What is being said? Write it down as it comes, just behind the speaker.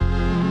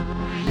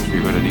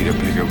need a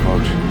bigger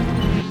boat.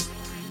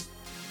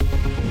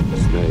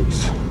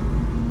 Snakes.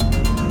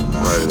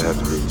 Why did it have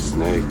to be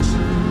snakes?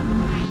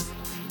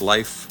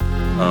 Life,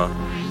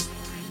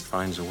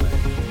 finds a way.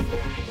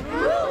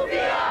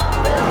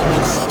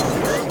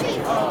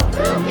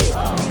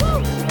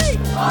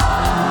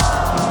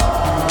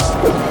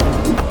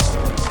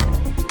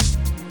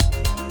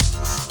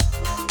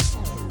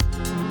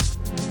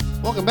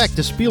 Welcome back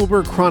to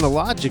Spielberg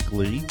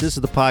Chronologically. This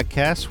is the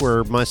podcast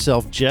where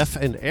myself, Jeff,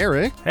 and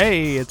Eric...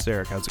 Hey, it's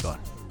Eric. How's it going?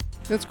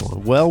 It's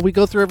going well. We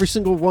go through every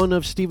single one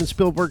of Steven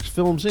Spielberg's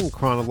films in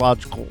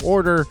chronological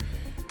order.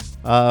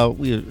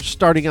 We are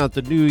starting out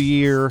the new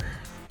year.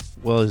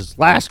 Was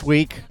last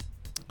week.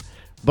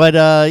 But,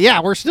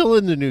 yeah, we're still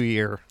in the new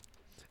year.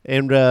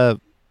 And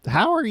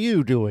how are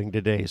you doing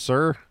today,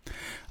 sir?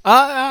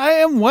 I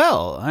am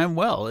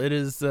well. It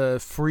is a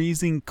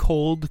freezing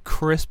cold,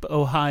 crisp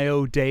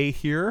Ohio day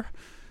here.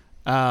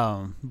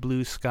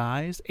 Blue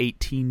skies,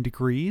 18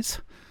 degrees.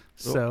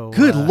 So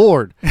good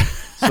Lord.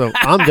 So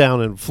I'm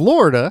down in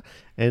Florida,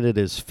 and it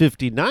is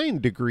 59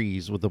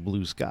 degrees with a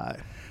blue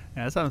sky.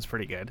 Yeah, that sounds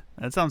pretty good.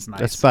 That sounds nice.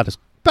 That's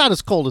about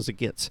as cold as it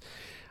gets.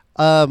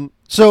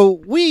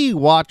 So we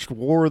watched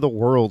War of the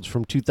Worlds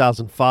from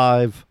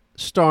 2005,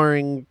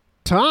 starring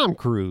Tom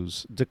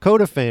Cruise,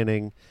 Dakota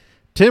Fanning,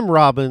 Tim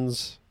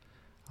Robbins,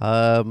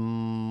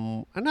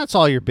 and that's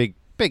all your big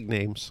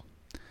names.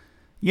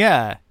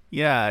 Yeah.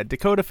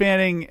 Dakota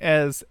Fanning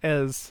as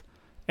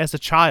a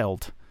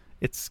child.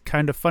 It's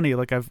kind of funny.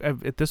 Like I've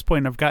at this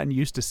point I've gotten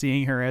used to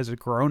seeing her as a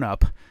grown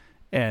up,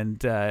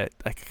 and I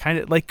kind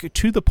of like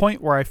to the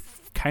point where I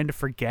kind of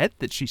forget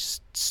that she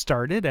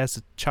started as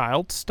a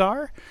child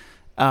star.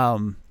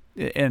 And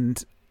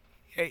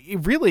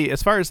it really,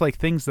 as far as like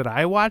things that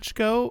I watch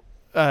go,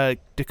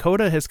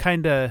 Dakota has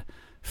kind of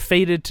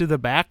faded to the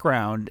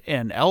background,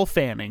 and Elle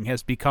Fanning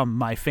has become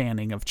my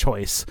Fanning of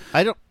choice.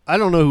 I don't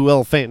know who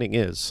Elle Fanning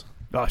is.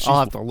 Oh, I'll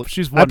have to look.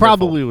 She's I wonderful.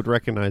 probably would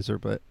recognize her,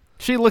 but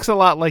she looks a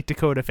lot like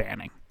Dakota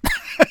Fanning.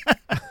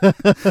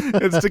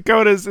 It's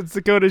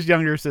Dakota's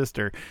younger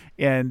sister,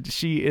 and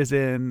she is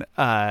in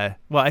I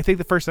think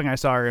the first thing I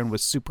saw her in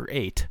was Super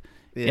 8.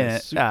 Yeah,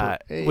 Super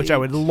 8. Which I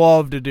would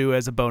love to do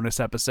as a bonus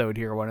episode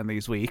here one of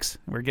these weeks.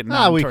 We're getting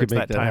on we towards could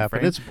make that time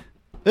happen. frame.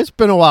 It's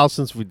been a while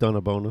since we've done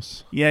a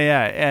bonus.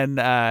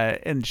 Yeah,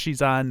 and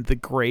she's on The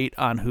Great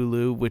on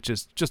Hulu, which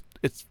is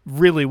it's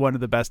really one of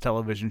the best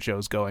television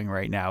shows going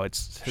right now.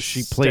 It's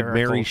She played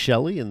Mary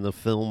Shelley in the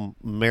film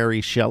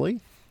Mary Shelley.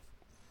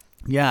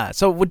 Yeah.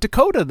 So with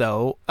Dakota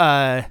though,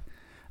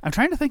 I'm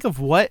trying to think of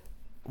what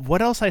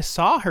else I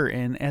saw her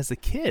in as a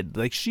kid.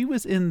 Like she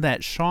was in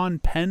that Sean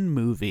Penn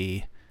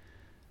movie,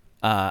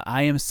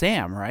 I Am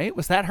Sam, right?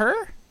 Was that her?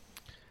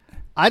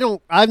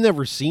 I've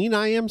never seen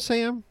I Am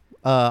Sam.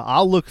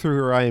 I'll look through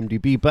her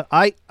IMDb, but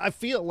I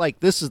feel like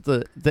this is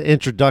the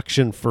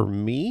introduction for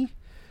me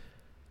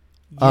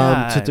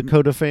to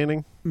Dakota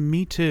Fanning.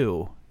 Me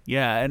too.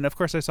 Yeah, and of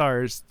course I saw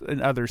her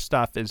in other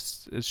stuff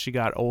as she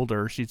got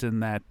older. She's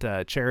in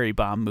that Cherry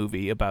Bomb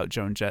movie about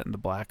Joan Jett and the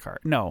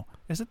Blackhearts. No,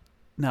 is it?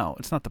 No,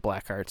 it's not the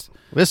Blackhearts.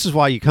 This is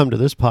why you come to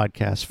this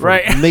podcast for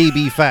right.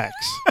 Maybe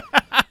facts.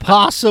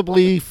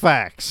 Possibly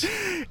facts.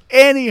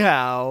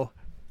 Anyhow,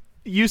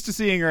 used to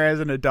seeing her as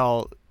an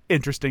adult,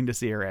 interesting to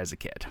see her as a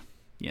kid,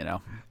 you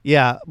know?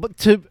 Yeah,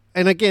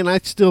 and again, I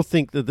still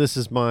think that this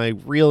is my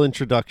real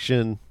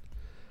introduction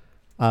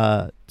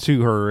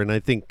to her, and I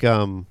think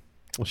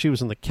she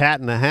was in the Cat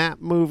in the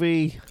Hat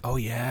movie. Oh,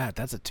 yeah,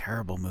 that's a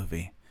terrible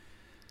movie.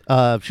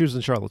 She was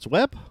in Charlotte's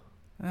Web.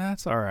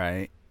 That's all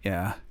right,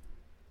 yeah.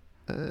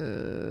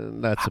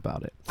 That's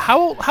about it.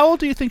 How old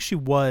do you think she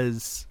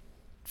was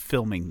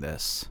filming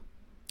this?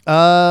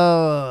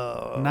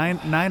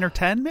 9 or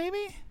 10,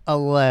 maybe?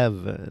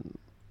 11.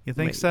 You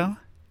think maybe. so?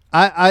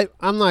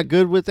 I'm not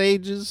good with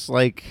ages.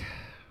 Like,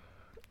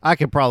 I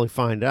could probably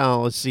find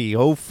out. Let's see.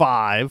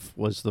 05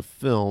 was the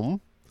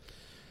film.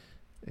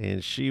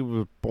 And she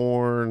was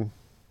born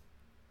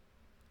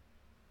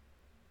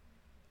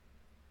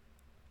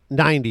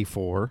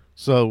 94.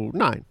 So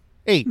 9,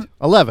 8,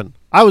 11.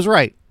 I was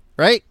right?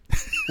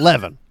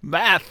 11.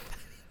 Math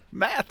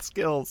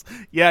skills.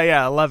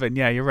 Yeah, 11.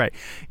 Yeah, you're right.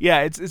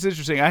 Yeah, it's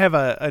interesting. I have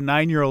a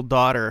 9-year-old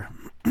daughter,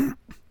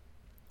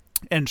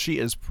 and she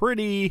is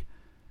pretty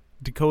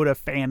Dakota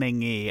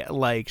Fanning-y.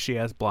 Like, she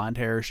has blonde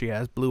hair, she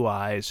has blue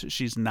eyes,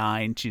 she's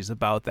 9, she's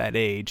about that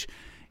age.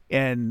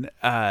 And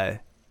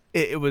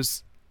it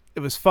was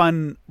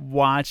fun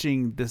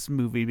watching this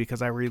movie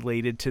because I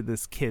related to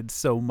this kid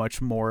so much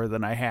more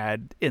than I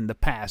had in the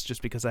past,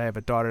 just because I have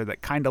a daughter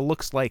that kind of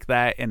looks like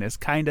that and is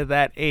kind of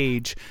that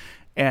age.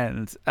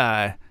 And,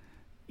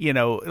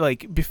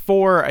 like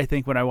before, I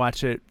think when I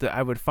watch it,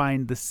 I would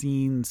find the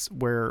scenes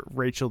where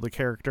Rachel, the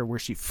character, where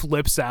she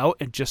flips out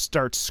and just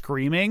starts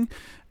screaming.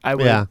 I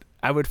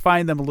would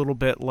find them a little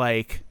bit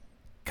like,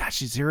 gosh,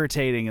 she's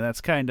irritating, and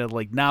that's kind of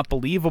like not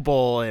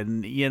believable,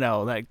 and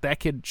like that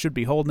kid should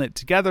be holding it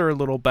together a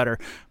little better.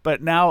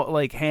 But now,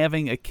 like,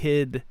 having a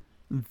kid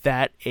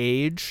that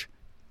age,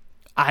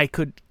 I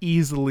could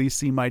easily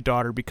see my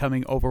daughter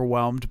becoming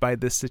overwhelmed by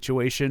this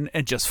situation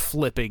and just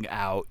flipping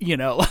out,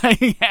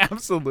 like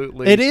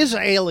absolutely. It is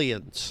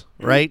aliens,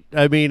 right?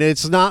 I mean,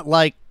 it's not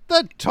like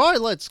the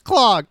toilet's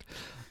clogged.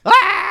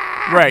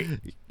 Ah! Right.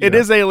 It Yeah.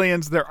 is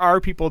aliens. There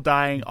are people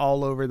dying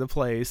all over the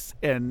place.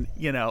 And,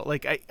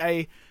 like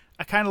I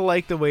kind of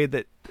like the way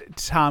that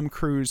Tom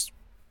Cruise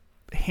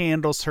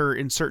handles her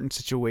in certain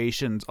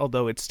situations,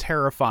 although it's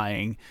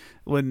terrifying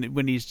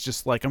when he's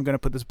just like, I'm going to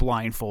put this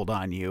blindfold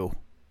on you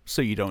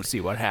so you don't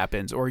see what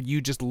happens, or you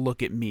just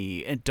look at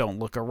me and don't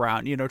look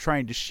around,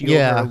 trying to shield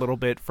her a little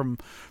bit from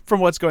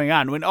what's going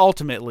on, when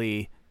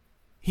ultimately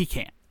he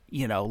can't.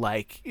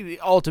 Like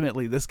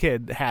ultimately this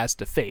kid has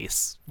to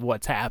face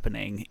what's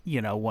happening,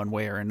 one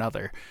way or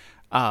another.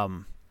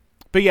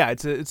 But yeah,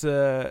 it's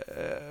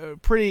a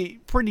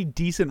pretty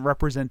decent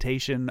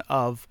representation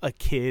of a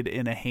kid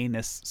in a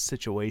heinous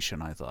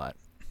situation, I thought.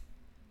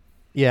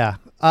 Yeah,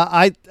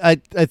 I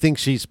think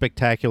she's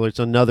spectacular. It's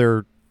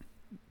another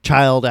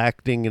child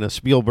acting in a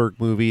Spielberg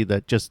movie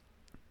that just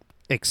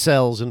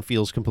excels and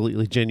feels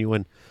completely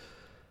genuine.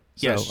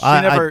 Yeah,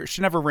 So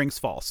she never rings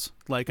false.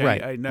 Like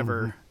Right. I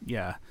never,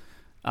 yeah.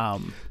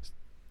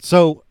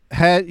 So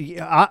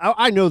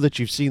I know that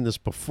you've seen this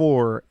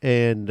before,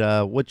 and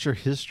what's your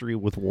history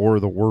with War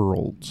of the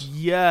Worlds?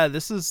 Yeah,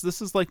 this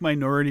is like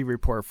Minority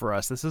Report for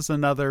us. This is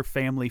another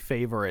family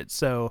favorite.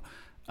 So,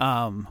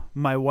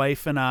 my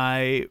wife and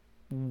I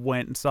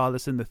went and saw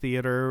this in the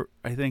theater,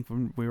 I think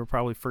when we were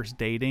probably first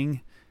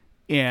dating,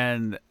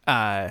 and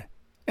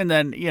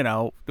then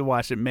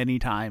watched it many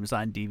times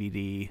on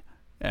DVD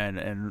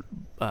and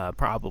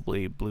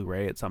probably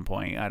Blu-ray at some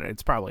point.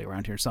 It's probably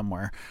around here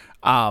somewhere.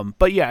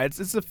 But yeah,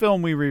 it's a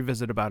film we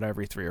revisit about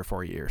every 3 or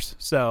 4 years.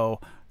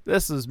 So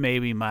this is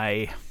maybe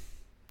my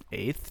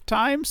 8th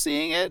time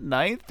seeing it,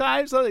 9th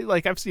time. So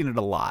like I've seen it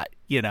a lot,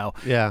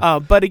 Yeah.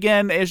 But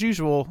again, as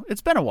usual,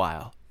 it's been a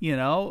while.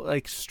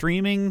 Like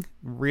streaming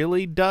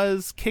really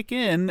does kick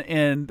in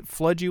and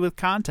flood you with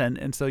content,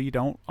 and so you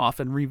don't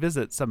often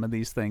revisit some of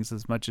these things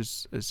as much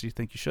as you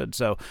think you should.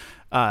 So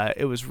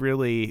it was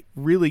really,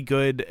 really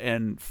good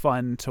and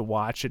fun to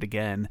watch it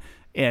again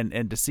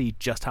and to see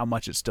just how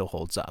much it still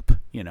holds up,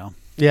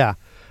 Yeah.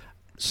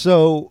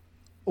 So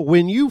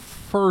when you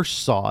first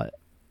saw it,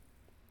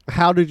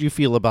 how did you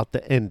feel about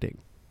the ending?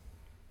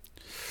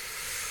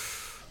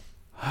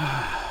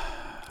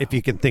 If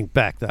you can think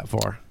back that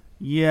far.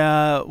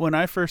 Yeah, when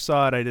I first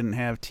saw it, I didn't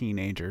have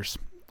teenagers.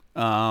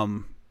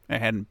 I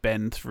hadn't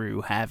been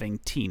through having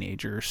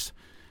teenagers.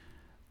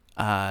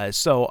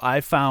 So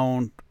I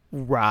found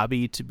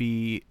Robbie to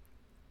be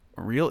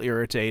real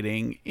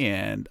irritating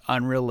and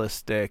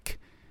unrealistic,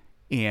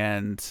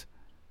 and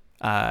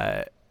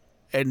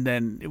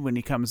then when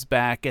he comes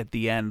back at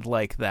the end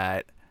like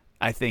that,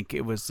 I think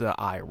it was an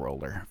eye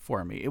roller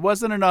for me. It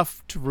wasn't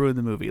enough to ruin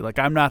the movie. Like,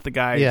 I'm not the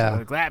guy who's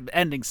like, that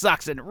ending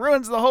sucks and it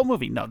ruins the whole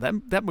movie. No,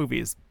 that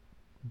movie is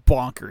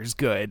bonkers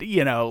good,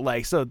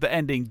 so the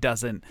ending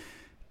doesn't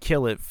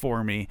kill it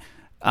for me,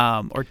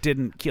 or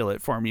didn't kill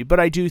it for me. But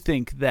I do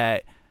think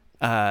that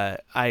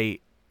I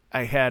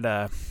had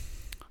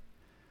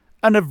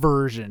an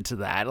aversion to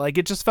that. Like,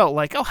 it just felt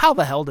like, oh, how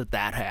the hell did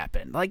that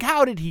happen? Like,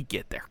 how did he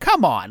get there?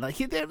 Come on. Like,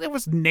 there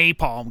was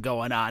napalm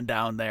going on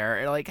down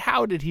there. Like,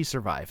 how did he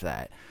survive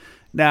that?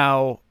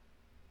 Now,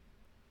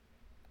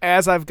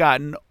 as I've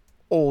gotten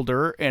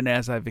older and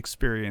as I've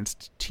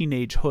experienced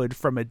teenagehood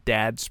from a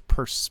dad's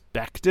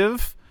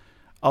perspective,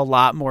 a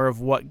lot more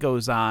of what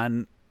goes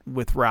on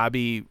with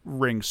Robbie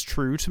rings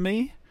true to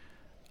me.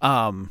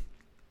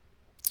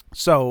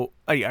 So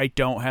I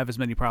don't have as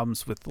many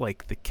problems with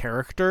like the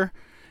character.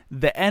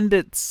 The end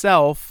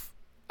itself,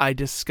 I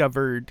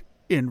discovered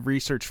in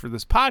research for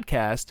this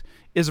podcast,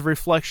 is a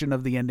reflection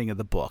of the ending of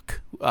the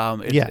book.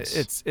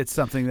 Yes, it's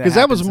something that, because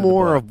that was happens in the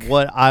more book. of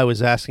what I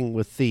was asking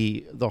with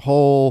the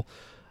whole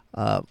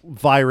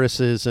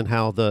viruses and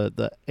how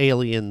the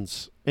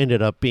aliens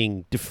ended up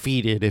being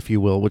defeated, if you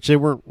will, which they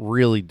weren't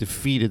really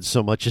defeated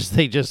so much as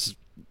they just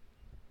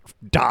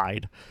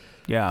died.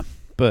 Yeah.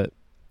 But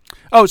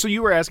oh, so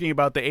you were asking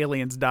about the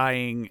aliens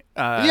dying?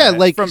 Yeah,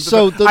 like, from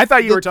so I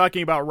thought you were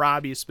talking about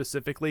Robbie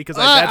specifically, because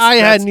I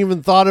hadn't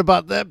even thought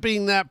about that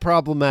being that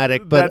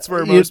problematic. But that's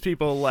where most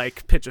people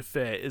like pitch a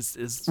fit. Is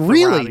the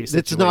really Robbie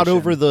it's not situation.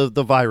 over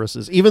the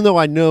viruses, even though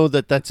I know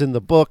that that's in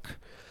the book.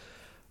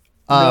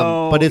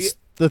 No, but it's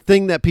the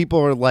thing that people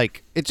are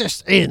like, it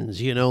just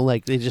ends,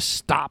 like they just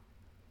stop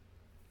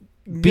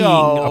being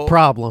a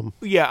problem.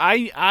 Yeah,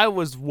 I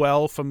was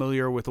well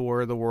familiar with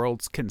War of the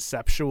Worlds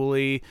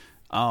conceptually,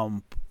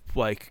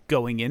 like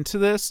going into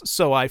this,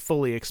 so I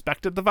fully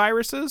expected the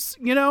viruses,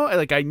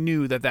 like I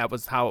knew that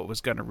was how it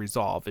was going to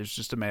resolve. It's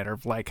just a matter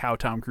of like how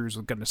Tom Cruise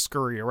was going to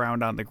scurry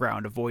around on the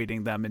ground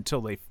avoiding them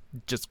until they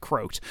just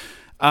croaked.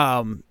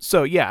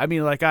 So yeah, I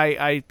mean, like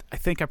I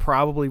think I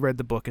probably read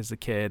the book as a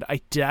kid.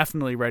 I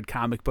definitely read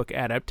comic book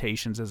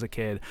adaptations as a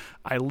kid.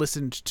 I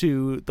listened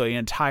to the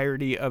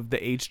entirety of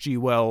the H.G.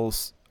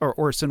 Wells or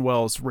Orson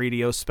Welles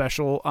radio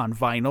special on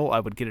vinyl. I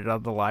would get it out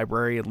of the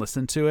library and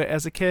listen to it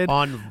as a kid.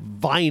 On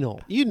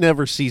vinyl. You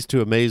never cease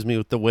to amaze me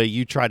with the way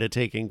you try to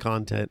take in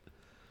content.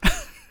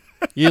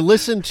 You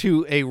listen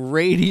to a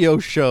radio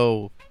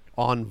show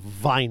on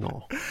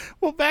vinyl.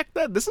 Well, back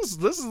then, this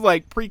is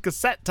like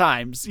pre-cassette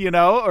times,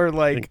 or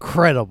like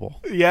Incredible.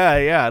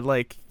 yeah,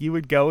 like you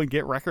would go and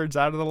get records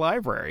out of the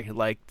library,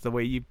 like the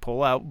way you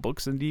pull out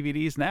books and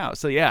DVDs now.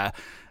 So yeah,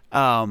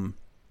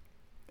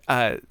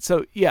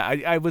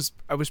 I was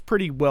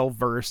pretty well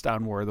versed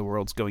on where the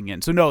world's going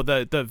in. So no,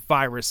 the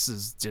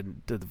virus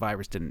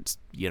didn't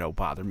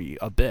bother me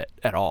a bit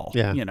at all.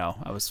 Yeah.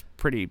 I was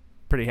pretty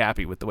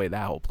happy with the way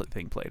that whole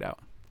thing played out.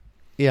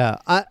 Yeah,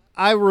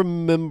 I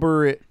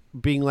remember it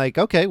being like,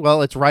 okay,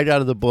 well, it's right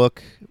out of the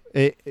book.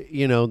 They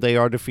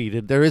are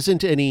defeated. There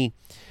isn't any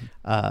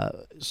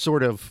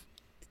sort of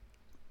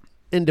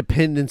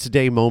Independence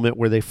Day moment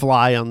where they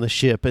fly on the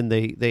ship and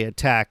they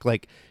attack.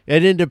 Like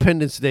at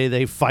Independence Day,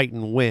 they fight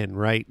and win,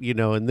 right?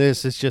 And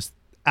this is just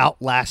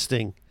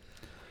outlasting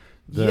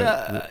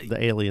the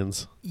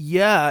aliens.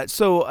 Yeah,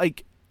 so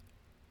like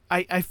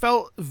I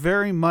felt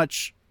very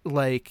much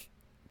like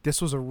this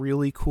was a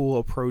really cool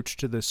approach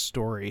to this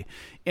story.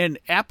 And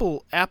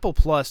Apple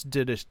Plus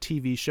did a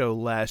TV show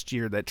last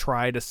year that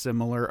tried a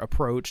similar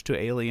approach to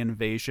alien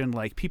invasion,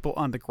 like people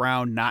on the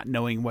ground not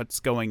knowing what's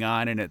going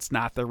on and it's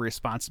not their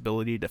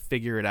responsibility to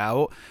figure it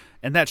out.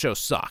 And that show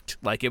sucked.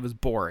 Like it was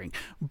boring.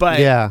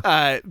 But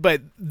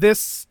but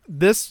this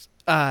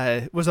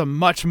was a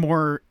much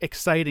more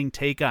exciting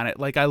take on it.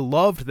 Like I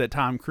loved that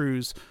Tom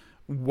Cruise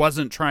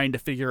wasn't trying to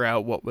figure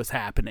out what was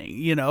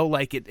happening,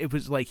 like it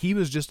was like he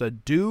was just a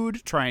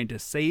dude trying to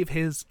save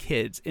his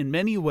kids. In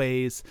many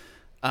ways,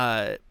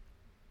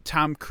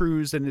 Tom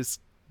Cruise and his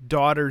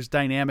daughter's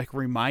dynamic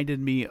reminded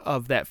me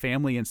of that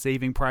family in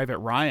Saving Private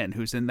Ryan,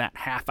 who's in that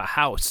half a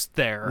house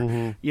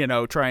there,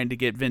 trying to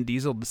get Vin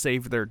Diesel to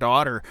save their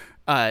daughter,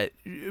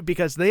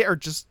 because they're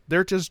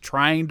just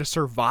trying to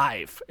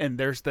survive, and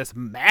there's this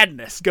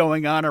madness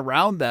going on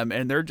around them,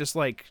 and they're just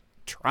like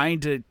trying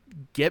to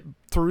get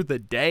through the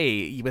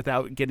day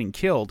without getting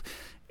killed.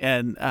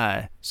 And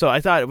so I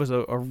thought it was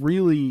a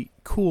really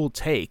cool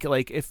take.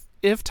 Like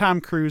if Tom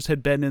Cruise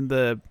had been in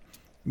the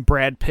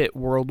Brad Pitt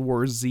World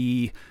War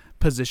Z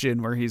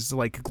position where he's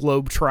like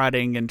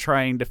globetrotting and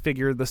trying to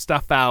figure the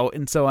stuff out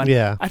and so on,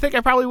 I think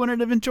I probably wouldn't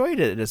have enjoyed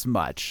it as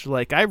much.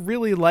 Like I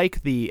really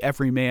like the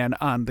everyman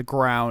on the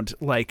ground,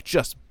 like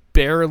just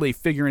barely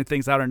figuring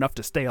things out enough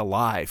to stay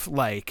alive.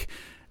 Like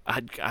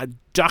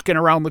ducking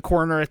around the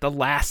corner at the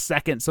last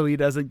second so he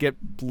doesn't get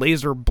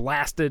laser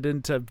blasted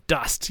into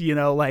dust.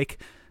 Like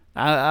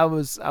I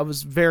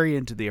was very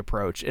into the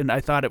approach, and I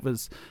thought it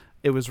was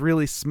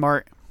really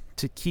smart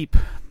to keep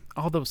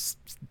all those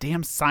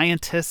damn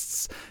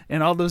scientists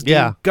and all those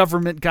damn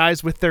government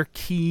guys with their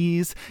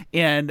keys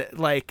and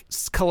like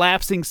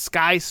collapsing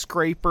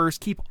skyscrapers,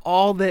 keep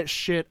all that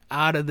shit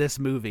out of this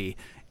movie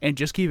and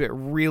just keep it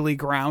really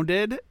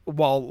grounded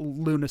while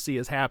lunacy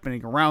is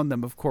happening around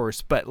them, of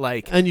course. But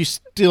like, and you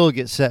still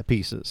get set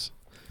pieces.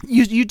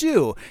 You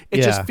do.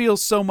 It just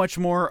feels so much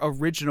more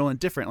original and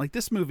different. Like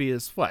this movie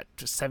is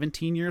just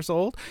 17 years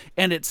old,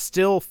 and it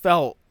still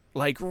felt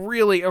like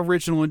really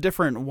original and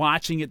different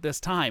watching it this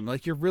time.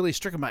 Like you're really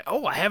stricken by,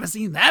 I haven't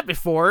seen that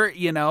before,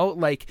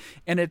 like,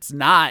 and it's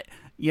not,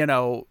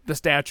 the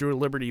Statue of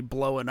Liberty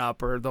blowing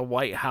up or the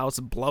White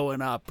House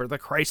blowing up or the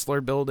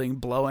Chrysler Building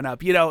blowing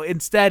up.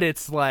 Instead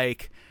it's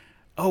like,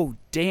 oh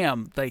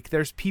damn, like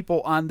there's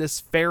people on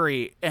this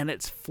ferry and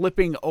it's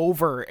flipping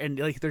over and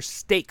like there's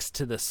stakes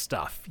to this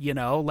stuff,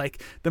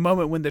 like the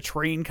moment when the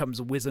train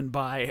comes whizzing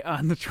by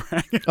on the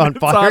track on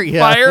fire,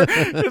 fire.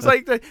 It's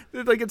like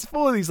it's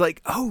full of these like,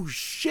 oh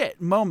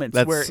shit moments.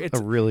 That's where it's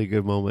a really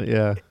good moment.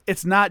 Yeah,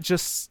 it's not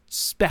just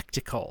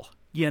spectacle,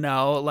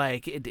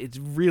 like it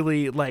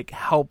really like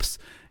helps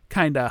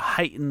kind of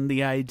heighten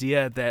the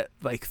idea that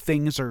like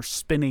things are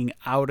spinning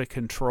out of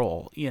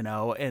control,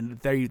 and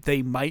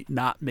they might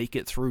not make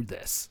it through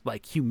this.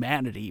 Like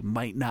humanity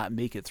might not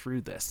make it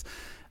through this.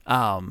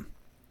 I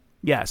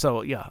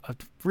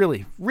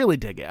really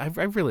dig it.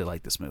 I really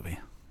like this movie.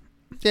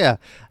 Yeah,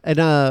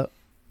 and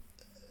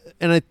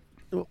I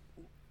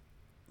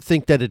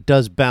think that it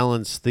does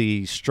balance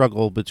the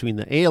struggle between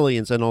the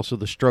aliens and also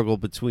the struggle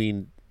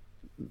between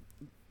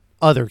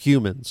other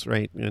humans,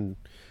 right? And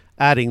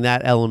adding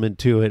that element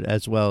to it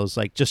as well as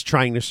like just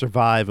trying to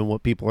survive and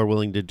what people are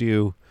willing to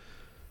do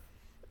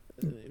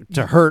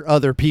to hurt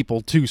other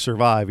people to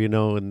survive,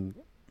 and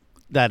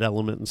that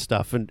element and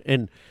stuff.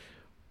 And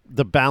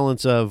the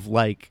balance of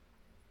like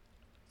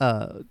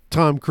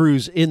Tom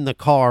Cruise in the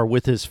car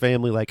with his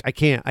family, like I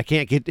can't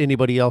get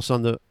anybody else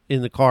in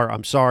the car.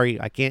 I'm sorry,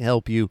 I can't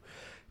help you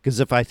because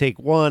if I take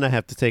one, I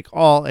have to take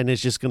all, and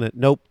it's just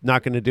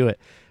not gonna do it.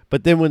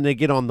 But then when they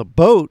get on the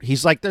boat,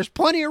 he's like, there's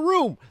plenty of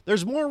room.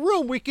 There's more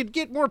room. We could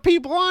get more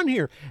people on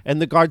here.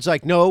 And the guard's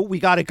like, no, we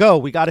got to go.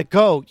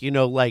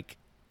 Like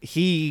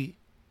he,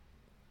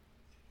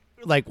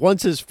 like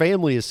once his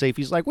family is safe,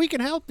 he's like, we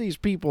can help these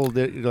people.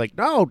 They're like,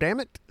 no,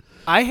 damn it.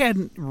 I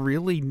hadn't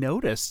really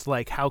noticed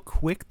like how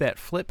quick that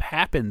flip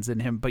happens in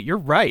him, but you're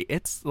right.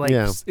 It's like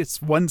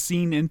it's one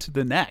scene into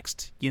the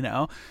next, you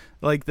know?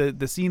 Like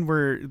the scene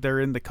where they're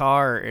in the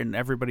car and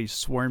everybody's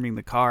swarming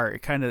the car,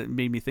 it kind of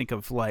made me think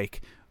of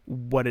like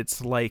what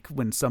it's like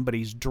when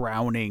somebody's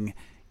drowning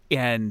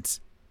and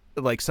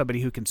like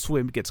somebody who can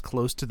swim gets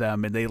close to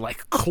them and they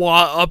like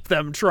claw up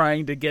them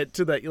trying to get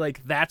to the,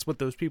 like, that's what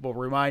those people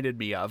reminded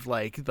me of.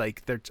 Like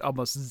they're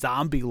almost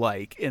zombie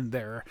like in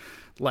their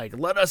like,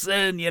 let us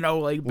in, you know,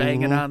 like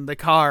banging on the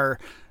car,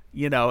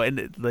 you know,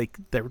 and like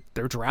they're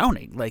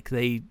drowning. Like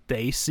they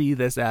see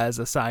this as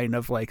a sign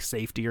of like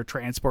safety or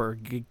transport or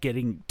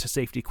getting to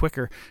safety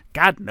quicker.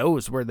 God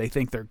knows where they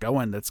think they're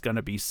going that's going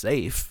to be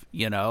safe,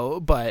 you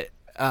know, but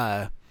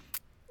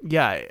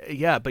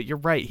yeah, but you're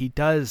right. He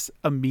does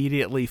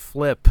immediately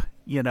flip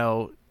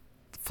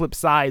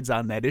sides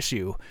on that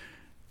issue.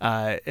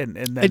 And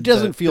then it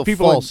doesn't feel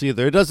false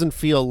either. It doesn't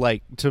feel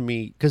like, to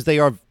me, because they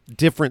are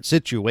different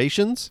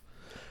situations.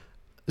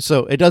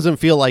 So it doesn't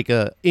feel like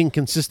a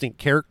inconsistent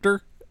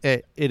character.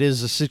 It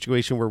is a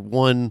situation where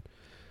one,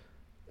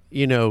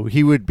 you know,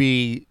 he would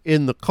be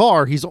in the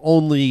car. He's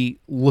only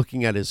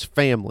looking at his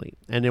family.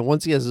 And then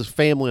once he has his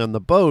family on the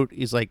boat,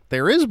 he's like,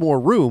 there is more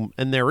room.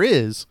 And there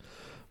is.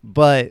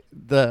 But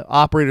the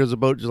operator of the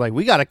boat is like,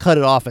 we got to cut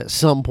it off at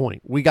some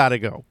point. We got to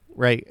go.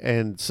 Right.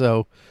 And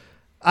so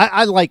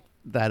I like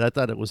that. I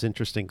thought it was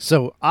interesting.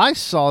 So I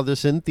saw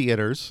this in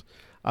theaters.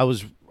 I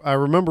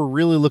remember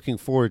really looking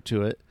forward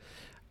to it.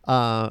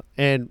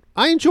 And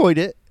I enjoyed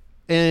it.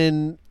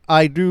 And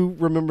I do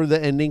remember the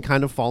ending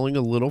kind of falling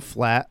a little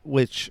flat,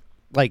 which,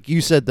 like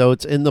you said, though,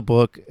 it's in the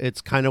book.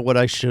 It's kind of what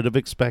I should have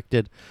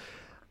expected.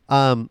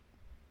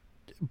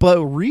 But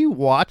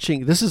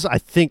rewatching, this is, I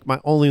think,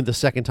 only the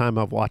second time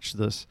I've watched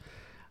this.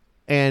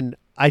 And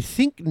I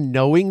think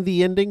knowing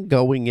the ending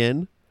going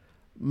in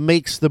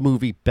makes the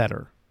movie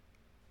better.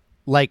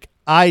 Like,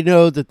 I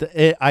know that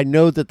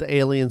the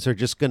aliens are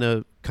just going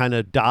to kind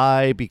of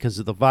die because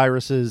of the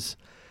viruses.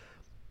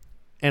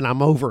 And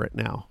I'm over it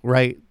now,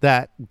 right?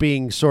 That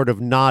being sort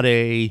of not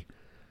a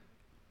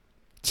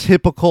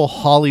typical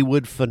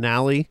Hollywood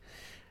finale.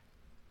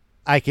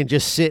 I can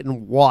just sit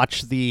and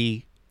watch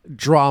the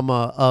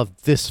drama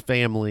of this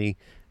family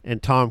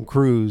and Tom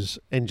Cruise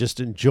and just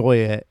enjoy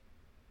it,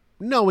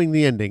 knowing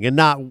the ending and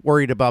not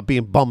worried about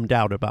being bummed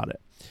out about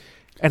it.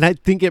 And I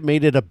think it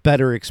made it a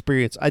better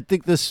experience. I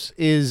think this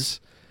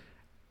is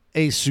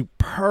a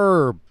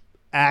superb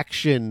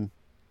action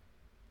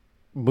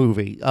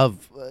movie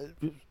of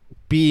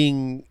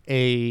being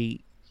a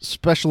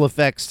special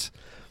effects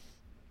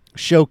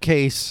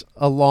showcase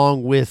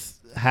along with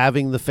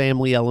having the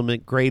family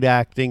element, great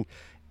acting,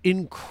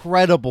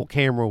 incredible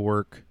camera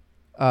work.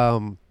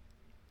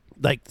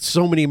 Like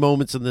so many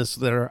moments in this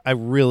that I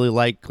really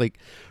like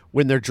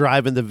when they're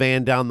driving the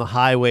van down the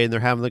highway and they're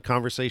having the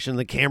conversation,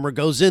 the camera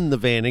goes in the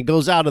van and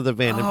goes out of the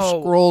van and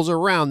scrolls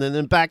around and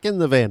then back in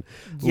the van.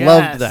 Yes.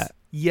 Loved that.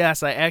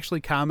 Yes, I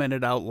actually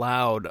commented out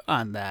loud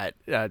on that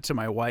to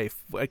my wife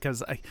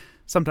because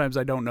sometimes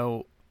I don't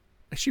know.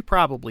 She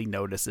probably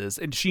notices,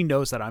 and she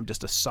knows that I'm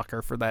just a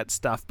sucker for that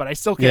stuff. But I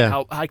still can't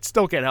help. I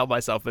still can't help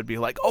myself and be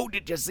like, "Oh,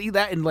 did you see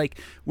that?" And like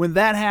when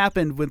that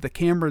happened, with the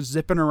camera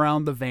zipping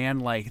around the van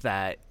like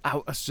that, I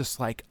was just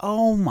like,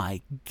 "Oh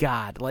my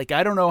god!" Like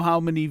I don't know how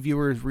many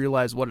viewers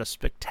realize what a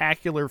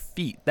spectacular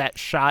feat that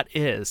shot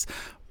is,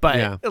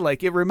 but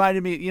like it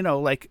reminded me, you know,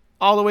 like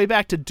all the way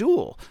back to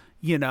Duel.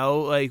 You know,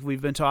 like we've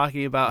been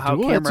talking about how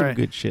Duel had some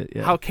good shit.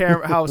 Yeah.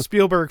 How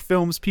Spielberg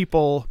films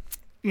people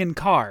in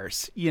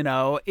cars, you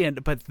know,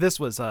 but this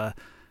was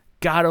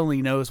God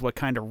only knows what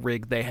kind of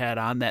rig they had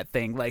on that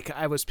thing. Like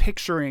I was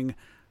picturing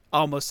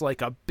almost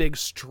like a big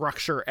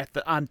structure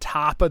on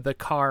top of the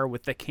car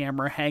with the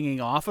camera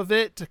hanging off of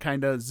it to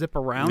kind of zip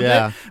around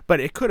it. But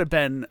it could have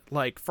been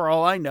like, for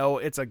all I know,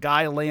 it's a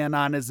guy laying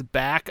on his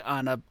back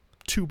on a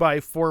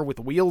 2x4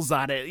 with wheels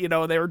on it. You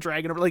know, they were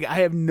dragging it. Like I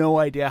have no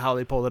idea how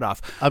they pulled it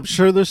off. I'm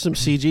sure there's some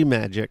CG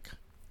magic.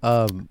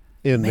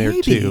 In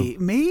there too,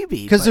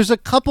 maybe because there's a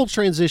couple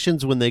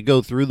transitions when they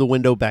go through the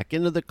window back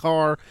into the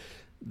car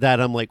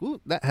that I'm like, ooh,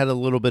 that had a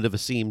little bit of a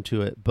seam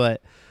to it,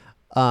 but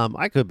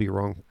I could be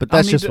wrong. But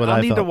that's just what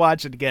I need to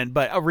watch it again.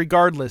 But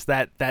regardless,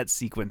 that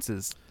sequence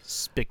is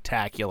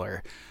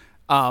spectacular.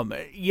 And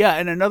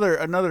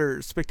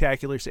another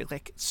spectacular scene,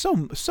 like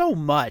so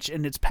much,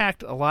 and it's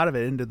packed a lot of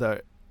it into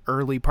the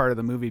early part of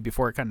the movie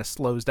before it kind of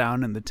slows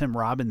down in the Tim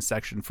Robbins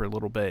section for a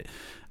little bit.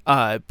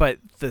 But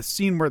the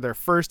scene where they're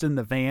first in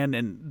the van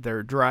and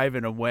they're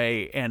driving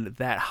away and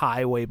that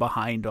highway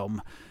behind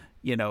them,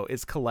 you know,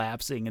 is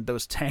collapsing and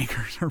those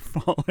tankers are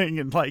falling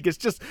and like, it's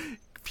just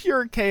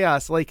pure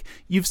chaos. Like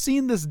you've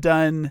seen this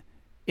done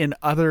in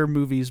other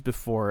movies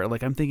before.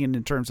 Like I'm thinking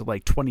in terms of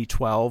like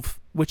 2012,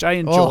 which I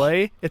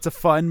enjoy. It's a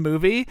fun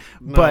movie,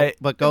 but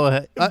go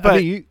ahead. I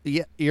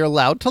mean, you're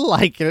allowed to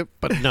like it,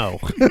 but no.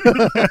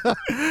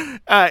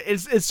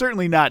 It's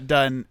certainly not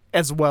done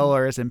as well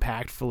or as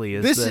impactfully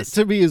as this.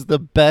 To me is the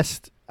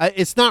best.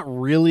 It's not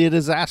really a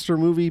disaster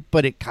movie,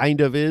 but it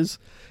kind of is.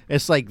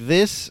 It's like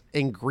this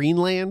and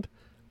Greenland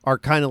are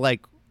kind of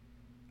like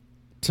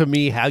to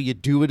me how you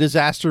do a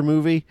disaster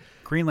movie.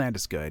 Greenland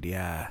is good.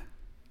 Yeah,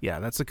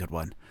 that's a good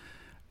one.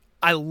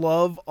 I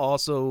love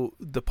also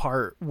the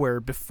part where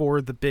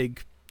before the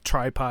big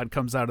tripod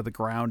comes out of the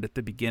ground at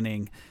the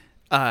beginning,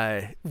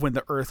 when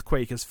the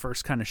earthquake is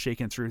first kind of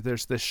shaken through,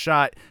 there's this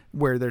shot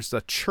where there's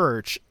a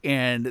church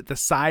and the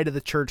side of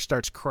the church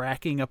starts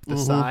cracking up the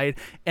side,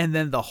 and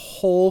then the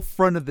whole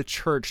front of the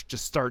church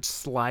just starts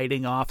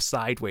sliding off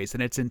sideways,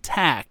 and it's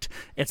intact.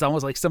 It's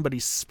almost like somebody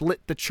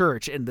split the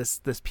church, and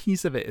this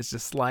piece of it is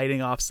just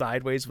sliding off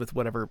sideways with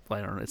whatever,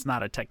 I don't know, it's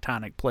not a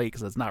tectonic plate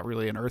because it's not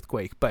really an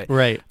earthquake, but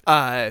Right.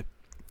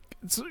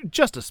 It's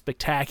just a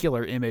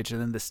spectacular image,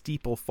 and then the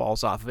steeple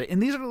falls off of it.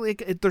 And these are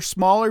like, they're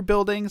smaller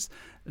buildings,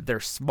 they're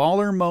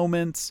smaller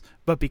moments,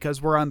 but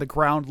because we're on the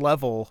ground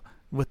level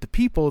with the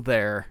people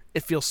there,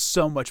 it feels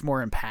so much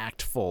more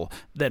impactful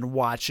than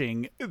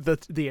watching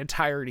the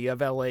entirety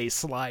of LA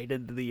slide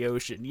into the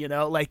ocean. You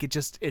know, like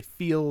it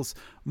feels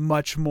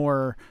much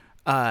more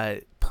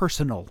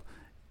personal.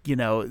 You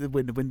know,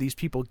 when these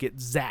people get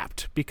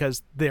zapped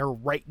because they're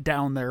right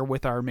down there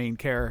with our main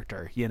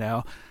character. You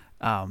know.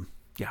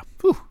 Yeah,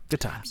 whew, good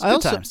times.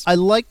 I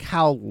like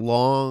how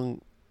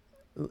long.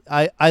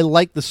 I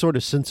like the sort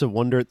of sense of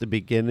wonder at the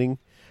beginning,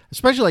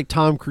 especially like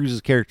Tom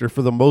Cruise's character.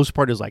 For the most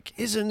part, is like,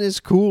 isn't this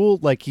cool?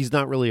 Like he's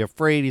not really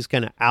afraid. He's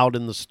kind of out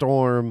in the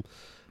storm,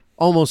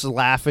 almost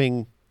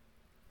laughing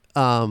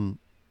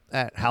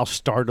at how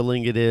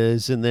startling it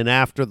is. And then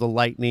after the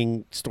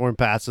lightning storm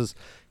passes,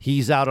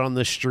 he's out on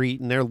the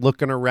street and they're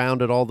looking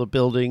around at all the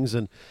buildings,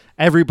 and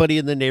everybody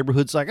in the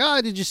neighborhood's like,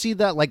 oh, did you see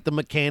that? Like the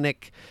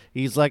mechanic,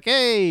 he's like,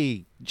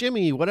 hey,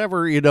 Jimmy,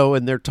 whatever, you know,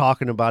 and they're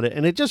talking about it.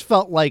 And it just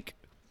felt like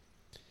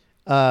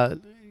not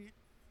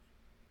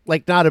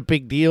a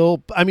big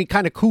deal. I mean,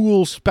 kind of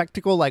cool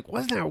spectacle. Like,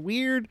 wasn't that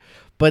weird?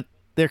 But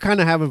they're kind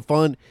of having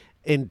fun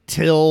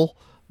until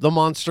the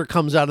monster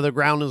comes out of the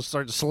ground and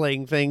starts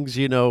slaying things,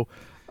 you know.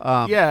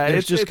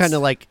 It's just kind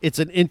of like, it's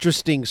an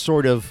interesting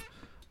sort of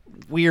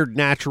weird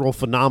natural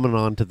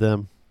phenomenon to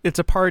them. It's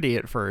a party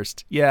at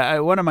first. Yeah,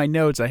 one of my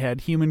notes I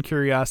had human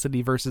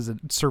curiosity versus a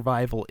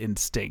survival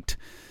instinct.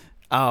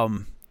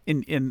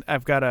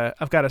 I've got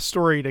a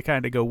story to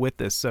kind of go with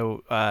this.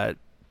 So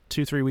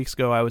 2-3 weeks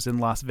ago I was in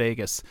Las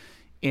Vegas,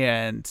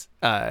 and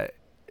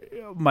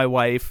my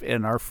wife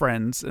and our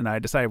friends and I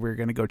decided we were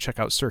going to go check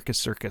out Circus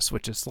Circus,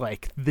 which is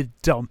like the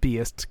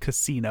dumpiest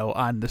casino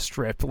on the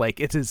strip.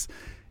 Like it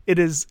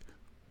is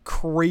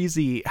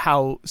crazy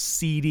how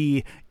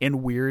seedy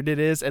and weird it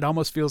is. It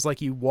almost feels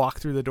like you walk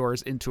through the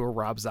doors into a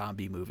Rob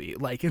Zombie movie.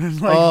 Like it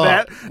is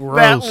like that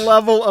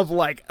level of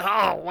like,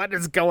 oh, what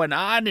is going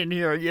on in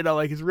here? You know,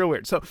 like it's real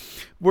weird. So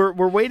we're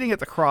waiting at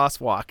the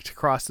crosswalk to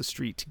cross the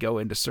street to go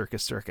into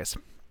Circus Circus.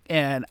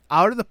 And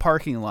out of the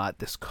parking lot,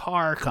 this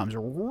car comes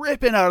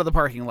ripping out of the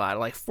parking lot,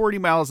 like 40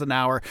 miles an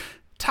hour,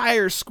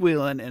 tires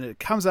squealing, and it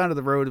comes onto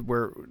the road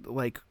where,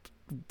 like,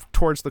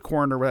 towards the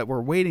corner that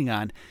we're waiting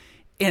on.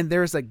 And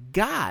there's a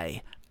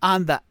guy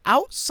on the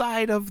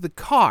outside of the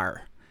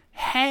car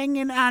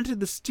hanging onto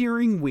the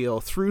steering wheel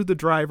through the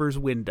driver's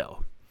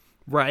window,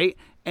 right?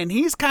 And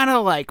he's kind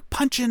of like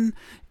punching,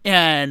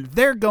 and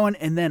they're going,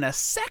 and then a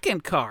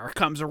second car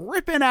comes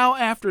ripping out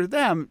after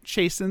them,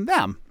 chasing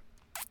them.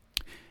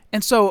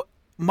 And so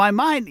my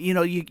mind, you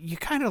know, you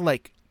kind of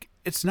like,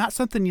 it's not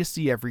something you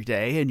see every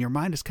day, and your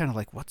mind is kind of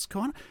like, what's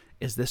going on?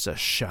 Is this a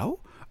show?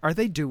 Are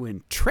they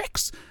doing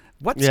tricks?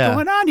 What's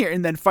going on here?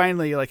 And then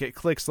finally, like, it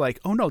clicks like,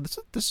 oh no, this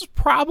is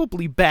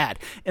probably bad.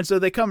 And so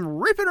they come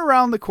ripping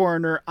around the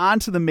corner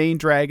onto the main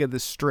drag of the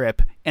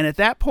strip. And at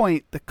that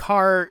point, the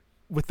car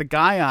with the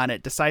guy on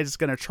it decides it's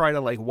going to try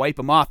to like wipe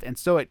him off. And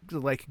so it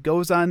like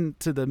goes on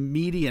to the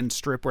median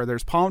strip where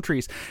there's palm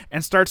trees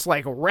and starts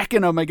like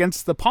wrecking them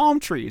against the palm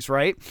trees,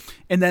 right?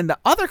 And then the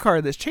other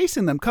car that's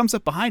chasing them comes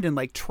up behind and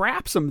like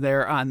traps them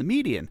there on the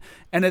median.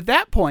 And at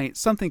that point,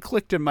 something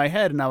clicked in my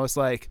head and I was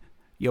like,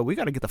 yo, we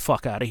got to get the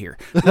fuck out of here.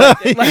 Like,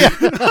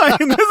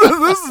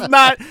 this is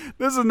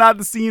not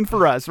the scene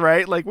for us,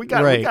 right? Like we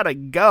got to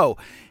go.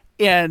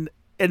 And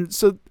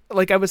so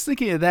like I was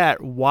thinking of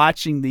that,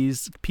 watching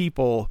these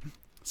people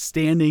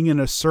standing in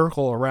a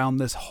circle around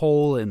this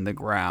hole in the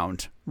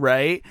ground,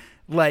 right?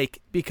 Like,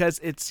 because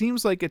it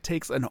seems like it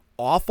takes an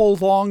awful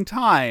long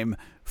time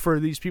for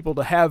these people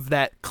to have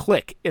that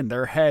click in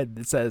their head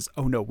that says,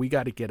 oh no, we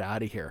got to get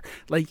out of here.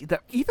 Like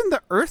even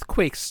the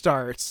earthquake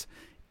starts.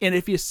 And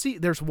if you see,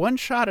 there's one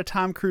shot of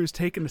Tom Cruise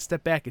taking a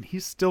step back and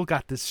he's still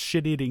got this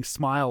shit-eating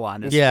smile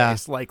on his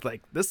face.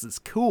 Like, this is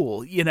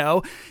cool, you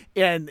know?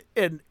 And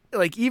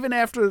like, even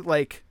after,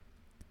 like,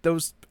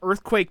 those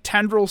earthquake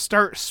tendrils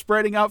start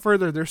spreading out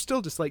further, they're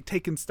still just, like,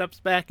 taking steps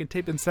back and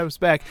taking steps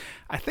back.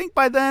 I think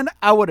by then,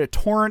 I would have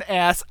torn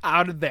ass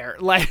out of there.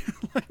 Like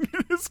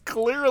it's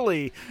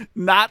clearly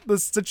not the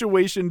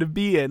situation to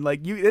be in.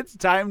 Like, it's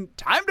time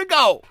to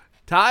go.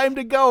 Time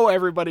to go,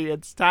 everybody.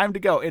 It's time to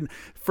go. And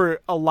for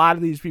a lot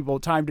of these people,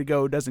 time to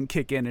go doesn't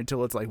kick in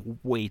until it's like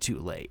way too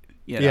late.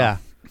 You know?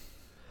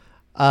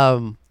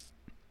 Yeah.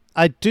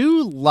 I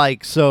do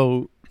like,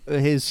 so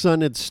his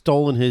son had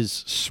stolen his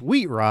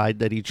sweet ride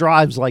that he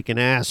drives like an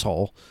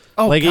asshole.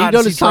 Oh, like, God, you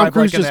does notice he Tom drive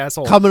Cruise like an just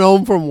asshole? coming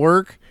home from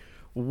work,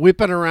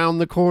 whipping around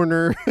the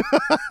corner.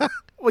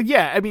 Well,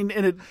 yeah, I mean,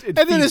 and it And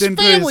then feeds his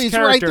into family's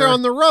right there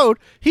on the road.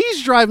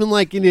 He's driving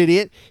like an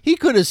idiot. He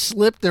could have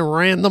slipped and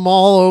ran them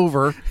all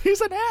over.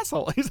 He's an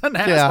asshole. He's an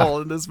asshole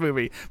in this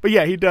movie. But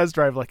yeah, he does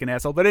drive like an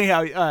asshole. But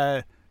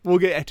anyhow, we'll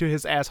get to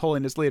his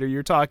assholiness later.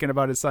 You're talking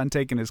about his son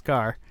taking his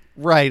car.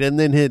 Right, and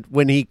then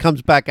when he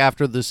comes back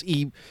after this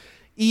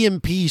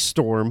EMP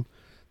storm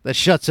that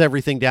shuts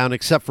everything down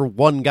except for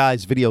one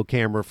guy's video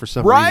camera for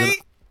some Right? reason.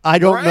 I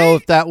don't know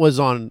if that was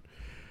on.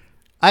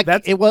 I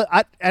don't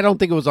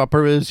think it was on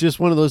purpose. It was just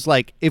one of those,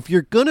 like, if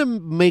you're gonna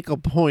make a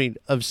point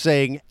of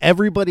saying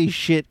everybody's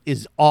shit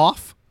is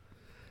off,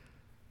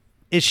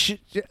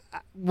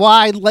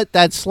 why let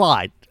that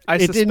slide?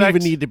 It didn't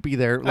even need to be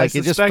there. Like, I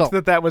it just suspect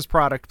felt, that was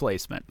product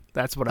placement.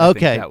 That's what I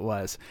think that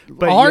was.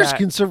 But ours yeah,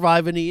 can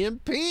survive an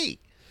EMP.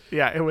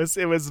 yeah, it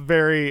was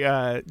very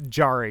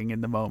jarring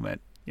in the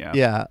moment. Yeah.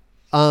 Yeah.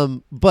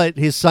 But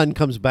his son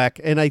comes back,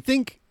 and I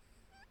think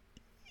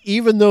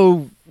even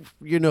though,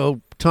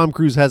 Tom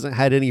Cruise hasn't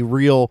had any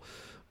real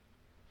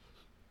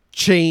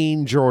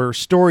change or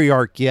story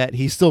arc yet,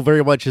 he's still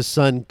very much, his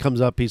son comes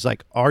up, he's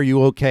like, "Are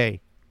you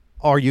okay?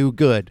 Are you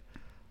good?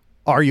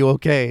 Are you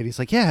okay?" And he's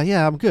like,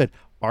 yeah, I'm good.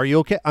 "Are you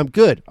okay?" "I'm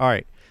good." "All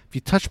right. If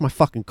you touch my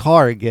fucking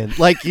car again,"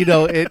 like, it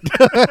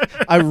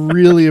I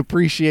really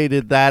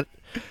appreciated that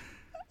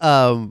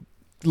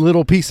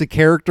little piece of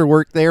character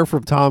work there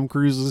from Tom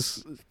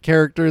Cruise's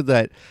character,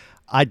 that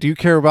I do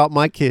care about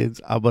my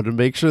kids. I'm going to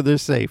make sure they're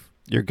safe.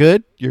 "You're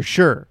good? You're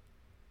sure?"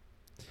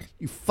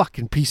 "You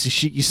fucking piece of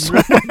shit, you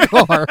stole my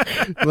car."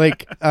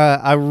 Like,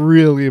 I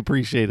really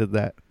appreciated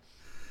that.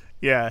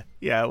 Yeah,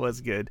 it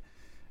was good.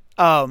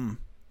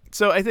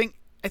 So I think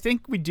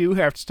we do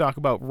have to talk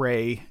about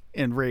Ray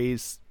and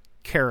Ray's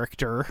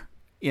character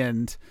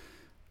and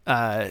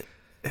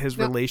his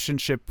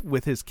relationship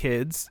with his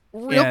kids.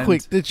 Real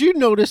quick, did you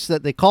notice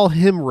that they call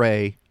him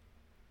Ray,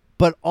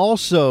 but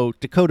also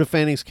Dakota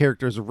Fanning's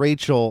character is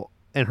Rachel,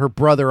 and her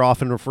brother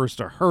often refers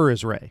to her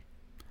as Ray?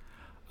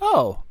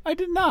 Oh, I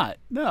did not.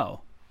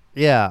 No.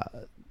 Yeah,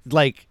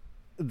 like,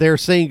 they're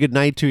saying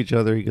goodnight to each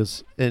other. He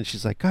goes, and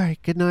she's like, "All right,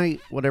 good night,"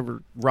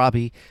 whatever,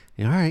 Robbie.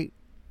 "All right,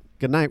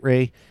 good night,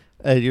 Ray."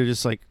 And you're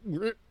just like,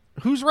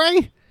 who's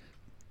Ray?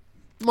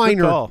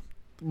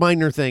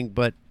 Minor thing,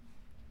 but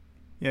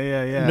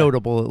yeah.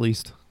 notable at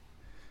least.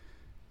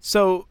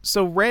 So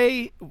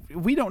Ray,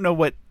 we don't know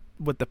what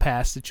the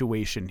past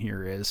situation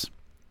here is.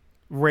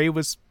 Ray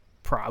was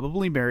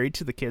probably married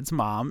to the kid's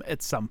mom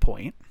at some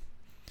point.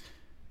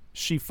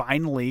 She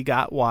finally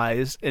got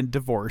wise and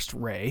divorced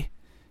Ray.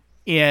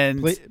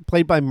 And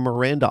played by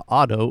Miranda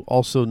Otto,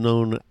 also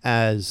known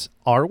as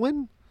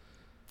Arwen.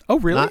 Oh,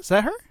 really? Is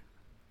that her?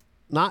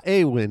 Not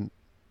Awen.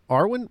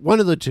 Arwen? One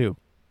of the two.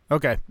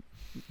 Okay.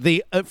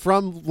 The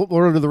from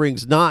Lord of the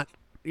Rings, not,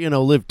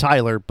 Liv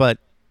Tyler, but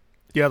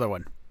The other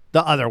one.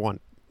 the other one.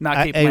 Not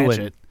Kate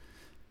Blanchett.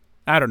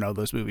 I don't know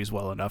those movies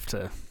well enough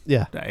to...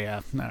 Yeah.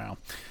 Yeah, I don't know.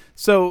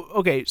 So,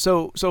 okay,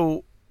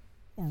 so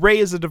Ray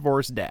is a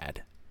divorced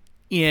dad.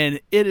 And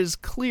it is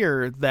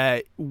clear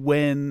that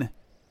when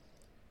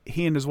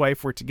he and his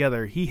wife were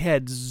together, he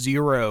had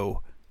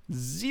zero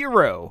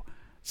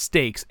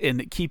stakes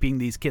in keeping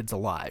these kids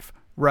alive,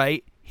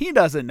 right? He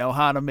doesn't know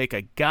how to make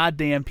a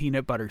goddamn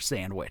peanut butter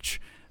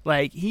sandwich.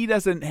 Like, he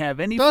doesn't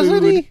have any Doesn't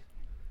food. he?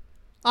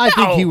 I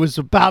think he was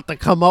about to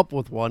come up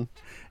with one.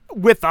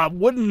 With a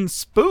wooden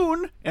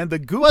spoon and the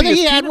goopiest Well,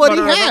 he had peanut what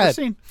butter he I've ever had.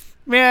 seen.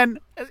 Man,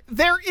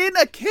 they're in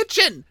a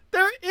kitchen.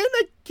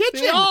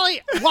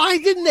 Why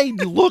didn't they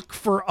look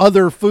for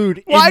other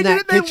food Why in that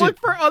didn't they kitchen? look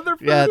for other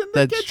food Yeah, in the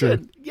that's kitchen?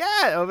 true.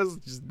 Yeah, it was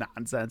just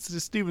nonsense.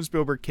 Just Steven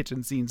Spielberg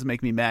kitchen scenes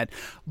make me mad.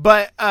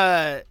 But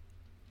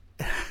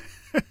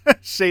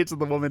shades of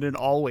the woman in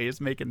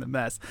Always making the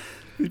mess.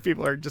 These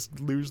people are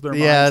just lose their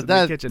minds in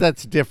the kitchen.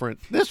 that's different.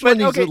 This But,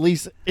 one is okay. at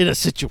least in a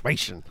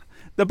situation.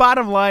 The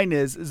bottom line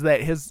is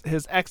that his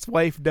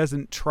ex-wife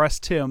doesn't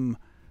trust him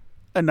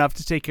enough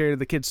to take care of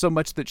the kids, so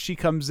much that she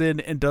comes in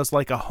and does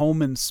like a home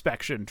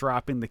inspection,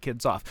 dropping the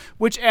kids off,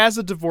 which, as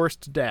a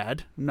divorced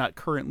dad, I'm not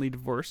currently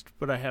divorced,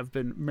 but I have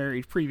been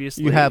married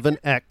previously. You have an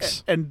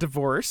ex and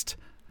divorced.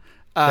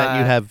 that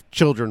you have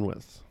children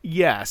with.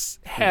 Yes.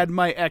 Had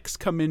my ex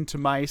come into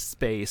my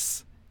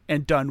space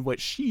and done what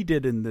she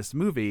did in this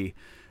movie,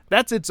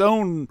 that's its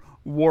own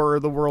War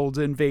of the Worlds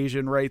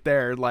invasion right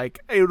there. Like,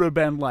 it would have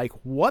been like,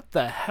 what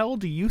the hell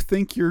do you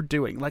think you're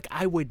doing? Like,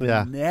 I would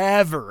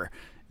never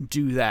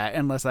do that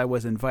unless I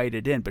was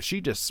invited in. But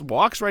she just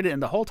walks right in,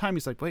 and the whole time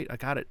he's like, "Wait, I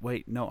got it.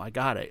 Wait, no, I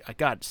got it. I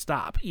got it.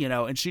 Stop."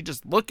 And she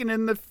just looking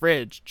in the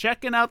fridge,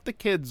 checking out the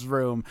kids'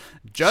 room,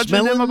 judging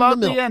Smelling him the about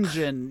milk. the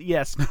engine.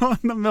 Yes, smelling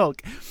the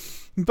milk.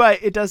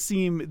 But it does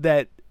seem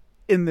that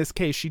in this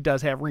case she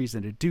does have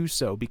reason to do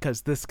so,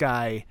 because this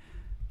guy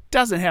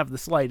doesn't have the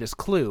slightest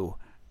clue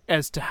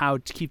as to how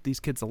to keep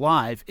these kids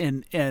alive,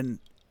 and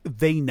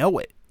they know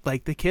it.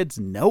 Like, the kids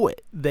know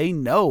it. They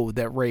know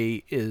that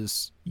Ray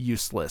is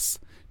useless,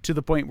 to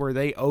the point where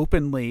they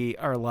openly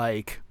are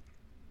I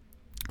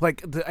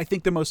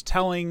think the most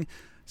telling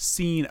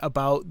scene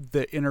about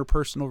the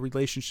interpersonal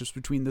relationships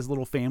between this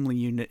little family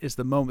unit is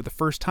the moment. The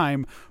first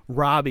time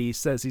Robbie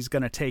says he's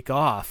going to take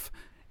off,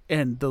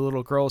 and the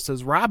little girl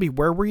says, Robbie,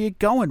 where were you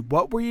going?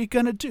 What were you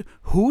going to do?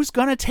 Who's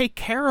going to take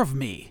care of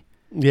me?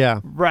 Yeah.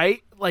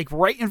 Right? Like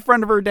right in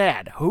front of her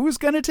dad. Who's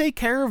going to take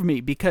care of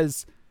me?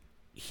 Because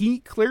he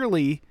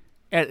clearly,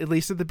 at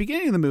least at the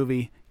beginning of the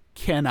movie,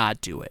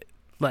 cannot do it.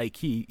 Like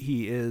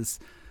he is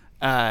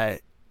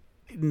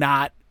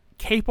not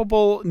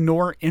capable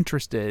nor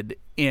interested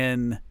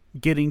in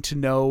getting to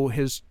know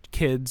his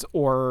kids,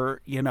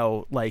 or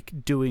like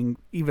doing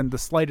even the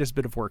slightest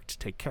bit of work to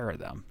take care of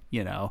them.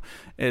 And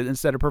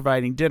instead of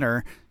providing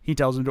dinner, he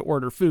tells them to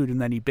order food,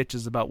 and then he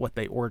bitches about what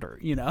they order.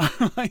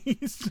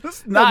 He's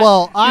just not.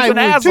 Well, he's I an would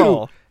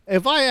asshole. too.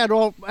 If I had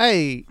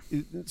hey,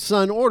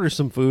 son, order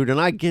some food,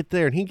 and I get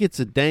there and he gets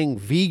a dang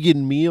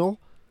vegan meal,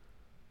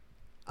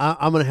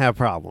 I'm gonna have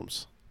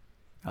problems.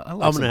 I'm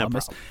gonna have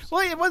problems.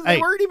 Well, it wasn't. They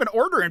weren't even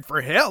ordering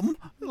for him.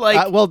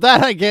 Like, well,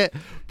 that I get,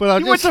 but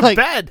I'm he went just to like,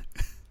 bed.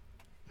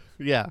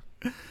 yeah,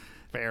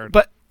 fair.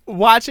 But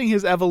watching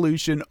his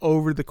evolution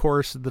over the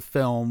course of the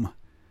film,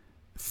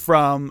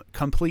 from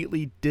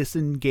completely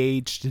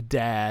disengaged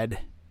dad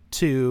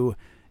to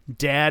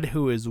dad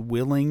who is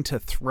willing to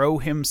throw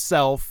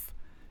himself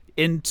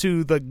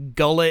into the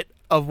gullet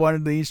of one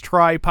of these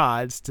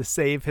tripods to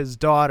save his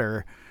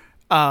daughter,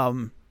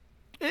 a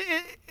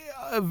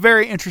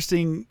very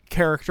interesting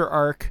character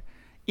arc.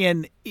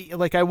 And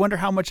like, I wonder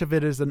how much of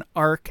it is an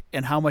arc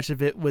and how much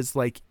of it was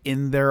like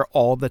in there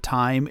all the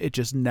time. It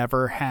just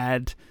never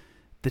had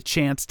the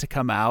chance to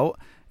come out.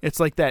 It's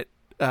like that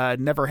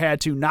never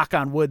had to knock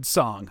on wood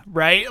song,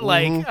 right?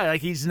 Mm-hmm.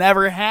 Like he's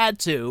never had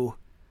to.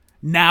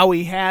 Now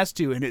he has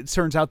to, and it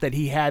turns out that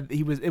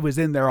it was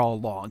in there all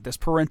along. This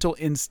parental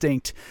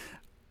instinct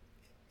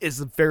is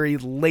very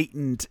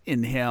latent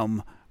in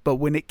him, but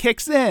when it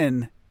kicks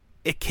in,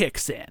 it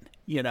kicks in,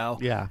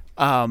 Yeah.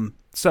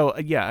 So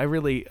yeah, I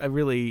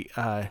really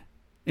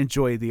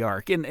enjoy the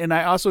arc, and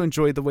I also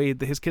enjoy the way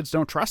that his kids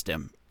don't trust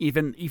him,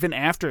 even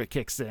after it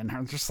kicks in.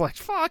 I'm just like,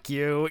 fuck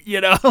you, Like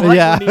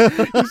Yeah.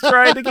 when he's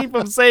trying to keep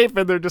him safe,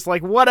 and they're just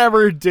like,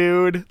 whatever,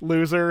 dude,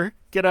 loser,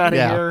 get out of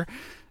here.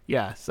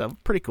 Yeah, so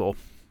pretty cool.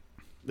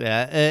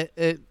 Yeah,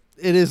 it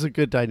is a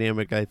good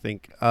dynamic, I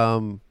think.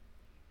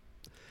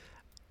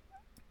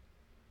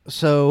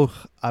 So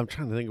I'm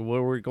trying to think of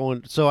where we're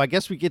going. So I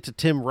guess we get to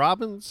Tim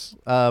Robbins.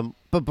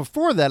 But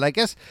before that, I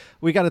guess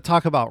we got to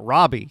talk about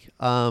Robbie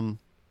and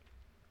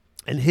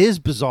his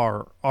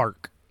bizarre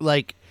arc.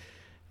 Like,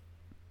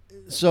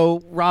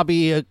 so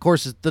Robbie, of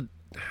course, is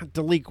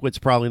delinquent's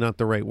probably not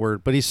the right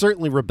word, but he's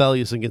certainly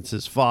rebellious against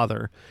his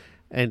father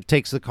and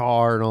takes the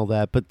car and all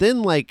that. But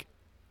then, like,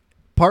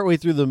 partway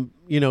through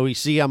you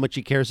see how much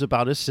he cares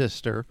about his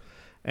sister,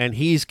 and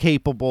he's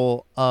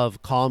capable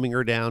of calming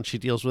her down. She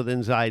deals with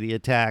anxiety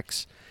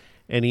attacks,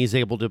 and he's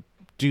able to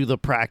do the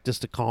practice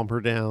to calm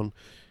her down.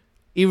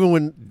 Even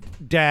when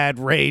Dad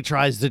Ray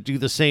tries to do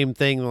the same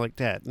thing, they're like,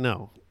 Dad,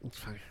 no,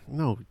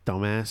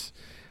 dumbass.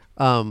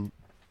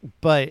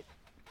 But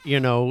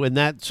and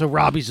that, so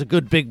Robbie's a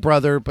good big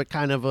brother, but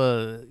kind of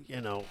a,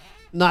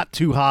 not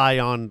too high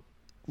on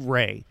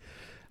Ray,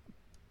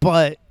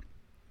 but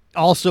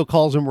also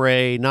calls him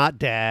Ray, not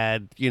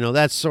Dad.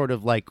 That's sort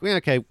of like,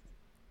 okay,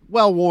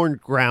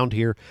 well-worn ground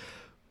here.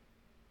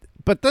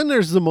 But then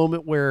there's the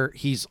moment where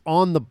he's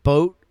on the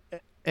boat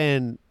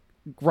and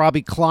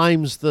Robbie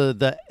climbs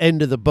the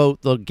end of the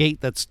boat, the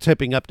gate that's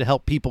tipping up to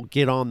help people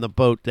get on the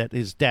boat, that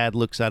his dad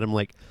looks at him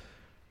like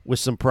with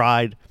some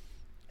pride.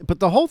 But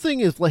the whole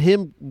thing is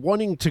him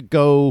wanting to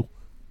go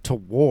to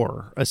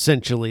war,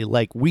 essentially.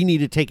 Like, we need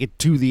to take it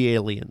to the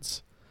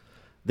aliens.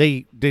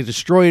 They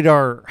destroyed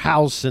our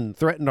house and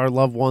threatened our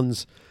loved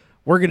ones.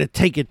 We're going to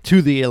take it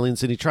to the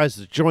aliens. And he tries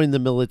to join the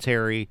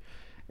military.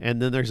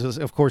 And then there's,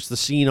 of course, the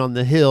scene on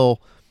the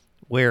hill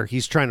where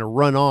he's trying to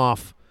run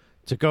off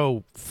to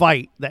go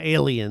fight the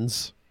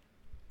aliens,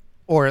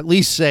 or at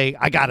least say,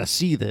 I got to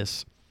see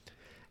this.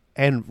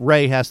 And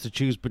Ray has to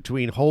choose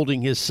between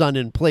holding his son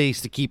in place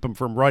to keep him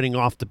from running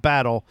off to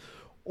battle,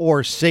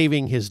 or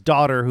saving his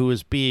daughter, who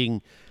is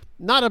being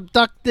not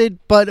abducted,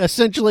 but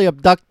essentially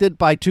abducted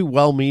by two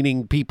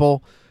well-meaning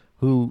people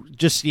who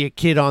just see a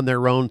kid on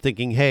their own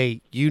thinking,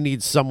 hey, you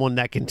need someone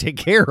that can take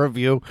care of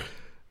you.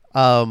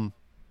 And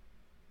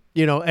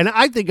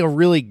I think a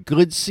really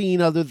good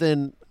scene, other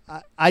than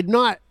I'm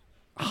not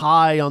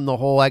high on the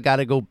whole I got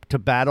to go to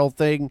battle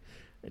thing.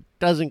 It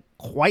doesn't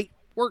quite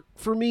work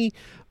for me,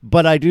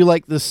 but I do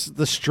like the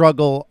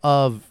struggle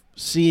of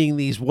seeing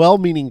these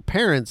well-meaning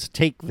parents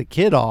take the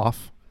kid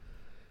off.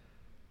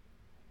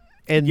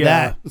 And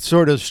that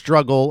sort of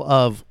struggle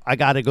of, I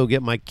got to go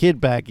get my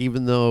kid back,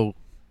 even though,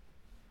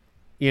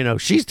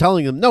 she's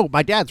telling them, no,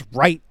 my dad's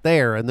right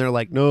there. And they're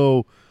like,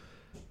 no.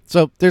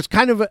 So there's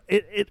kind of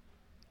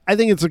I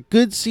think it's a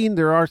good scene.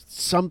 There are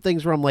some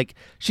things where I'm like,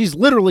 she's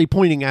literally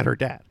pointing at her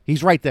dad.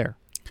 He's right there.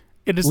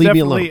 It is Leave me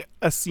definitely alone.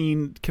 a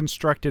scene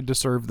constructed to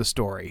serve the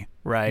story.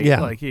 right?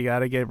 Yeah. Like, you got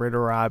to get rid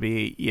of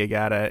Robbie. You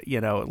got to,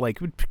 like,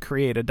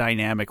 create a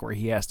dynamic where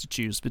he has to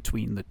choose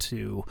between the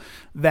two.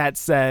 That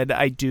said,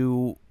 I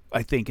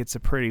think it's a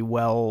pretty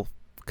well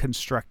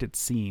constructed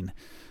scene.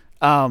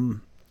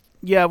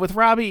 Yeah, with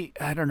Robbie,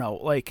 I don't know.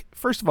 Like,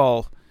 first of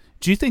all,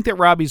 do you think that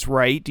Robbie's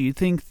right? Do you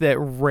think that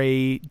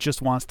Ray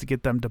just wants to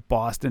get them to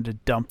Boston to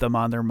dump them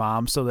on their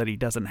mom so that he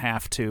doesn't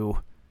have to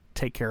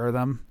take care of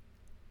them?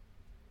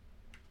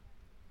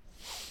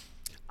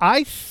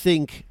 I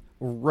think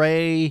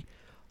Ray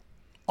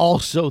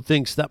also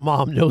thinks that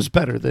mom knows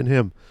better than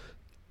him.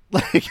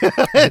 Like,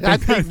 I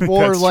think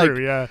more that's like,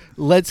 true, yeah.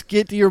 let's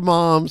get to your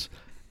mom's.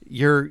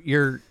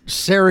 Your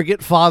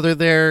surrogate father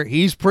there,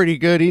 he's pretty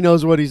good. He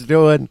knows what he's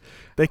doing.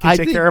 They can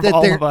take care of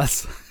all of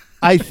us.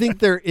 I think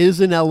there is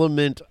an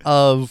element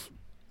of,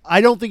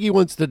 I don't think he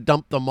wants to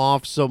dump them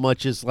off so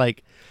much as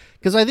like,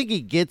 because I think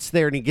he gets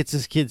there and he gets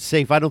his kids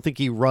safe. I don't think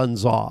he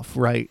runs off,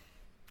 right?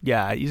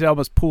 Yeah, he's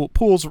almost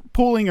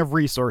pooling of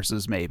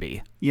resources,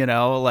 maybe.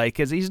 Like,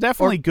 because he's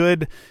definitely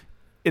good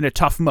in a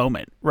tough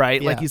moment,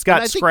 right? Yeah. Like, he's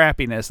got And I think,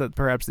 scrappiness that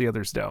perhaps the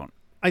others don't.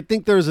 I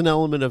think there's an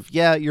element of,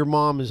 yeah, your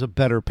mom is a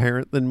better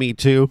parent than me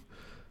too.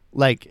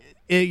 Like,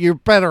 you're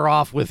better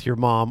off with your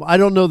mom. I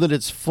don't know that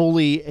it's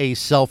fully a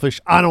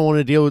selfish, I don't want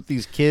to deal with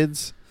these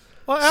kids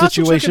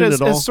situation at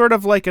all. It's sort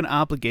of like an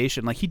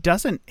obligation. Like, he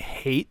doesn't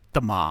hate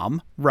the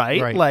mom,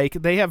 right? Like,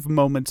 they have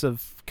moments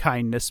of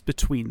kindness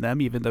between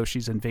them, even though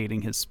she's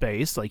invading his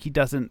space. Like, he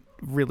doesn't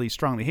really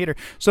strongly hate her.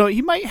 So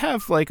he might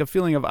have like a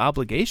feeling of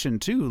obligation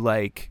too.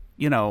 Like,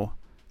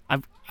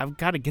 I've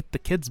got to get the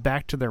kids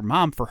back to their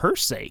mom for her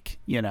sake,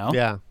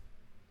 Yeah.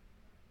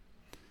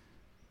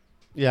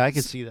 Yeah, I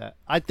can see that.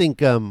 I think,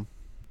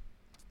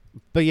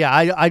 but yeah,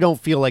 I don't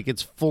feel like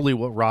it's fully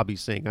what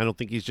Robbie's saying. I don't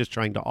think he's just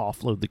trying to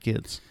offload the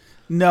kids.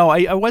 No,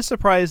 I was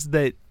surprised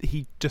that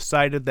he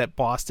decided that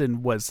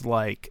Boston was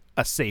like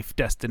a safe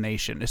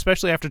destination,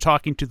 especially after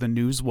talking to the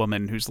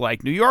newswoman who's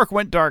like, New York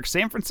went dark,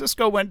 San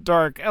Francisco went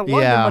dark, London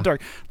went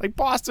dark. Like,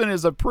 Boston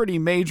is a pretty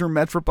major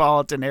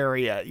metropolitan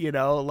area,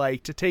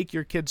 like, to take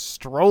your kids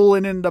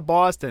strolling into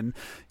Boston,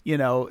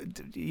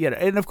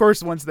 and of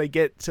course, once they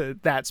get to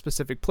that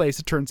specific place,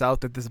 it turns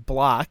out that this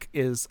block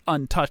is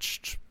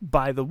untouched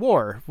by the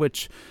war,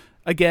 which,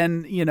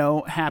 again,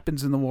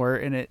 happens in the war,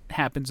 and it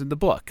happens in the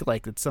book.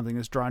 Like, it's something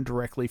that's drawn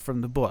directly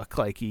from the book.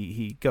 Like,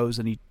 he goes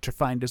and to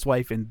find his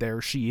wife, and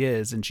there she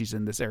is, and she's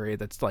in this area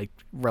that's like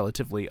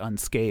relatively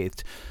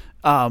unscathed.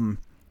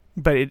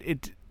 But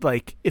it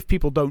like, if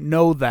people don't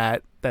know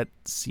that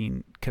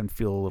scene can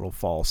feel a little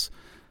false.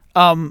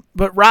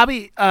 But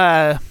Robbie,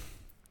 I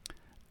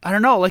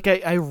don't know. Like,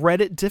 I read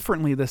it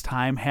differently this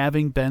time,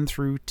 having been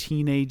through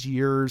teenage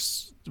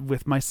years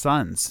with my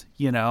sons,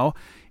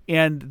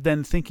 and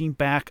then thinking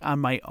back on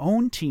my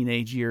own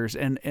teenage years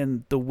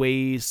and the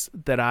ways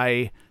that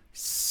I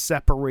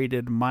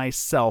separated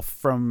myself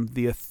from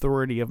the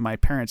authority of my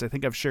parents. I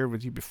think I've shared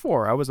with you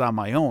before, I was on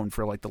my own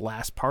for like the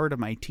last part of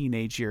my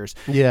teenage years.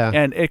 Yeah.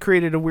 And it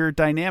created a weird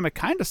dynamic,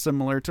 kind of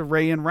similar to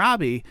Ray and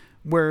Robbie,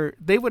 where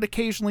they would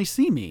occasionally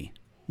see me.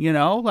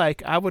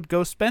 Like, I would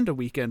go spend a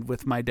weekend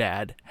with my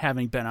dad,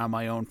 having been on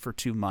my own for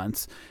 2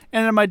 months.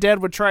 And then my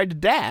dad would try to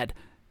dad.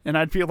 And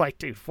I'd feel like,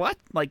 dude, what?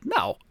 Like,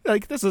 no,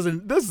 like, this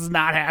is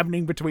not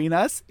happening between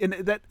us. And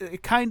that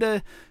it kind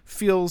of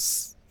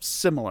feels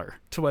similar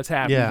to what's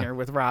happening here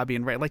with Robbie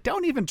and Ray. Like,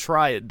 don't even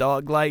try it,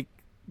 dog. Like,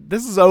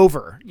 this is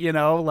over,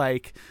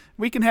 like,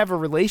 we can have a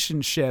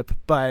relationship,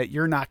 but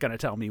you're not going to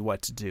tell me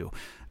what to do.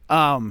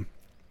 And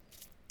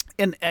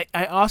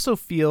I also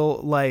feel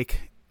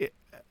like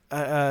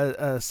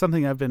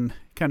something I've been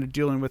kind of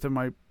dealing with in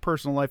my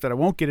personal life that I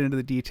won't get into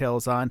the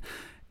details on.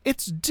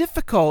 It's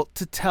difficult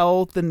to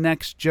tell the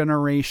next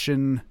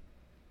generation,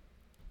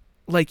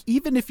 like,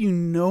 even if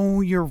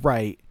you're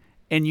right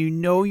and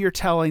you're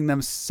telling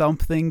them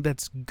something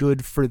that's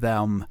good for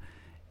them,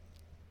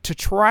 to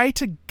try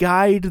to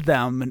guide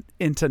them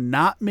into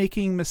not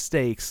making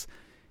mistakes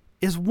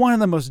is one of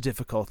the most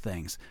difficult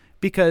things,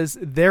 because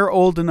they're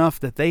old enough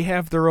that they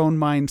have their own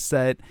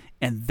mindset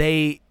and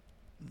they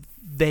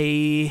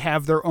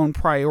have their own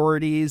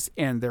priorities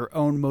and their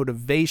own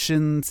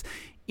motivations,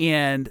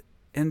 and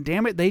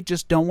damn it, they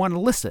just don't want to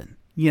listen,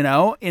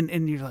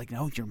 and you're like,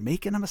 no, you're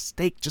making a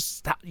mistake. Just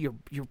stop.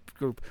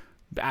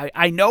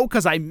 I know,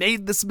 because I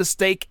made this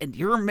mistake and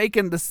you're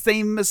making the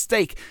same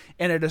mistake.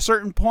 And at a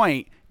certain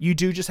point, you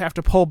do just have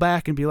to pull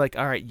back and be like,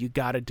 all right, you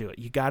got to do it.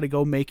 You got to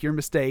go make your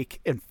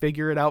mistake and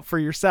figure it out for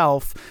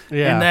yourself.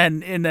 Yeah.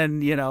 And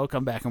then,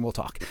 come back and we'll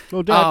talk.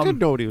 Well, Dad didn't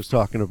know what he was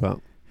talking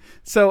about.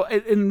 So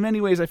in many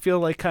ways, I feel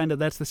like kind of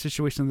that's the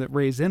situation that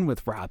Ray's in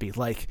with Robbie.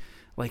 Like,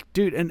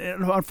 dude, and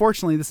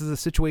unfortunately, this is a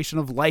situation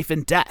of life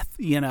and death,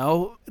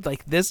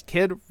 Like, this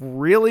kid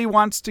really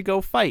wants to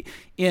go fight.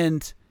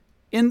 And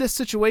in this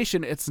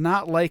situation, it's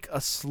not like a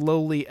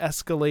slowly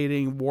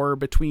escalating war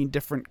between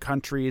different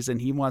countries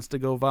and he wants to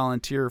go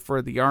volunteer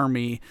for the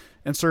army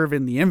and serve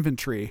in the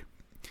infantry.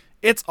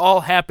 It's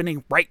all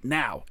happening right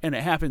now, and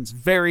it happens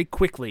very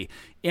quickly.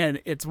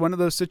 And it's one of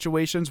those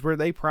situations where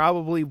they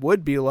probably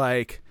would be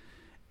like,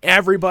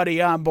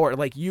 everybody on board,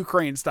 like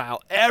Ukraine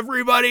style.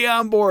 Everybody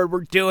on board.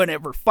 We're doing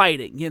it. We're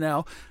fighting.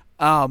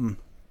 And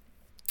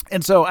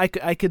so I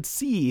could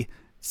see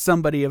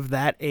somebody of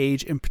that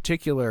age in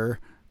particular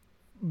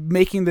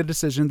making the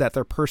decision that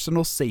their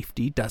personal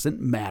safety doesn't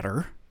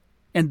matter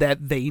and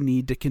that they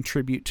need to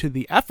contribute to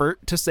the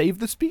effort to save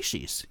the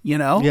species,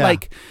 Yeah.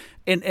 Like,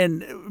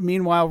 and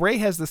meanwhile, Ray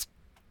has this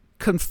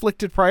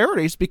conflicted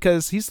priorities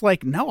because he's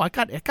like, no, I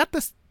got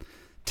this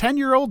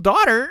 10-year-old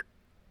daughter.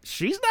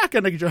 She's not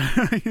going to join.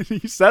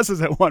 He says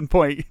this at one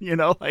point,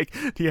 like,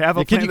 do you have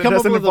a plan Can you that come up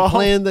doesn't with involve? a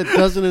plan that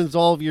doesn't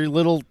involve your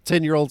little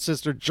 10-year-old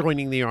sister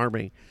joining the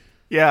army?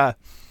 Yeah.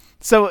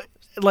 So,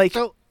 like,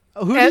 So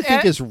who do you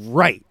think is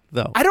right,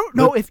 though? I don't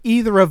know if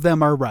either of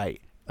them are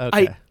right.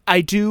 Okay.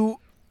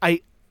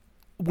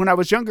 When I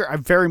was younger, I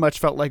very much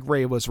felt like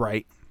Ray was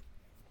right.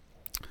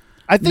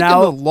 I think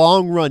Now- in the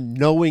long run,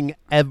 knowing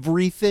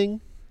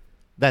everything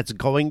that's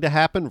going to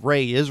happen,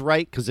 Ray is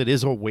right because it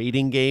is a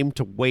waiting game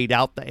to wait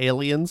out the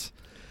aliens.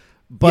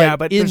 But yeah,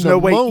 but in there's the no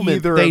way moment,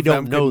 either they of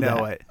don't them know could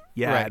know that. it.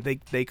 Yeah, Right.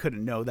 they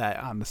couldn't know that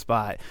on the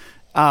spot.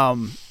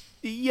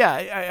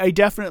 Yeah, I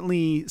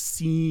definitely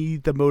see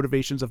the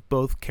motivations of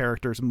both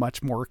characters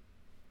much more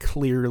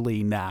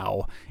clearly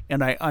now,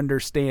 and I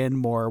understand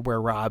more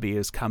where Robbie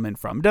is coming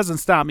from. It doesn't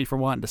stop me from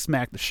wanting to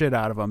smack the shit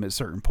out of him at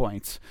certain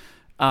points,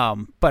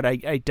 but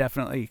I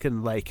definitely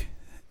can like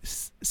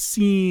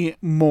see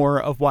more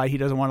of why he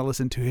doesn't want to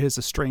listen to his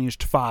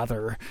estranged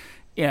father,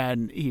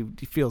 and he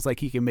feels like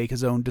he can make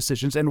his own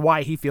decisions, and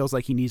why he feels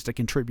like he needs to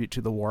contribute to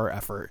the war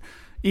effort,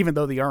 even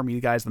though the army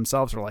guys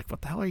themselves are like,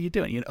 what the hell are you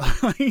doing?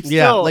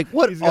 Yeah, like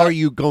what are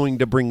you going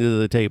to bring to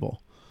the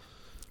table?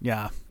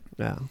 Yeah.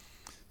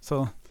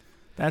 So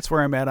That's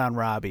where I'm at on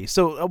Robbie.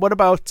 So what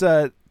about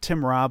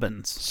Tim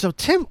Robbins?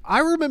 I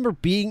remember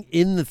being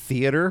in the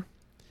theater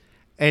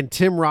and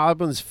Tim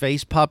Robbins'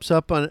 face pops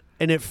up on,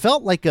 and it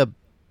felt like it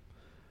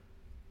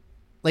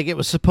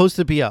was supposed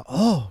to be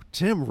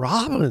Tim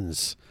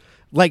Robbins.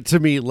 Like, to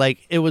me,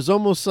 like, it was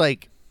almost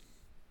like,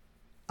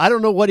 I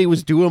don't know what he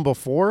was doing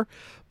before,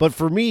 but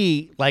for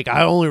me, like,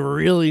 I only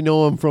really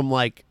know him from,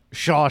 like,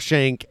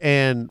 Shawshank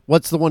and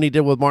what's the one he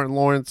did with Martin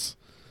Lawrence?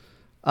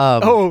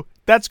 Oh,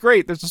 that's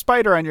great. There's a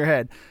spider on your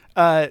head.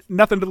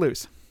 Nothing to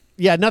lose.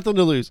 Yeah, Nothing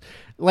to Lose.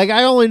 Like,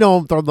 I only know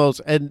him from those.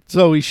 And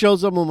so he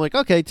shows up, I'm like,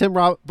 okay, Tim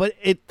Robbins. But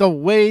the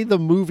way the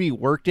movie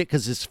worked it,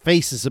 because his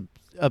face is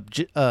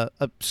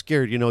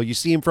obscured, you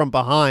see him from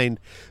behind.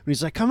 And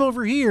he's like, come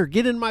over here,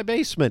 get in my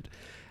basement.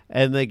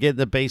 And they get in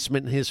the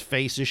basement, and his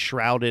face is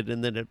shrouded.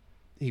 And then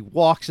he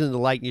walks into the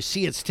light, and you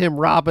see it's Tim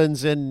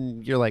Robbins.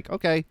 And you're like,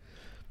 okay,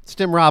 it's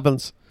Tim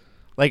Robbins.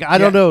 Like, I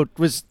don't know.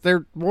 Was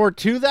there more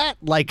to that?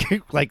 Like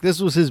this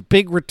was his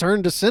big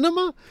return to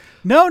cinema?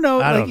 No. I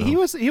Like don't know.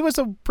 he was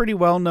a pretty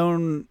well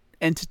known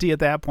entity at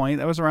that point.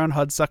 That was around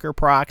Hudsucker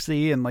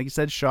Proxy and, like you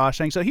said,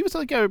 Shawshank. So he was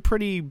like a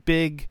pretty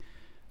big,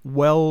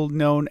 well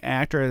known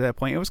actor at that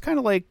point. It was kind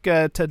of like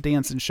Ted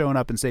Danson showing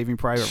up in Saving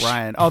Private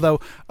Ryan, although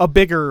a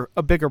bigger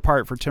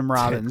part for Tim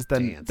Robbins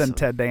than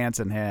Ted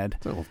Danson had.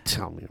 Don't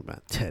tell me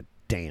about Ted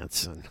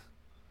Danson.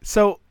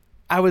 So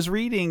I was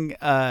reading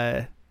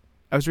a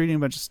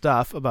bunch of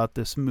stuff about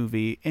this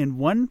movie, and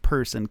one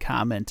person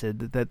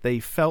commented that they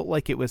felt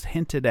like it was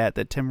hinted at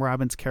that Tim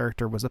Robbins'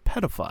 character was a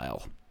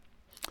pedophile,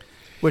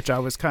 which I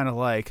was kind of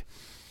like,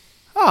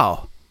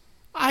 oh,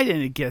 I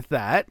didn't get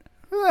that.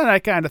 And then I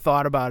kind of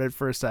thought about it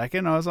for a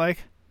second. I was like,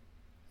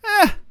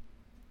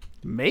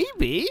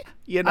 maybe,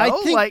 I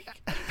think- like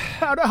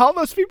out of all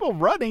those people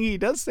running, he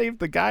does save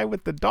the guy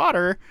with the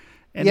daughter.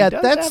 And Yeah, he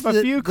does that's have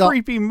a few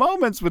creepy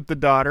moments with the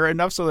daughter,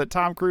 enough so that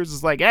Tom Cruise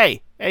is like,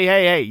 hey,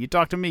 you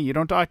talk to me, you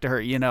don't talk to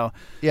her, Yeah,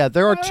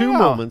 there are two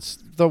moments.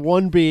 The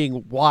one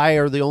being, why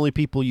are the only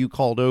people you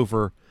called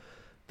over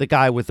the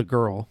guy with the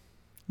girl?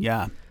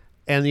 Yeah.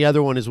 And the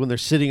other one is when they're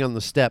sitting on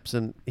the steps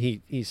and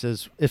he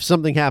says, if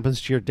something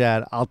happens to your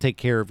dad, I'll take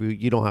care of you.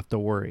 You don't have to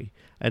worry.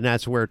 And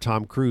that's where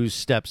Tom Cruise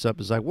steps up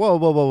and is like, whoa,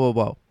 whoa, whoa,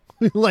 whoa,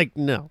 whoa. Like,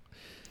 no.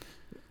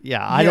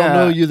 Yeah, I don't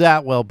know you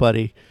that well,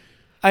 buddy.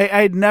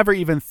 I'd never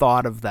even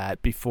thought of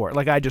that before.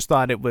 Like, I just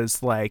thought it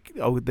was like,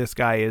 oh, this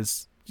guy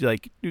is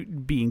like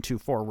being too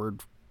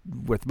forward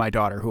with my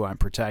daughter who I'm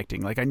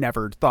protecting. Like, I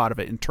never thought of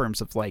it in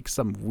terms of like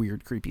some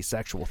weird, creepy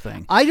sexual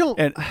thing. I don't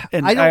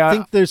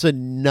think there's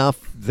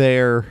enough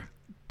there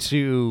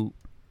to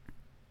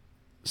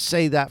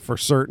say that for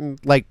certain.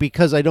 Like,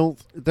 because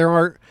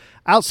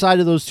outside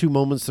of those two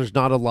moments, there's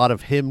not a lot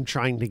of him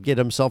trying to get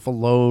himself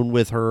alone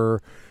with her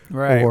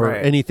or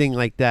anything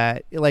like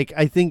that. Like,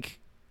 I think,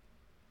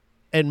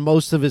 and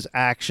most of his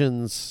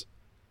actions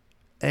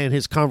and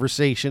his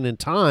conversation and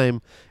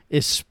time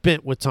is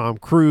spent with Tom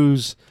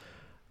Cruise.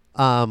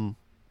 So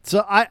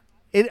I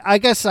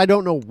guess I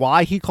don't know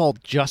why he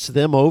called just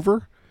them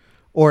over,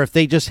 or if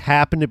they just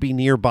happened to be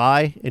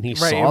nearby and he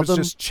Right, saw it was them.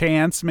 just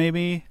chance,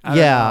 maybe. I don't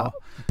Yeah, know.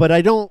 but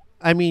I don't.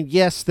 I mean,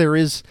 yes, there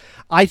is.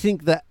 I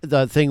think that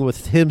the thing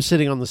with him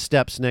sitting on the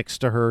steps next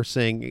to her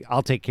saying,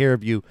 "I'll take care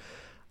of you,"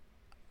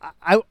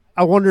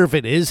 I wonder if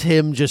it is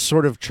him just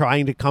sort of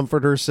trying to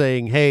comfort her,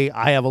 saying, "Hey,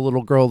 I have a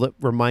little girl that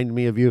reminded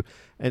me of you,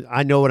 and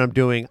I know what I'm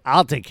doing.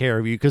 I'll take care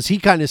of you." Because he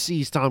kind of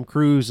sees Tom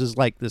Cruise as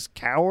like this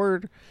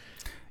coward.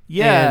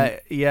 Yeah,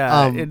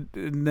 and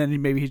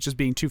then maybe he's just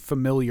being too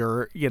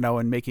familiar,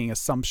 and making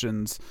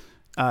assumptions,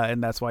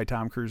 and that's why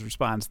Tom Cruise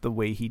responds the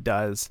way he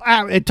does.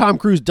 And Tom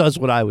Cruise does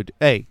what I would.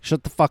 Hey,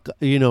 shut the fuck up.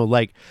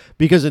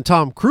 Because in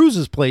Tom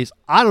Cruise's place,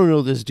 I don't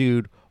know this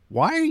dude.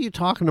 Why are you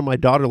talking to my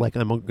daughter like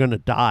I'm gonna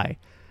die?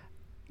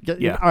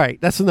 Yeah. All right,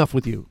 that's enough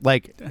with you.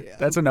 Like,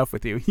 that's enough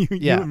with you. You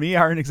Yeah. and me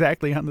aren't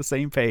exactly on the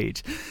same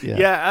page.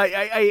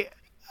 Yeah.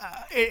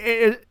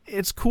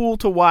 It's cool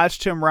to watch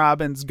Tim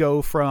Robbins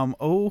go from,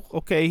 oh,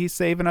 okay, he's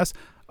saving us.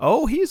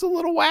 Oh, he's a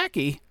little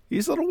wacky.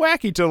 He's a little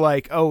wacky to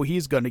like, oh,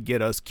 he's going to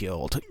get us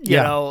killed.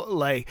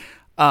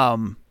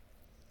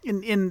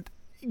 In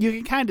you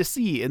can kind of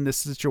see in this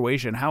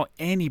situation how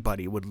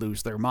anybody would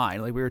lose their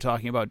mind. Like we were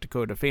talking about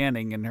Dakota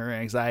Fanning and her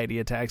anxiety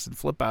attacks and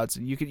flip outs,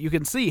 and you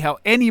can see how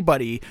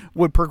anybody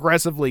would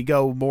progressively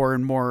go more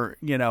and more,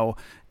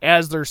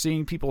 as they're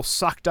seeing people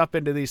sucked up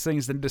into these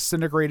things and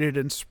disintegrated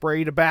and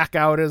sprayed back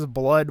out as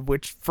blood,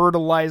 which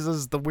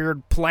fertilizes the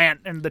weird plant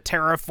and the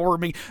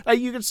terraforming.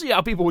 You can see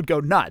how people would go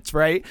nuts,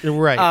 right?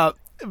 Right.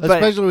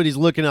 Especially when he's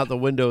looking out the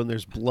window and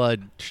there's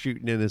blood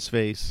shooting in his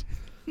face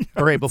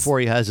right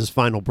before he has his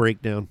final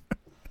breakdown.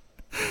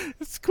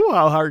 It's cool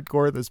how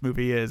hardcore this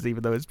movie is,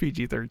 even though it's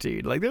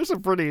PG-13. Like, there's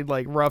some pretty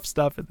rough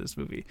stuff in this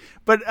movie.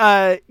 But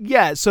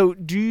so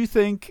do you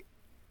think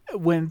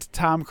when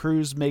Tom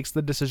Cruise makes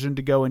the decision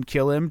to go and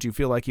kill him, do you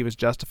feel like he was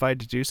justified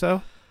to do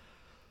so?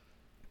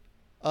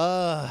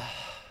 Like,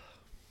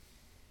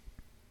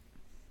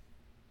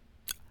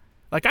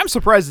 I'm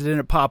surprised it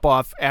didn't pop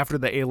off after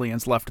the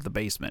aliens left the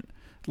basement.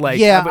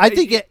 I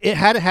think it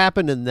had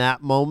happened in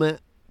that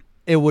moment.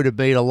 It would have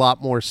made a lot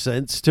more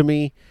sense to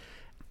me.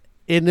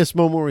 In this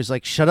moment where he's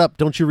like, "Shut up!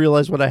 Don't you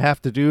realize what I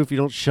have to do? If you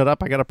don't shut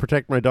up, I got to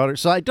protect my daughter."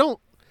 So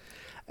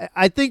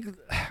I think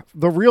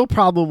the real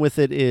problem with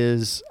it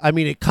is,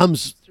 it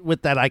comes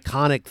with that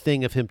iconic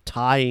thing of him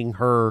tying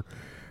her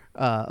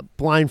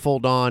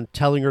blindfold on,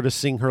 telling her to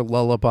sing her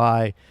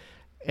lullaby,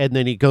 and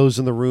then he goes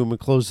in the room and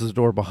closes the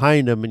door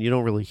behind him, and you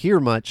don't really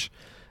hear much,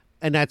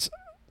 and that's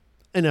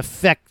an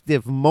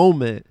effective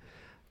moment.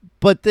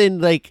 But then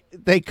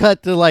they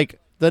cut to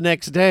the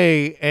next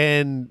day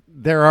and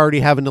they're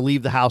already having to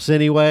leave the house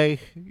anyway,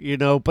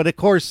 but of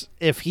course,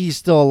 if he's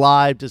still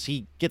alive, does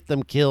he get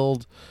them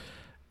killed?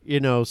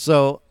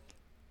 So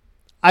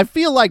I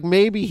feel like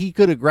maybe he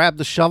could have grabbed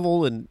the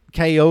shovel and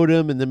KO'd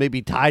him and then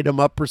maybe tied him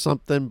up or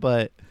something,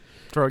 but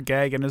throw a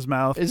gag in his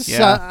mouth.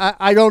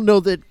 I don't know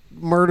that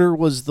murder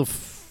was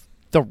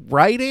the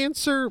right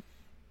answer,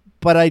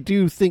 but I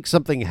do think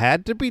something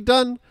had to be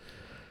done.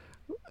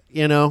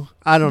 I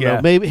don't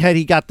know. Maybe had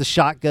he got the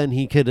shotgun,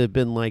 he could have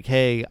been like,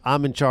 "Hey,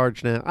 I'm in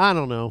charge now." I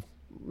don't know.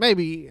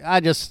 Maybe I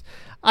just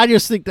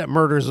think that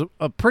murder's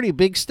a pretty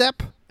big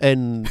step,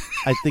 and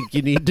I think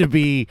you need to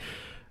be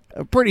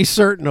pretty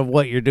certain of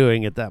what you're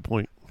doing at that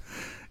point.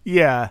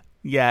 Yeah.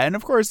 Yeah, and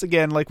of course,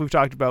 again, like we've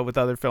talked about with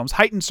other films,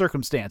 heightened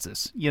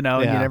circumstances, and you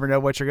never know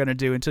what you're going to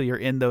do until you're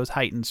in those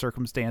heightened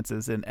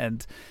circumstances,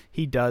 and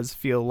he does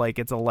feel like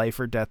it's a life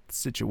or death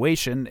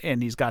situation,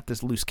 and he's got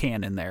this loose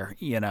cannon there,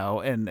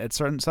 and at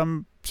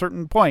some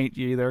certain point,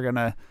 you're either going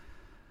to,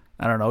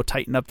 I don't know,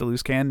 tighten up the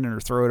loose cannon or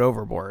throw it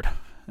overboard,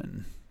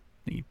 and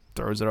he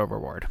throws it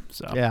overboard,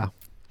 so. Yeah.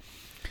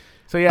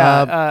 So,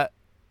 yeah,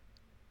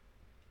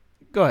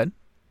 go ahead.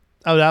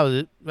 Oh, that was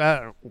it.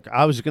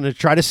 I was going to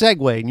try to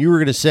segue, and you were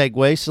going to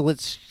segue, so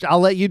I'll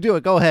let you do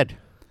it. Go ahead.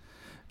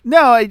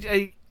 No,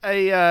 I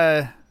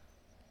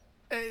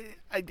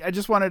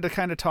just wanted to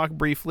kind of talk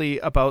briefly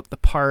about the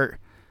part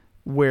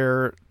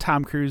where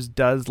Tom Cruise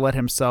does let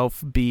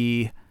himself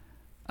be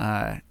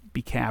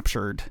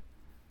captured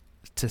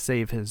to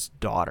save his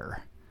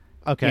daughter.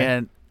 Okay.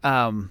 And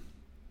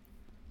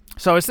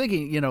so I was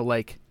thinking,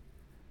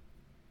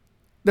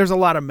 there's a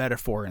lot of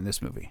metaphor in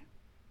this movie.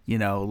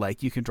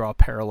 You can draw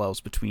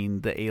parallels between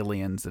the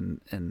aliens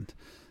and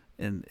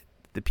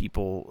the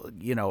people,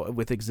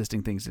 with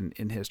existing things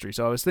in history.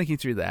 So I was thinking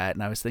through that,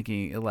 and I was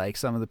thinking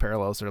some of the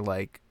parallels are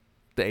like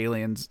the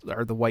aliens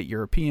are the white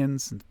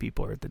Europeans and the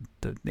people are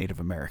the Native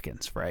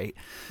Americans, right?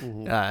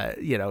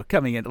 Mm-hmm.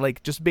 Coming in,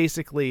 just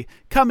basically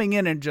coming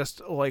in and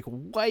just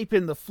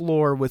wiping the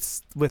floor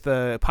with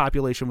a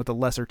population with a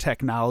lesser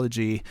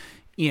technology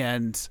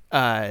and,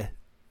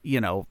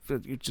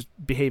 just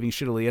behaving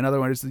shittily. Another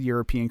one is the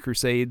European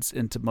Crusades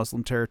into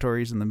Muslim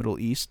territories in the Middle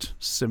East.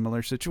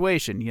 Similar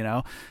situation,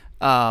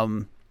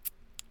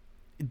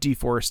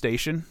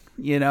 deforestation,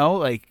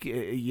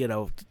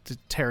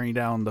 tearing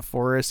down the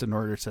forest in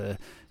order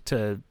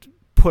to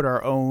put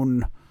our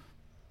own,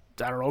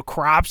 I don't know,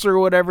 crops or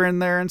whatever in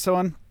there and so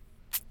on.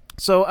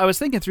 So I was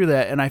thinking through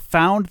that, and I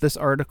found this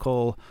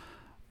article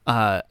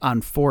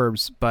on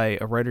Forbes by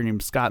a writer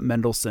named Scott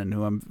Mendelson,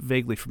 who I'm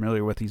vaguely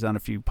familiar with. He's on a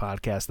few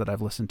podcasts that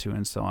I've listened to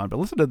and so on. But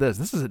listen to this.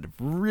 This is a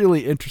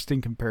really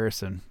interesting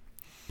comparison.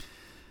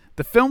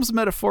 The film's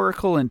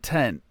metaphorical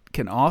intent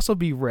can also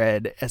be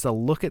read as a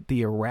look at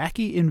the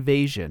Iraqi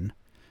invasion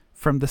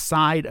from the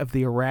side of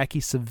the Iraqi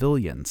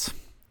civilians.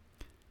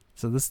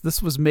 So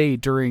this was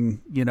made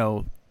during,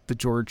 the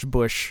George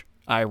Bush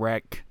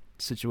Iraq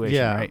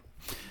situation, right?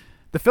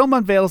 The film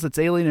unveils its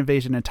alien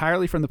invasion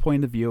entirely from the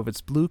point of view of its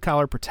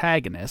blue-collar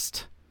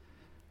protagonist,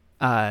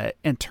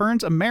 and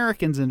turns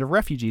Americans into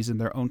refugees in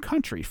their own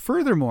country.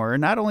 Furthermore,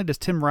 not only does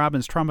Tim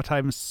Robbins'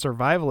 traumatized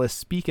survivalist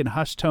speak in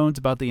hushed tones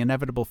about the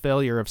inevitable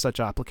failure of such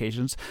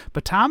applications,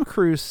 but Tom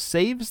Cruise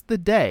saves the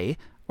day,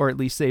 or at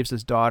least saves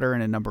his daughter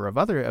and a number of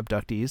other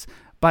abductees,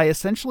 by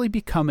essentially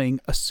becoming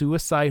a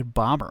suicide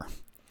bomber.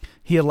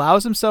 He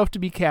allows himself to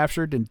be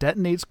captured and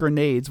detonates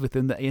grenades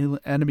within the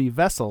enemy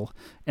vessel,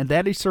 and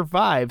that he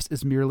survives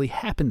is merely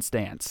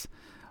happenstance.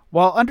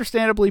 While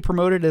understandably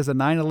promoted as a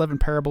 9/11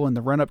 parable in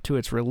the run-up to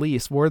its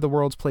release, War of the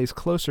Worlds plays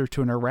closer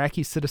to an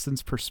Iraqi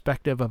citizen's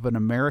perspective of an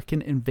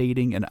American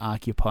invading and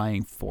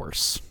occupying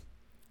force.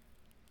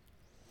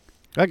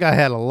 That guy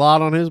had a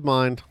lot on his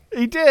mind.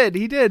 He did,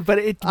 but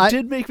it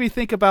did make me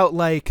think about,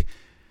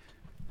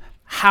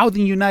 how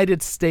the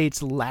United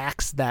States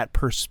lacks that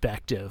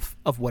perspective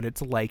of what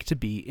it's like to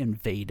be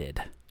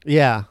invaded.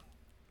 Yeah.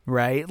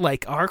 Right?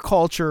 Like, our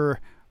culture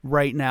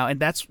right now, and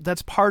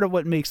that's part of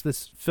what makes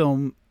this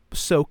film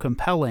so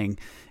compelling,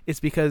 is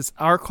because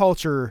our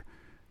culture,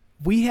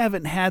 we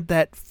haven't had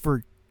that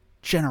for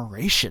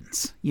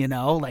generations,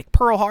 like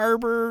Pearl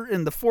Harbor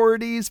in the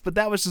 40s, but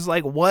that was just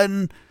like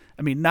one,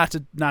 not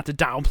to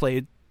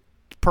downplay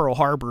Pearl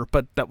Harbor,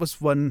 but that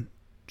was one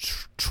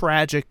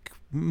tragic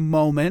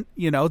moment,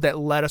 that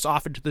led us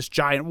off into this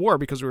giant war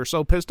because we were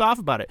so pissed off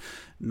about it.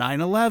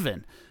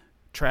 9/11,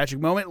 tragic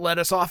moment, led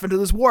us off into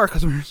this war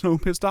because we were so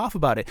pissed off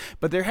about it.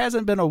 But there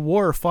hasn't been a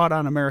war fought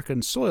on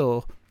American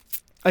soil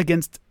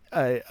against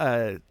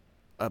a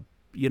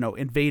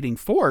invading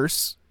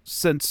force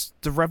since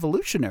the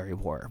Revolutionary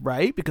War,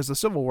 right? Because the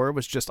Civil War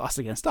was just us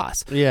against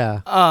us.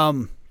 Yeah.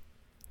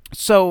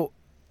 So,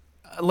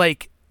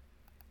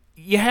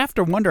 you have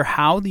to wonder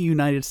how the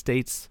United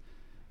States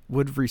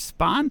would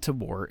respond to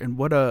war, and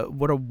what a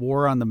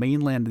war on the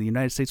mainland of the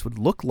United States would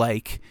look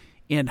like,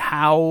 and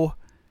how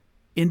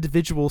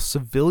individual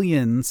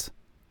civilians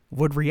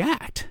would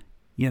react,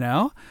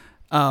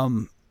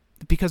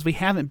 because we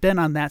haven't been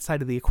on that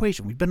side of the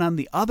equation. We've been on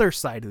the other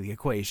side of the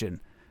equation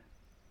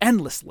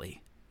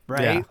endlessly,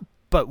 right? Yeah.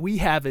 But we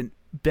haven't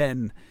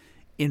been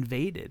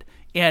invaded.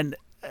 And,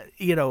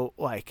 I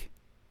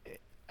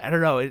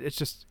don't know,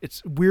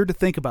 it's weird to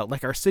think about.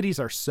 Like, our cities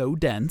are so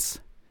dense.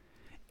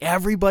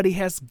 Everybody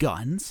has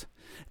guns.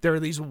 There are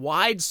these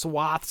wide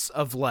swaths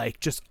of,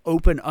 just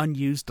open,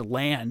 unused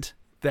land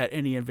that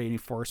any invading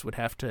force would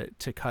have to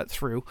cut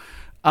through.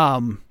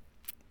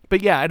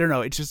 But yeah, I don't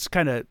know. It just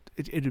kind of,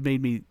 it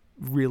made me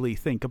really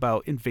think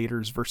about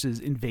invaders versus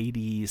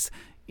invadees,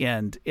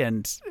 and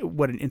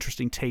what an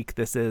interesting take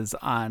this is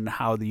on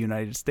how the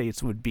United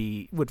States would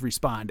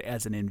respond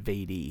as an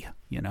invadee,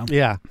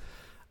 Yeah.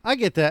 I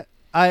get that.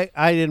 I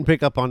didn't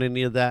pick up on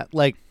any of that.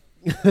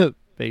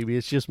 Maybe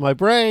it's just my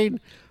brain,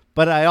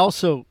 but I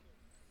also,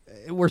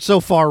 we're so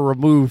far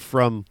removed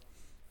from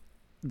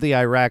the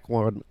Iraq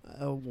war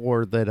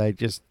that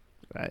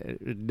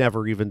it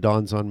never even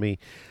dawns on me.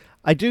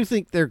 I do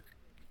think there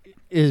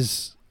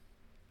is,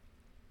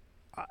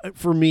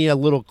 for me, a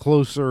little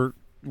closer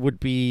would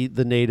be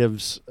the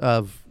natives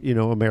of,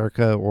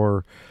 America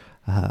or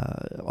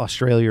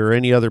Australia or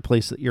any other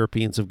place that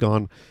Europeans have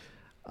gone,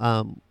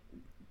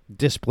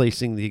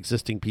 displacing the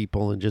existing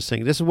people and just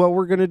saying, this is what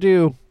we're going to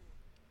do.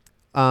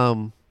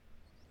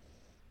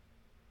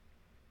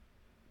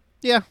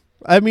 Yeah.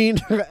 I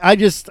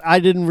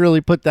didn't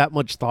really put that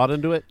much thought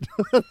into it.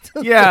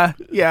 Yeah.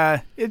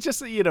 It's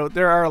just,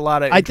 there are a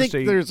lot of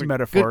interesting there's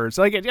metaphors.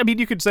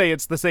 You could say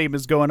it's the same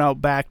as going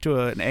out back to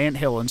an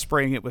anthill and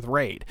spraying it with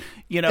Raid.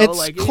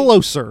 It's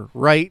closer,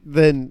 right,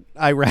 than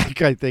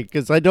Iraq, I think,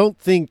 because I don't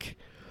think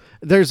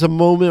there's a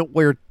moment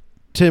where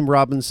Tim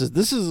Robbins says,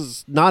 this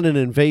is not an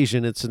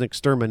invasion, it's an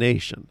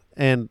extermination.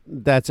 And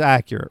that's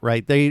accurate,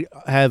 right? They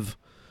have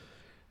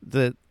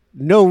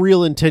no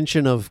real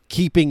intention of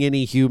keeping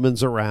any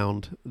humans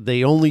around.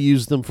 They only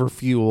use them for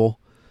fuel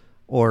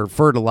or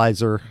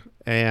fertilizer,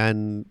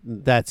 and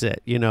that's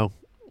it,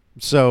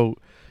 So,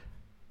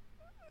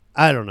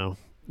 I don't know.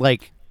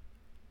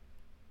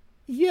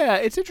 Yeah,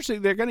 it's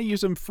interesting. They're going to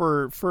use them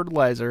for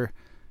fertilizer.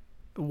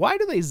 Why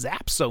do they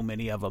zap so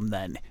many of them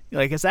then?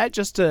 Is that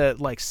just to,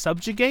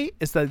 subjugate?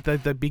 Is that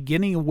the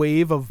beginning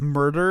wave of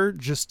murder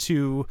just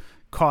to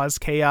cause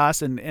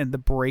chaos and the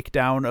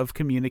breakdown of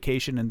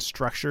communication and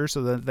structure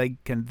so that they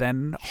can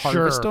then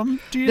harvest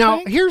them? Do you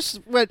think? Here's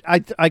what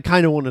I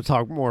kind of want to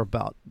talk more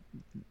about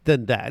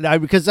than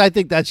that. Because I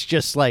think that's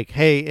just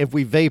hey, if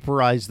we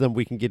vaporize them,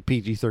 we can get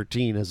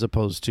PG-13 as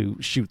opposed to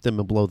shoot them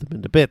and blow them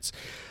into bits.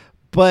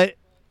 But,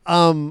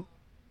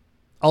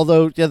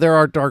 although, yeah, there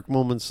are dark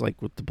moments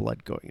with the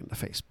blood going in the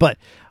face. But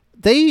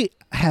they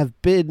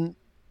have been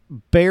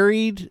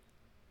buried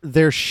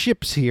their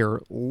ships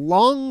here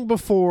long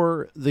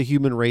before the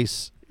human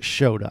race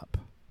showed up.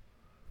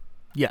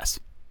 Yes.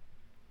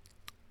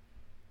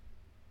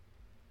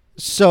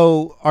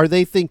 So are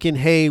they thinking,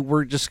 hey,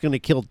 we're just going to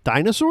kill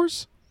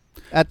dinosaurs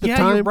at the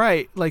time? You're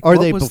right. Like, Are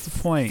what they was the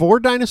point? before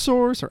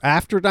dinosaurs or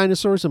after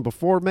dinosaurs and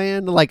before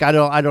man? Like, I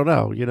don't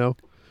know, you know?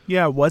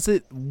 Yeah, was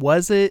it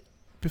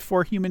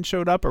before humans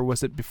showed up, or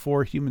was it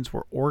before humans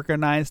were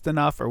organized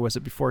enough, or was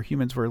it before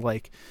humans were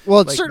like? Well,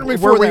 it's like, certainly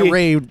were before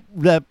we-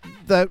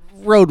 that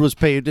road was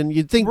paved, and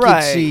you'd think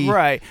you'd see.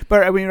 Right.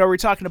 But I mean, are we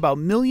talking about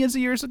millions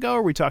of years ago? Or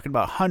are we talking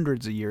about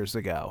hundreds of years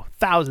ago,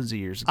 thousands of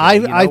years ago?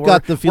 I've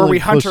got the feeling were we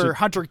closer-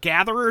 hunter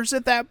gatherers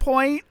at that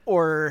point,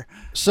 or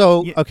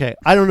So, Yeah. okay,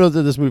 I don't know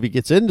that this movie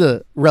gets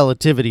into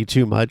relativity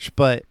too much,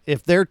 but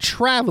if they're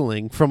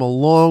traveling from a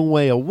long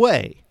way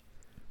away,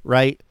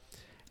 right,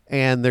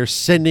 and they're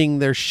sending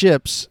their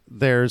ships,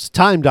 there's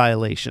time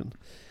dilation.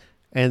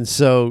 And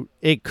so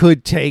it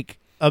could take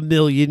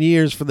 1,000,000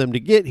 years for them to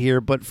get here,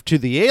 but to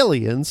the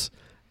aliens,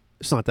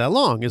 it's not that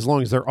long as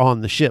they're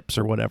on the ships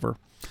or whatever.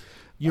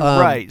 you're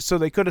right? So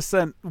they could have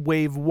sent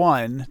Wave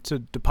 1 to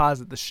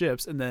deposit the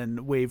ships, and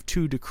then Wave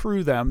 2 to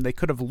crew them. They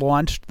could have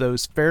launched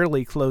those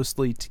fairly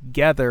closely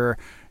together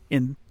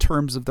in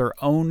terms of their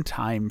own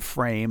time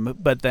frame,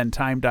 but then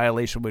time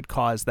dilation would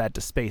cause that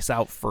to space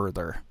out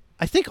further.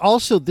 I think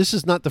also this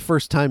is not the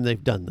first time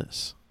they've done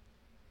this.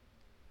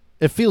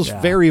 It feels Yeah.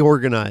 very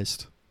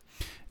organized.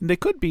 And they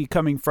could be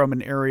coming from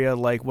an area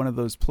like one of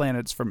those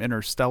planets from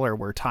Interstellar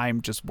where time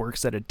just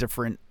works at a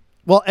different.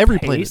 Well, every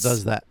planet Pace?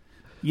 does that.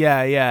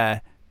 Yeah.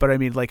 But I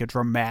mean, like a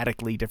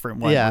dramatically different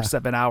one Yeah. where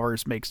 7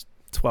 hours makes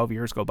 12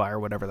 years go by or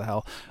whatever the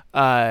hell.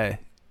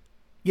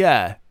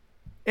 Yeah.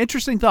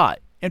 Interesting thought.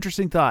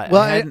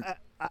 Well, I hadn't-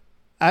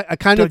 I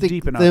kind of dug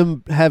deep think enough.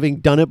 them having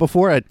done it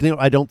before. I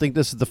don't think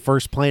this is the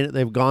first planet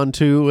they've gone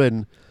to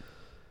and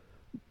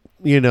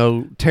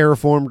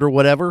terraformed or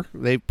whatever.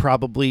 They've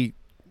probably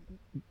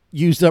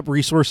used up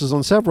resources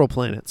on several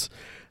planets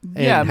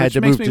and yeah, had which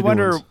to makes move me to new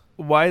wonder ones.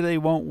 why they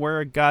won't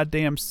wear a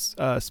goddamn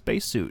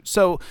spacesuit.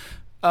 So,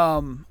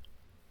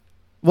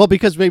 Well,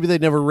 because maybe they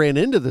never ran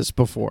into this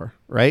before,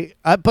 right?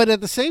 But at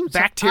the same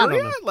time,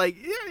 bacteria? Like,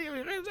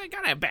 yeah, they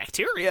gotta have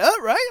bacteria,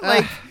 right?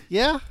 Like,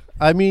 yeah.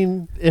 I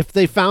mean, if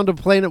they found a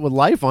planet with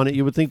life on it,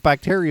 you would think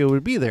bacteria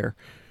would be there.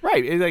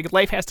 right. Like,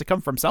 life has to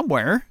come from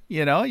somewhere.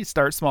 You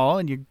start small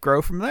and you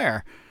grow from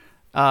there.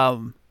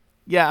 One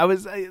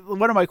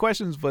of my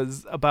questions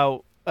was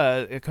about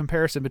a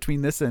comparison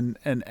between this and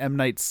M.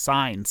 Night's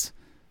Signs,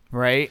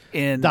 right?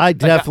 And I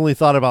definitely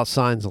thought about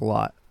signs a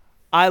lot.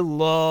 I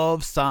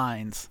love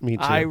Signs. Me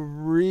too. I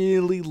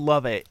really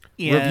love it.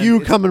 And Review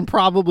it's- coming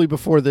probably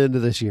before the end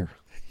of this year.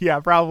 Yeah,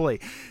 probably.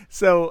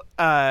 So,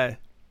 I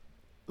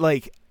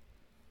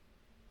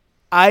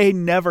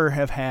never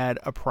have had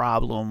a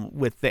problem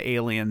with the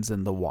aliens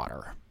in the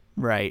water,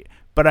 right?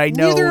 But I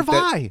know Neither have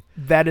that, I.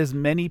 that is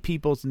many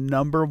people's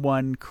number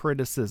one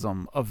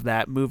criticism of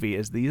that movie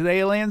is these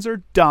aliens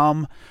are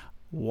dumb.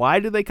 Why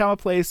do they come a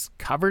place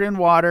covered in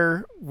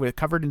water,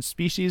 covered in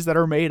species that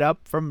are made up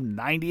from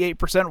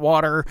 98%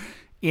 water,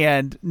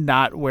 and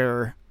not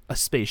wear a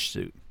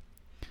spacesuit?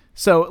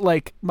 So,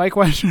 my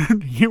question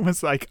to you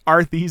was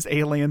are these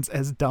aliens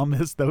as dumb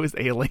as those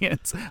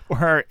aliens, or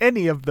are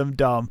any of them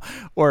dumb,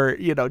 or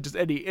just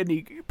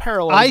any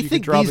parallels? I you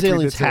think could draw these between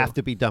aliens the two? have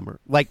to be dumber.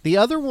 Like the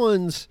other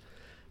ones,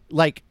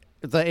 like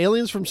the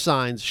aliens from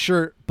Signs,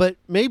 sure, but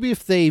maybe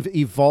if they've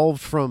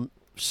evolved from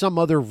some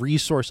other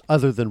resource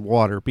other than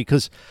water,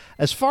 because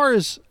as far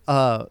as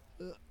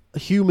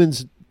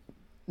humans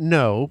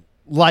know,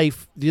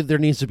 life, there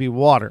needs to be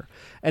water.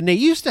 And they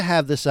used to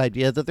have this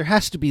idea that there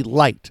has to be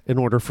light in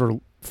order for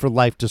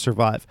life to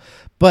survive.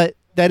 But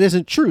that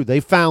isn't true. They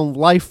found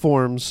life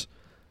forms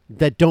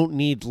that don't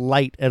need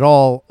light at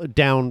all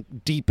down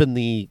deep in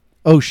the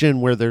ocean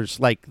where there's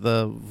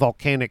the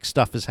volcanic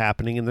stuff is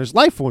happening and there's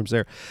life forms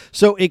there.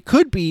 So it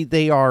could be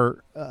they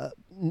are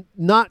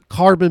not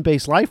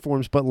carbon-based life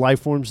forms, but life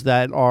forms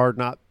that are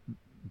not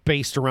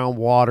based around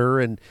water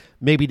and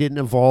maybe didn't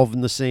evolve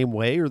in the same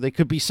way, or they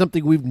could be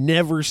something we've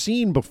never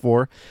seen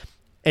before.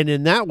 And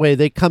in that way,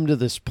 they come to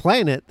this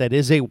planet that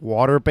is a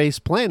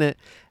water-based planet.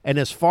 And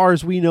as far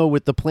as we know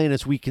with the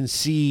planets we can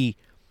see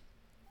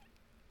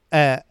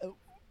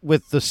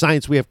with the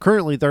science we have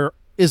currently, there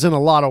isn't a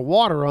lot of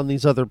water on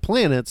these other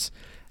planets.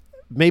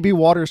 Maybe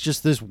water is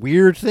just this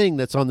weird thing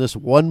that's on this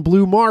one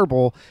blue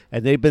marble,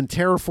 and they've been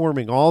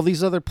terraforming all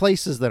these other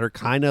places that are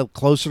kind of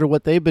closer to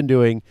what they've been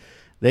doing.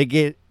 They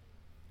get,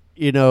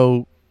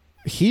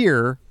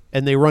 here,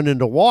 and they run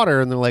into water,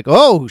 and they're like,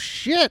 oh,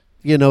 shit.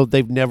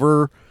 They've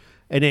never...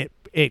 And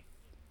it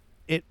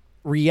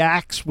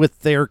reacts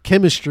with their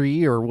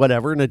chemistry or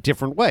whatever in a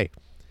different way.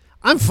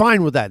 I'm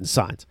fine with that in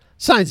Signs.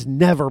 Signs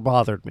never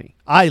bothered me.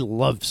 I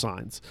love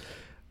Signs.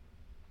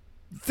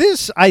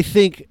 This, I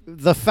think,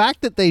 the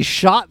fact that they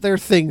shot their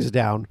things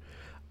down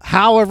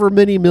however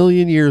many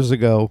million years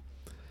ago,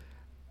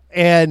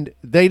 and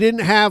they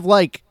didn't have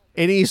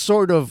any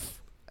sort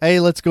of, hey,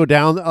 let's go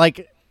down.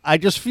 I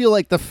just feel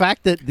like the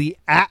fact that the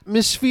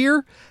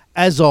atmosphere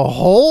as a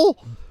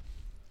whole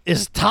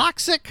is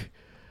toxic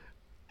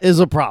is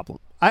a problem.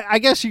 I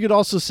guess you could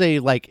also say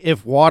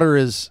if water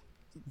is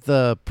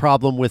the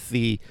problem with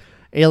the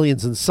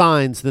aliens and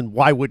signs, then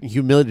why wouldn't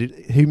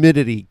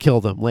humidity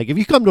kill them? Like if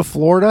you come to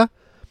Florida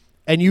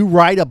and you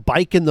ride a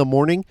bike in the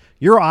morning,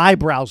 your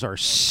eyebrows are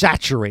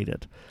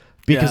saturated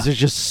because there's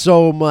just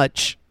so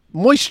much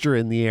moisture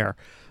in the air.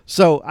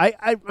 So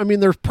I mean,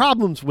 there's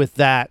problems with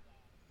that.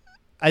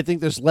 I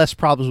think there's less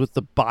problems with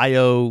the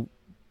bio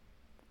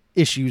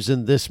issues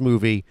in this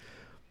movie,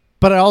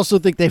 but I also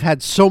think they've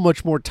had so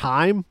much more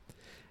time,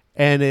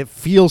 and it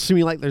feels to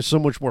me like there's so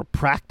much more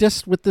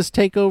practice with this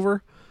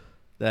takeover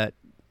that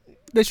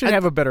they should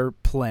have a better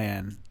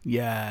plan.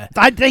 Yeah,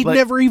 they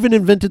never even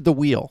invented the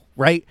wheel,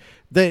 right?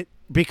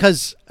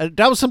 Because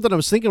that was something I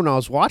was thinking when I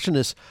was watching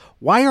this.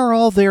 Why are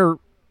all their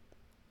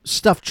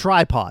stuff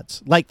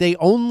tripods? Like they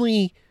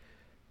only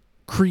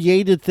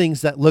created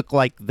things that look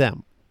like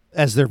them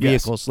as their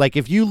vehicles. Yes. Like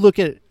if you look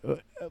at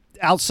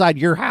outside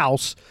your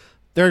house,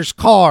 there's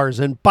cars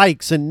and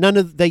bikes, and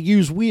they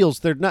use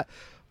wheels.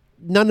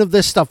 None of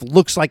this stuff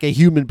looks like a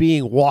human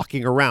being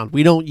walking around.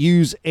 We don't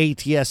use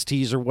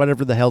ATSTs or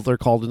whatever the hell they're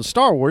called in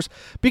Star Wars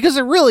because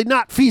they're really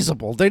not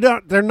feasible. They're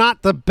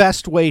not the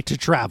best way to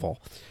travel.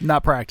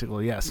 Not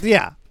practical, yes.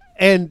 Yeah.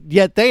 And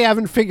yet they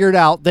haven't figured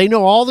out. They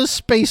know all this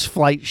space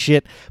flight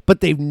shit, but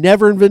they've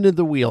never invented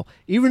the wheel.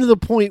 Even to the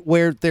point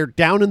where they're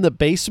down in the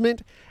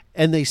basement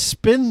and they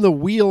spin the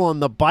wheel on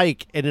the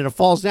bike and it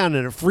falls down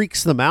and it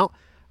freaks them out.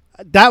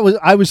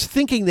 I was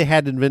thinking they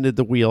had invented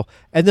the wheel,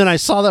 and then I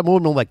saw that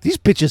moment. I'm like, these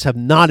bitches have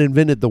not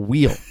invented the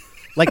wheel.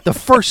 Like the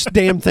first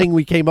damn thing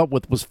we came up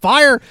with was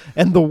fire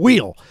and the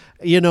wheel.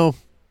 You know,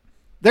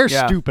 they're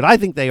stupid. I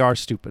think they are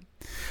stupid.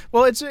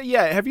 Well, it's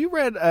Have you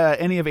read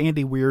any of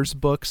Andy Weir's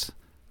books?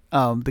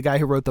 The guy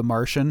who wrote The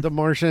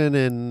Martian,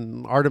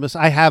 and Artemis.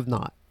 I have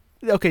not.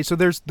 Okay, so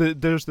there's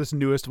this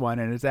newest one,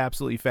 and it's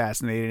absolutely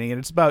fascinating, and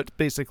it's about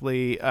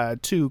basically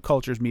two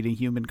cultures meeting,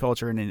 human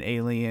culture and an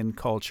alien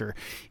culture,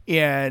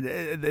 and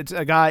it's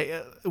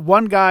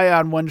one guy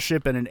on one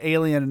ship and an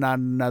alien on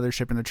another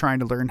ship, and they're trying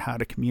to learn how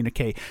to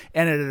communicate,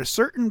 and at a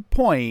certain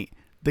point,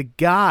 the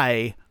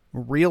guy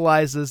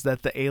realizes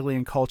that the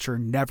alien culture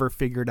never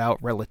figured out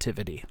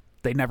relativity.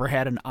 They never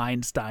had an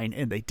Einstein,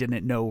 and they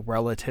didn't know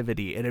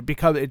relativity. And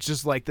it's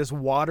just like this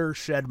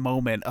watershed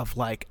moment of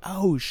like,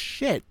 oh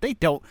shit, they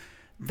don't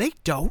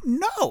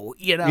know,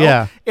 you know?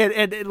 Yeah.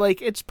 And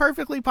like, it's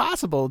perfectly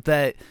possible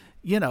that,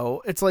 you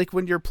know, it's like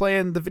when you're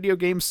playing the video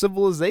game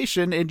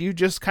Civilization and you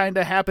just kind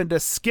of happen to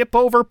skip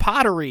over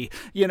pottery,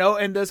 you know,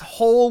 and this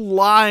whole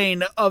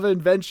line of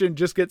invention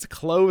just gets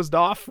closed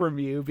off from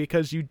you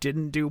because you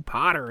didn't do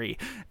pottery.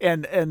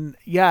 And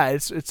yeah,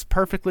 it's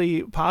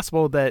perfectly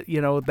possible that,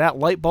 you know, that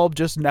light bulb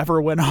just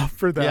never went off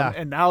for them. Yeah.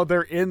 And now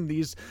they're in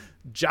these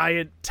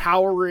giant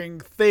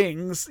towering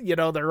things, you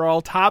know, they're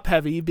all top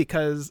heavy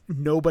because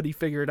nobody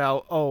figured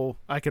out, oh,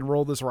 I can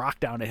roll this rock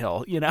down a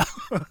hill, you know?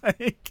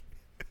 Like,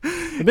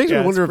 it makes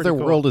me wonder if their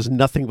world is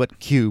nothing but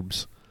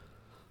cubes.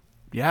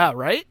 Yeah,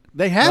 right?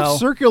 They have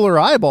circular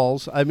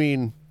eyeballs. I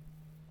mean,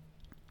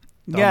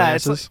 yeah,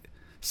 it's like,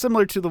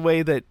 similar to the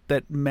way that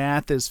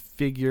math is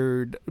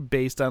figured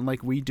based on,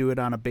 like, we do it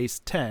on a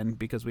base 10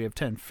 because we have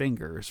 10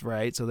 fingers,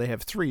 right? So they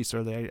have 3,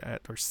 so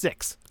or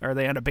 6. Are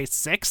they on a base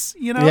 6?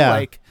 You know,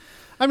 like,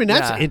 I mean,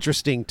 that's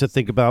interesting to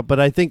think about,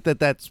 but I think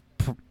that's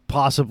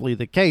possibly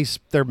the case.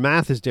 Their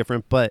math is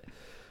different, but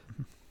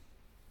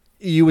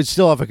you would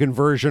still have a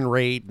conversion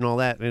rate and all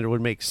that, and it would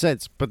make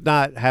sense. But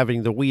not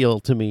having the wheel,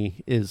 to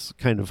me, is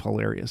kind of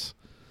hilarious.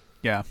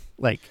 Yeah.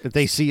 Like, if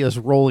they see us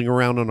rolling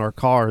around on our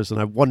cars,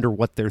 and I wonder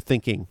what they're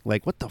thinking.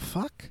 Like, what the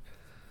fuck?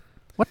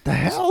 What the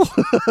hell?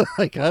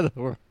 Like, I don't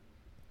know.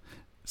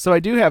 So I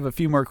do have a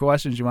few more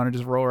questions. You want to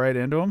just roll right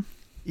into them?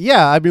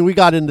 Yeah, I mean, we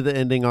got into the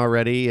ending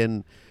already,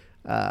 and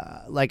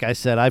like I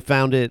said, I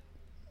found it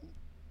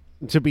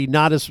to be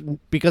not as...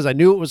 Because I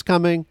knew it was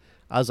coming,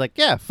 I was like,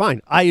 yeah,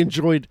 fine.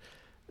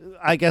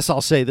 I guess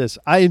I'll say this.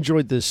 I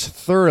enjoyed this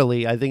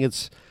thoroughly. I think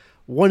it's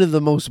one of the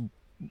most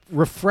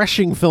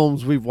refreshing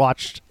films we've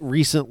watched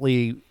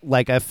recently.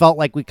 Like, I felt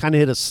like we kind of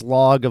hit a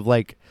slog of,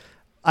 like,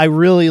 I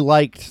really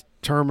liked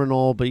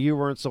Terminal, but you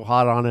weren't so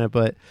hot on it.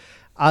 But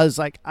I was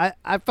like,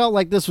 I felt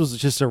like this was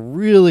just a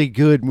really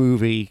good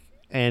movie,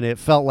 and it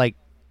felt like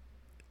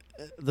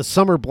the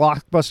summer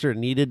blockbuster it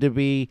needed to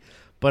be,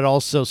 but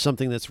also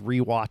something that's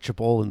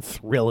rewatchable and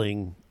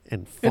thrilling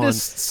and fun. It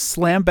is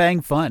slam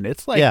bang fun.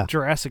 It's like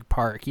Jurassic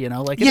Park, you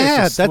know, like it is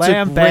just that's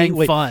slam a bang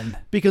way, fun.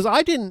 Because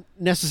I didn't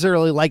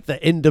necessarily like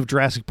the end of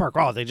Jurassic Park.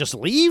 Oh, they just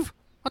leave?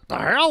 What the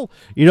hell?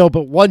 You know,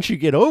 but once you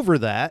get over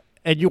that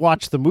and you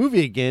watch the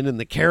movie again and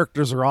the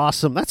characters are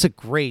awesome, that's a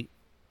great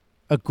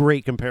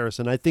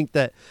comparison. I think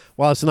that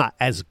while it's not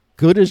as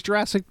good as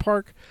Jurassic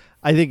Park,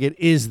 I think it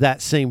is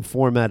that same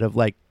format of,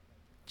 like,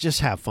 just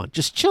have fun.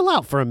 Just chill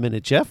out for a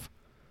minute, Jeff.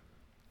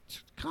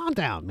 Just calm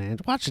down, man.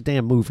 Watch the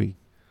damn movie.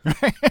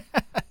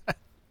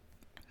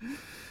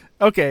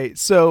 Okay,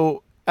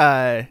 so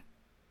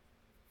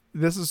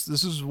this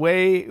is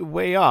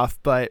way off,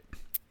 but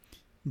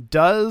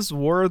does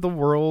War of the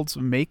Worlds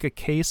make a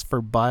case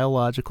for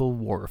biological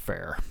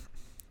warfare?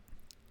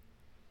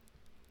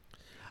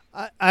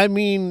 I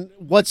mean,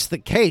 what's the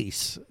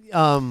case?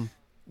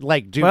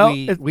 Like, do Well,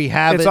 we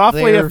have it's it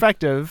awfully there?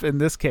 effective in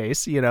this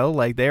case,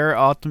 like they're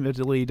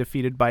ultimately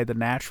defeated by the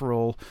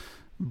natural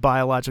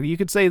biological. You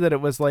could say that it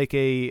was like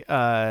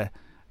an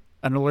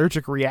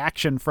allergic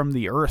reaction from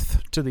the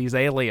Earth to these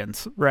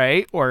aliens,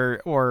 right?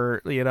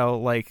 Or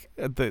like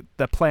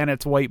the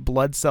planet's white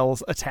blood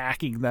cells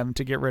attacking them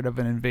to get rid of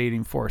an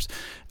invading force.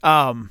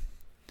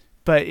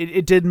 But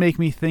it did make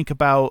me think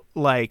about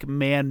like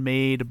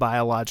man-made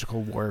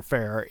biological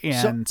warfare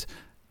and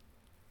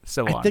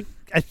so on.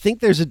 I think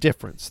there's a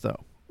difference,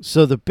 though.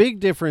 So the big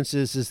difference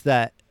is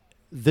that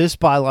this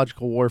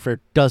biological warfare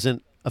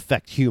doesn't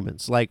affect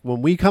humans. Like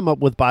when we come up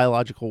with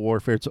biological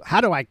warfare, it's how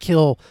do I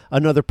kill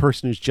another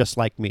person who's just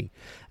like me?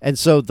 And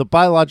so the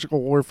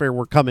biological warfare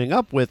we're coming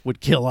up with would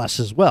kill us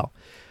as well.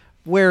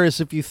 Whereas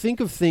if you think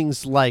of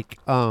things like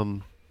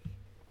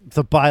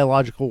the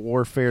biological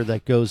warfare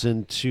that goes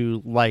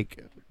into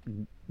like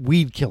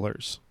weed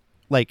killers,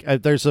 like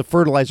there's a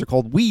fertilizer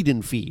called Weed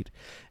and Feed,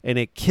 and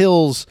it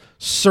kills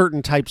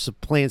certain types of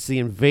plants, the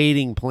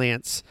invading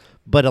plants,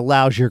 but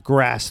allows your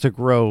grass to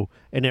grow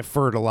and it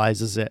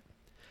fertilizes it.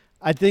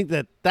 I think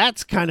that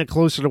that's kind of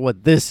closer to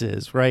what this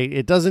is, right?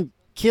 It doesn't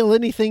kill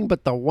anything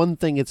but the one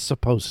thing it's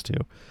supposed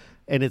to,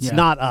 and it's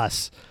not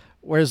us.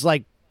 Whereas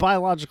like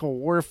biological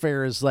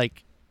warfare is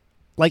like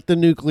the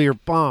nuclear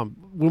bomb.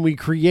 When we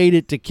create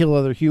it to kill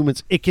other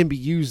humans, it can be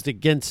used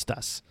against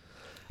us.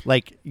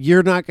 Like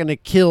you're not going to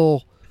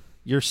kill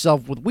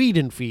yourself with Weed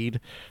and Feed,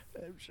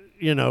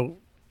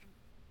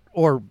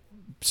 or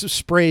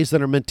sprays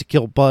that are meant to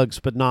kill bugs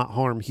but not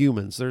harm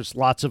humans. There's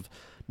lots of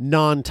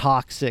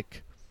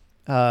non-toxic.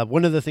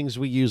 One of the things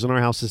we use in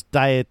our house is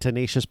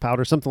diatomaceous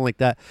powder, something like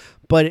that.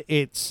 But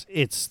it's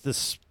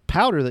this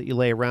powder that you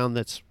lay around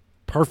that's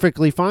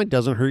perfectly fine,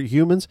 doesn't hurt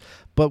humans.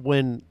 But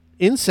when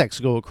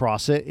insects go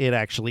across it, it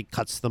actually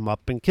cuts them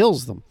up and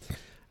kills them.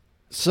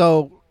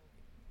 So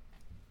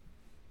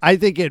I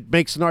think it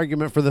makes an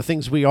argument for the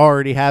things we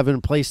already have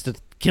in place to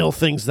kill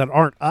things that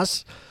aren't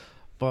us.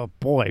 But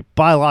boy,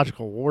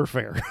 biological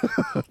warfare.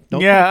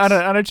 On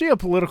a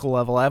geopolitical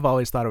level, I've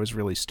always thought it was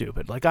really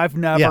stupid. Like I've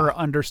never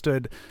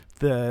understood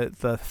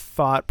the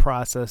thought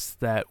process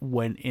that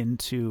went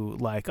into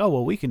like, oh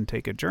well, we can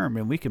take a germ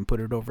and we can put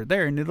it over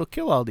there and it'll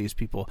kill all these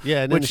people.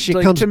 Yeah, and then which she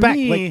like, comes to back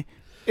me, like,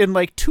 in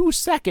like 2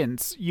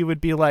 seconds, you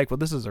would be like, well,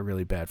 this is a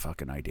really bad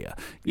fucking idea.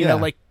 You Yeah. know,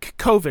 like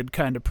COVID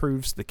kind of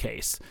proves the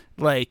case.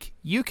 Like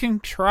you can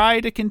try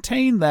to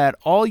contain that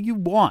all you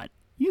want.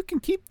 You can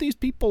keep these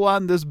people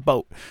on this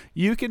boat.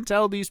 You can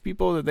tell these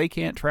people that they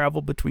can't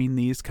travel between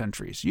these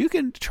countries. You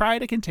can try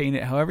to contain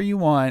it however you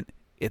want.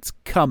 It's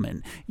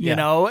coming, you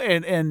know,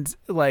 and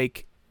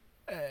like,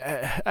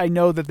 I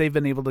know that they've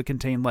been able to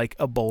contain like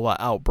Ebola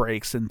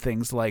outbreaks and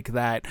things like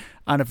that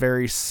on a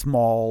very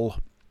small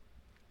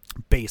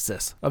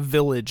basis. A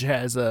village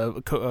has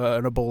an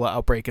Ebola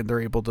outbreak and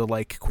they're able to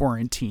like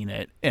quarantine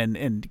it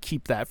and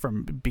keep that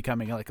from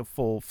becoming like a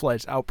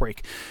full-fledged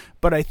outbreak.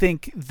 But I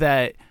think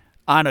that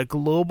on a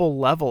global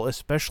level,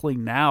 especially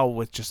now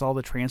with just all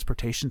the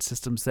transportation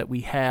systems that we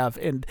have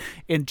and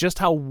just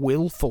how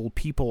willful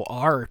people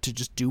are to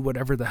just do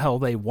whatever the hell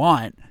they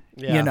want,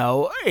 you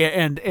know,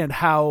 and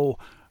how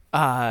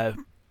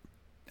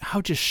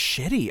just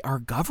shitty our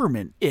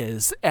government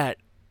is at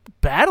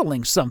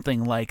battling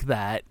something like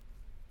that.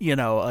 You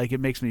know, like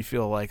it makes me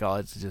feel like, oh,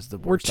 it's just the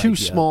worst. We're too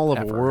idea small of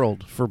ever. a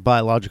world for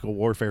biological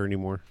warfare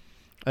anymore.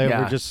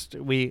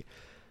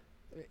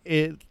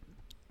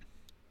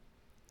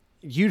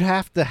 You'd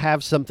have to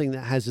have something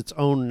that has its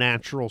own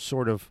natural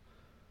sort of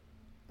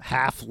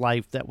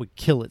half-life that would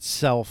kill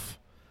itself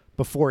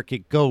before it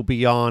could go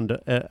beyond,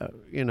 a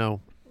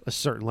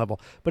certain level.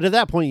 But at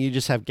that point, you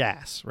just have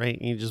gas,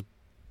 right? You just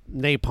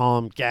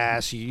napalm,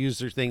 gas. You use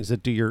their things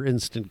that do your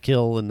instant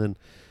kill, and then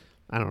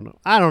I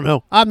don't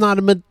know. I'm not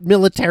a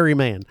military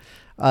man,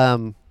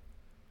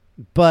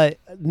 but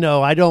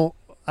no, I don't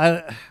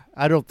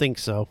think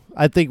so.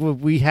 I think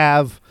we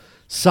have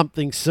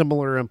something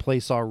similar in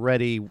place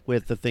already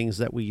with the things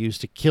that we use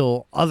to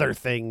kill other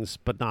things,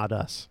 but not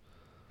us.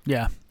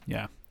 Yeah.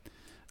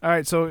 All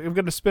right, so I'm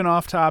going to spin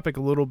off topic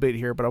a little bit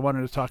here, but I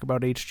wanted to talk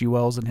about H.G.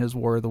 Wells and his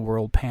War of the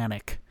World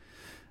Panic.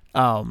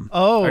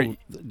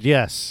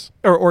 Yes.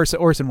 Or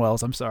Orson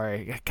Welles, I'm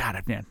sorry.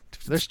 God, man.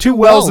 There's two two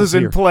Wells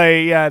in here.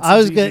 play. Yeah, I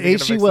was going easy to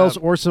get H.G. them Wells, mixed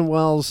up. Orson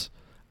Welles,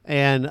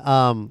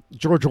 and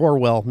George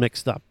Orwell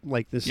mixed up.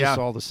 Like this is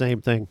all the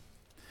same thing.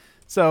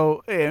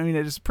 So, I mean,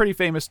 it's a pretty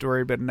famous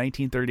story, but in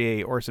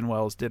 1938, Orson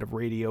Welles did a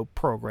radio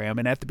program.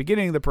 And at the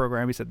beginning of the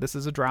program, he said, this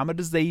is a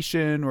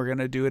dramatization. We're going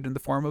to do it in the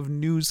form of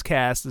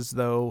newscasts as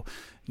though,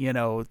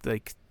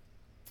 like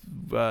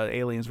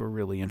aliens were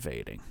really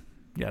invading.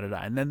 Yada,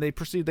 yada. And then they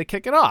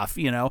kick it off,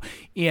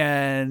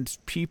 and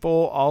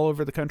people all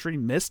over the country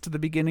missed the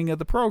beginning of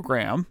the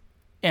program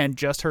and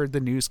just heard the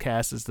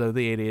newscast as though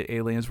the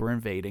aliens were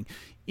invading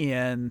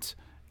and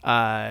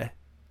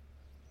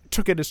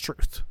took it as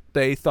truth.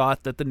 they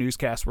thought that the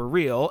newscasts were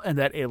real and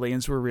that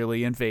aliens were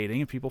really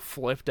invading, and people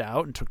flipped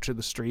out and took to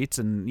the streets,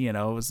 and it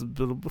was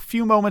a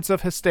few moments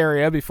of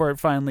hysteria before it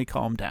finally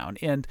calmed down.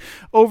 And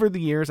over the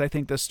years, I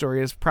think this story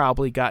has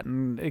probably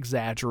gotten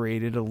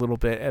exaggerated a little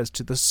bit as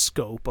to the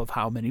scope of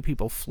how many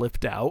people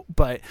flipped out,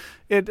 but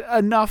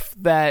enough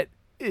that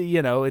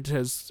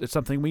it's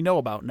something we know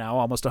about now,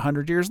 almost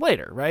 100 years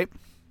later, right?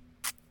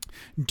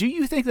 Do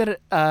you think that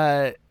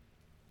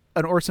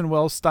an Orson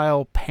Welles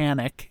style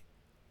panic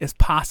is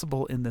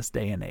possible in this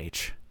day and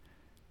age?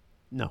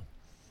 No.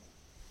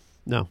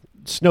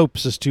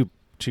 Snopes is too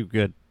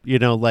good.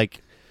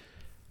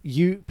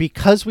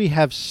 Because we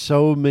have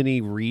so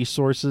many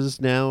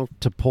resources now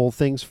to pull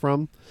things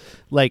from,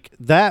 like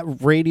that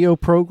radio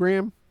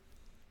program.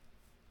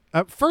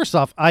 First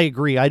off, I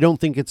agree. I don't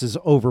think it's as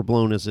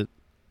overblown as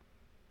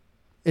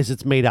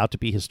it's made out to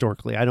be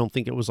historically. I don't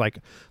think it was like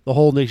the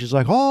whole nation's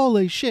like,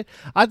 holy shit.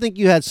 I think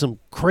you had some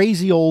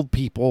crazy old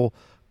people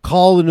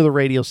call into the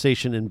radio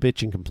station and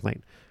bitch and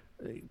complain.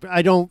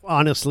 I don't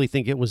honestly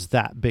think it was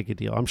that big a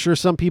deal. I'm sure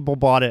some people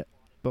bought it,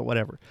 but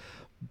whatever.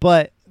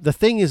 But the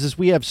thing is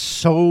we have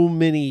so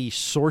many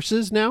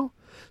sources now.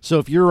 So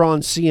if you're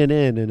on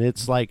CNN and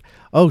it's like,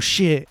 oh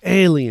shit,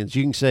 aliens,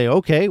 you can say,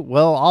 okay,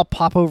 well, I'll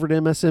pop over to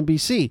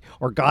MSNBC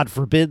or God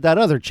forbid that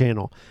other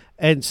channel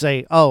and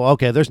say, oh,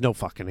 okay, there's no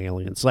fucking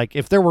aliens. Like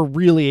if there were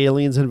really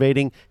aliens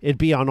invading, it'd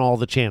be on all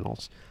the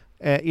channels.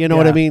 You know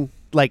what I mean?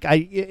 Like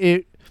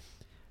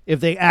if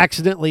they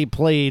accidentally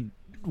played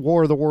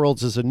War of the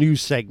Worlds as a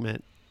news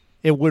segment,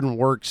 it wouldn't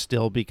work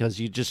still because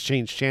you just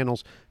change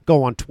channels,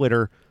 go on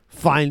Twitter,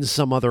 find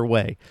some other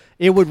way.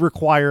 It would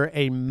require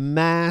a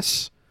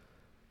mass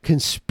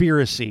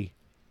conspiracy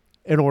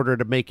in order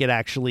to make it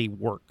actually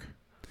work.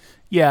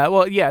 Yeah,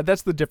 well, yeah,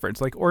 that's the difference.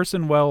 Like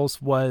Orson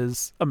Welles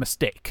was a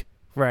mistake,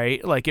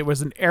 right? Like it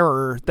was an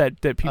error that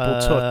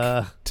people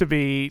took to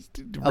be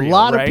real, a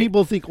lot right? of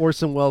people think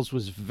Orson Welles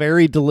was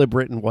very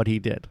deliberate in what he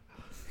did.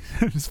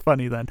 It's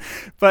funny then.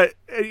 But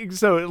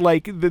so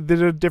like the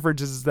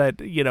difference is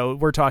that,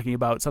 we're talking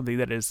about something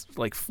that is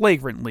like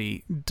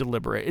flagrantly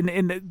deliberate.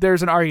 And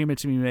there's an argument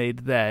to be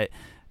made that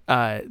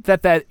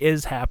that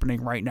is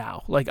happening right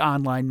now, like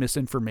online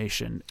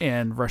misinformation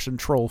and Russian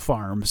troll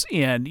farms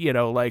and,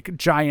 like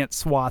giant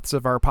swaths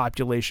of our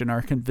population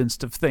are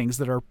convinced of things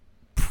that are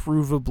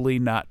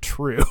provably not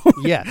true.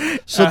 Yeah.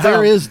 So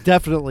there is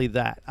definitely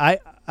that.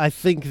 I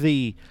think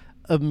the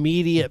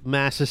immediate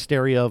mass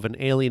hysteria of an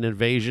alien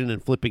invasion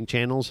and flipping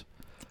channels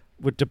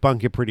would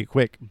debunk it pretty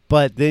quick.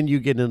 But then you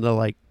get into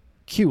like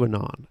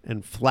QAnon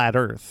and flat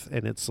earth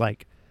and it's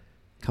like,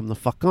 come the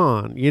fuck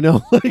on,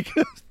 like,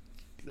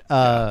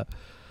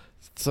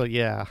 so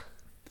yeah.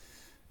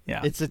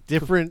 It's a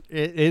different,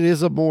 it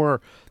is a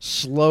more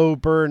slow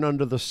burn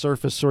under the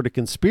surface sort of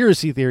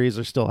conspiracy theories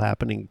are still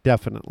happening.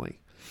 Definitely.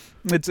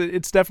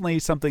 It's definitely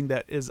something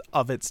that is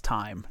of its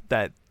time,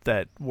 that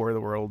War of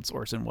the Worlds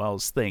Orson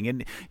Welles thing.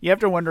 And you have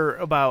to wonder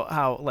about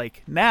how,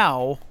 like,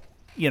 now,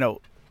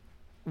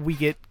 we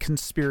get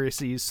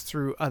conspiracies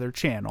through other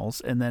channels.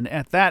 And then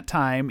at that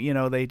time,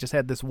 they just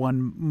had this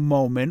one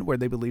moment where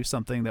they believed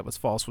something that was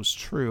false was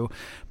true.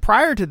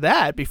 Prior to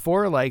that,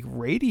 before like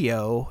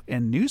radio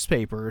and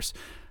newspapers,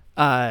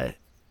 God,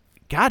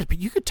 but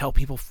you could tell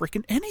people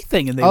freaking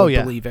anything and they would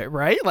believe it,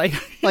 right?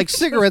 Like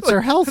cigarettes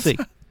are healthy.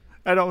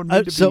 I don't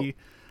need to be.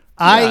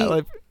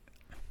 I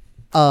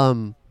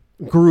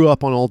grew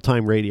up on old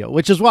time radio,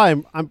 which is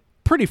why I'm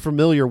pretty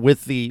familiar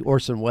with the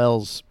Orson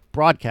Welles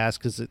broadcast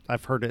because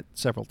I've heard it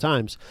several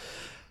times.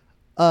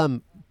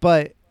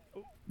 But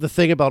the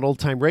thing about old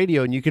time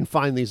radio, and you can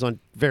find these on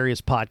various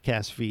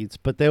podcast feeds,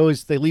 but they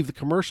leave the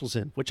commercials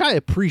in, which I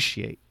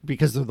appreciate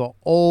because they're the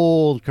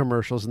old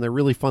commercials and they're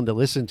really fun to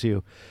listen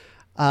to.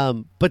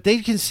 But they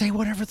can say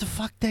whatever the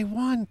fuck they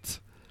want.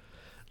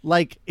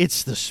 Like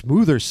it's the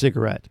smoother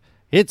cigarette.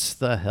 It's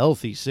the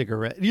healthy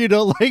cigarette.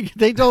 Like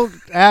they don't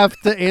have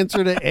to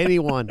answer to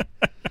anyone.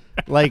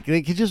 Like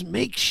they can just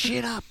make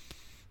shit up.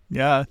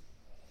 Yeah.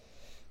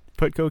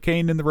 Put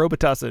cocaine in the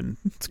Robitussin.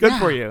 It's good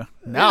for you.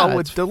 Now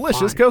with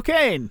delicious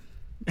cocaine.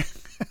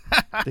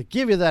 To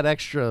give you that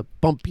extra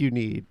bump you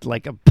need,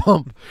 like a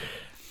pump.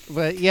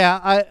 But yeah,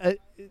 I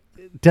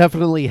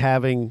definitely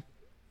having,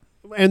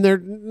 and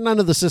none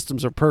of the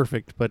systems are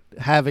perfect, but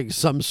having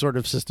some sort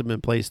of system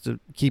in place to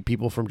keep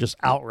people from just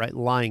outright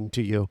lying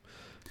to you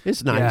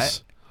is nice.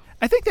 Yeah,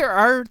 I think there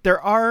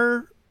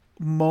are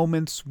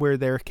moments where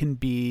there can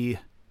be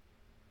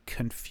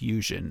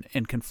confusion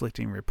and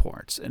conflicting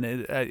reports, and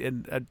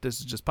this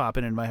is just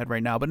popping in my head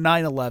right now, but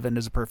 9/11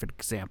 is a perfect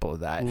example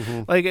of that.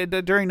 Mm-hmm.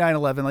 Like during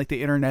 9/11, like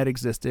the internet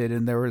existed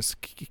and there was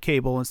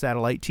cable and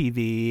satellite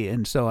TV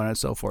and so on and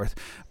so forth,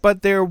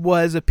 but there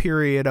was a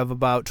period of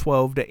about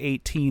 12 to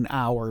 18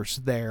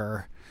 hours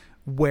there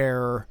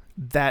where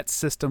that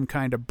system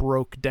kind of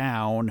broke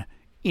down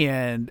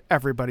and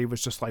everybody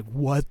was just like,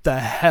 what the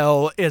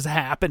hell is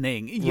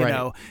happening, you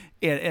know?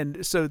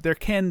 And so there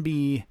can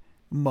be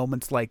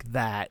moments like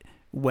that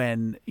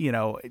when,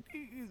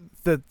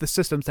 the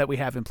systems that we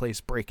have in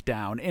place break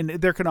down. And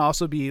there can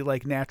also be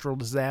like natural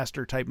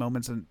disaster type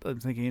moments, and I'm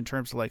thinking in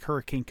terms of like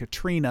Hurricane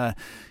Katrina,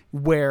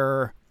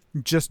 where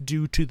just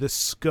due to the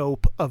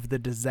scope of the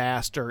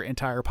disaster,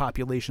 entire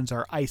populations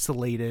are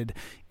isolated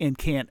and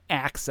can't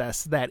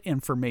access that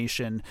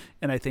information.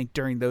 And I think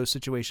during those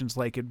situations,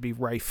 like, it'd be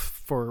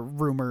rife for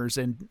rumors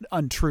and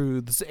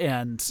untruths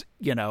and,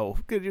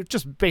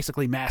 just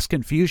basically mass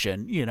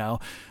confusion,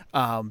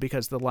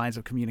 because the lines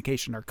of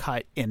communication are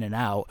cut in and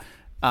out.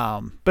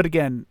 But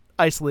again,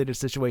 isolated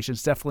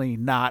situations, definitely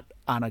not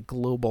on a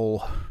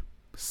global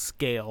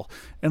scale,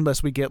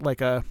 unless we get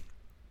like a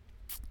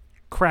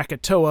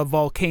Krakatoa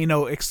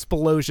volcano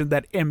explosion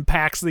that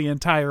impacts the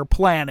entire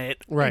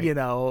planet. Right.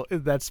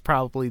 That's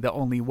probably the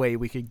only way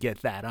we could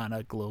get that on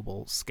a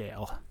global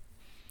scale.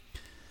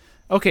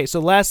 Okay, so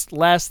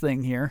last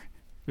thing here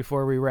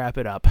before we wrap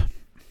it up.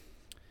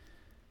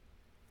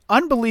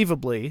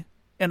 Unbelievably,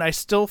 and I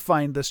still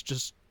find this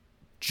just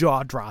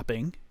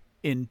jaw-dropping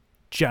in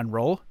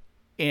general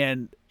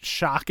and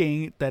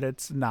shocking that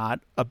it's not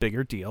a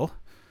bigger deal.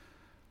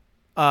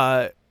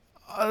 The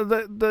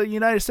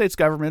United States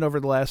government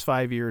over the last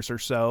 5 years or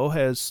so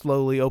has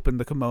slowly opened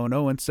the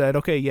kimono and said,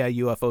 okay, yeah,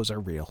 UFOs are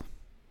real.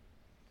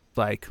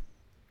 Like,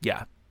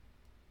 yeah,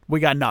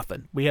 we got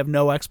nothing. We have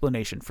no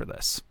explanation for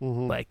this.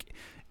 Mm-hmm. Like,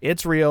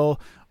 it's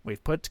real.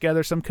 We've put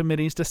together some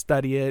committees to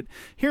study it.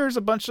 Here's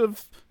a bunch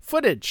of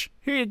footage.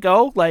 Here you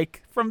go,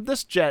 like from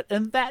this jet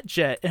and that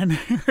jet. And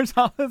here's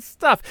all this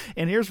stuff.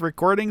 And here's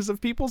recordings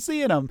of people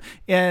seeing them.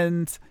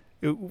 And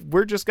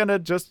we're just going to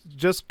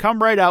just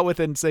come right out with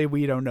it and say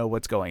we don't know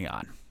what's going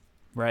on,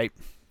 right?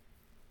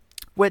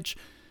 Which,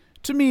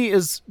 to me,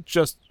 is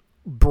just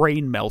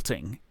brain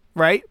melting,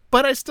 right?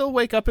 But I still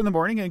wake up in the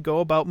morning and go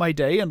about my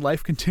day, and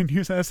life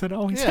continues as it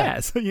always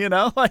has,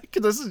 Like,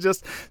 this is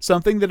just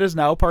something that is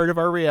now part of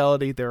our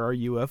reality. There are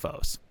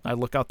UFOs. I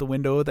look out the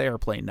window of the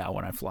airplane now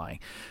when I'm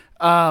flying.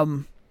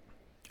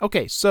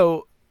 Okay,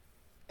 so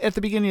at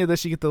the beginning of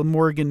this, you get the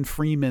Morgan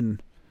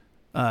Freeman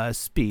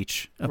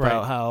speech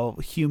about how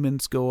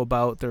humans go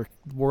about their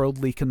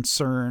worldly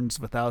concerns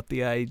without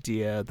the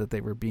idea that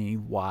they were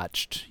being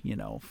watched,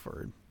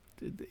 for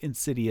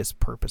insidious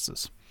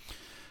purposes.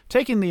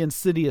 Taking the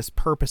insidious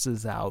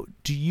purposes out,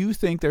 do you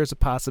think there's a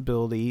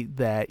possibility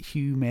that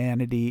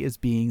humanity is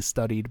being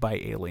studied by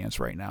aliens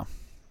right now?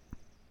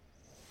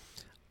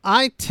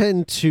 I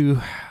tend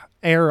to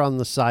err on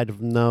the side of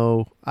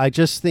no. I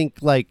just think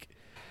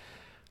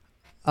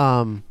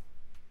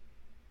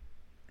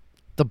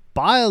the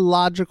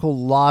biological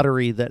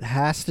lottery that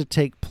has to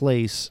take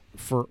place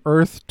for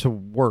Earth to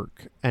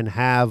work and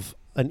have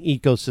an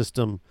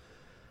ecosystem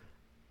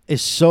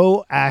is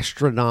so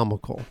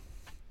astronomical.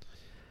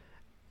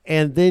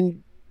 And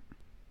then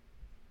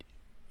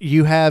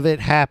you have it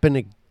happen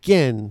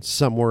again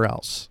somewhere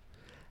else.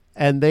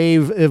 And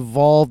they've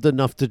evolved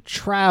enough to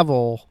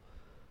travel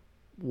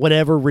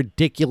whatever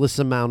ridiculous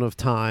amount of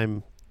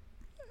time.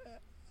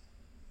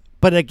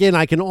 But again,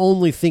 I can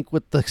only think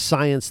with the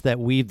science that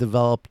we've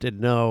developed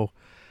and know.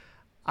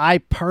 I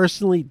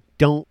personally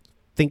don't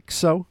think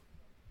so.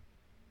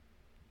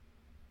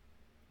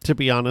 To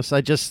be honest,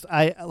 if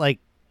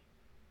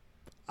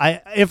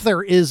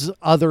there is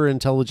other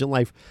intelligent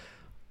life,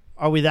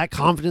 are we that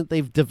confident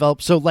they've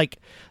developed? So the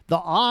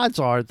odds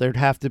are there'd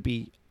have to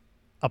be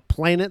a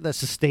planet that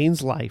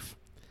sustains life.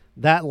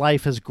 That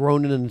life has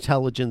grown in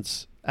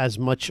intelligence as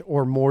much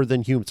or more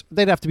than humans.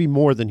 They'd have to be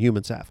more than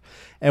humans have.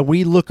 And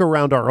we look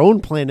around our own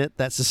planet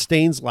that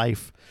sustains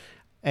life,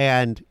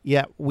 and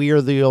yet we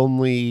are the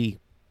only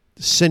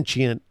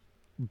sentient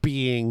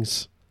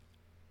beings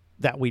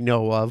that we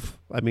know of.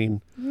 I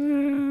mean,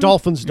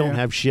 dolphins don't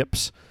have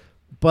ships,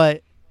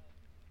 but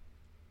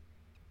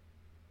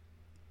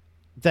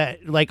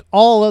that, like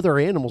all other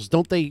animals,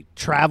 don't they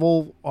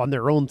travel on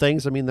their own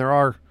things? I mean, there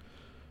are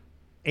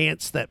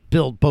ants that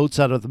build boats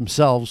out of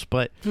themselves,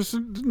 but just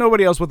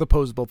nobody else with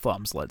opposable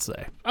thumbs, let's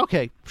say.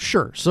 Okay,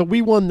 sure. So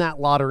we won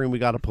that lottery and we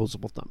got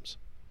opposable thumbs.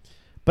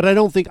 But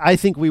I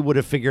think we would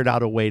have figured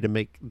out a way to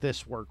make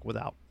this work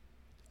without.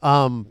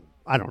 I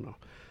don't know.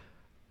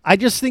 I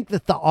just think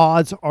that the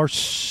odds are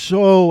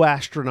so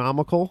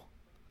astronomical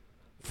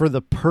for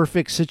the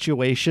perfect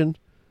situation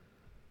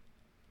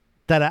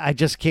that I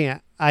just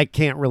can't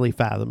really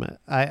fathom it.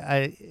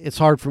 It's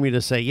hard for me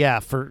to say,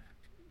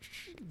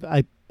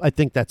 I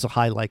think that's a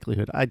high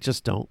likelihood. I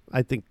just don't.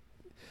 I think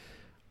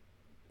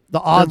the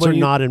odds are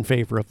not in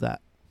favor of that.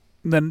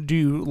 Then do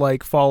you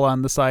fall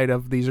on the side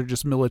of these are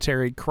just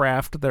military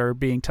craft that are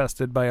being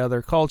tested by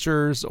other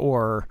cultures,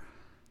 or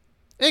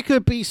it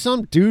could be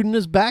some dude in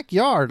his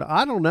backyard?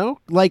 I don't know.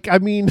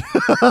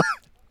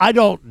 I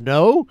don't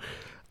know.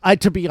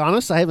 To be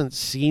honest, I haven't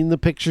seen the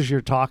pictures you're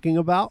talking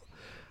about.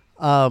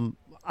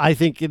 I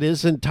think it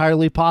is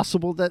entirely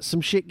possible that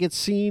some shit gets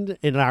seen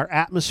and our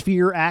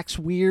atmosphere acts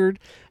weird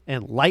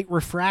and light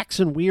refracts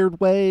in weird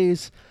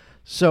ways.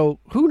 So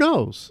who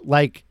knows?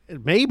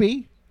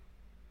 Maybe,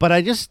 but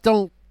I just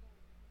don't.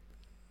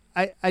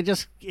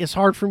 It's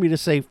hard for me to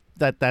say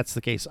that that's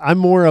the case. I'm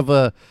more of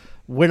a,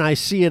 when I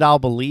see it, I'll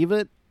believe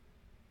it.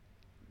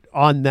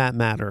 on that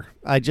matter.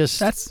 I just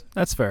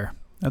That's fair.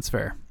 That's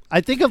fair.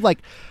 I think of like,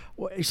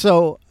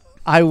 so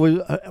I was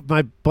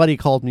my buddy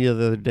called me the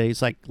other day.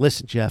 He's like,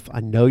 "Listen, Jeff, I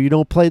know you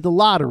don't play the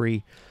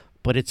lottery,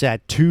 but it's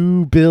at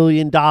 $2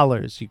 billion.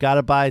 You got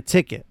to buy a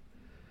ticket."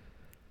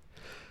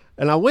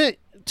 And I went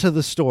to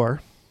the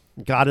store,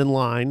 got in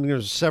line.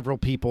 There's several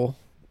people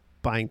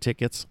buying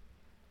tickets,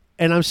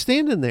 and I'm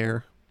standing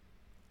there,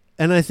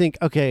 and I think,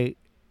 okay,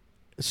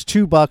 it's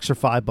 $2 or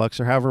 $5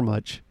 or however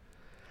much,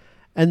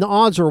 and the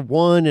odds are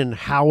 1 in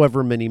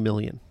however many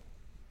million.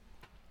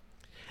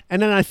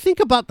 And then I think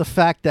about the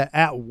fact that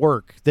at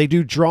work they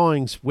do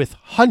drawings with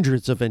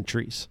hundreds of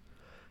entries,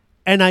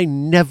 and I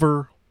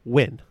never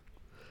win.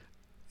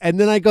 And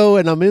then I go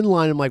and I'm in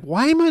line. I'm like,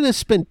 why am I going to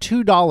spend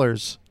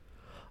 $2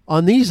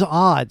 on these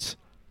odds?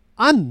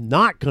 I'm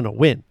not going to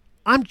win.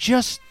 I'm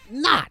just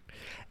not.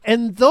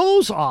 And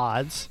those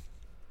odds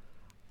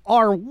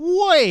are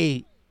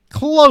way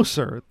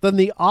closer than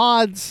the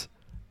odds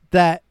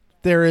that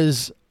there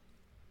is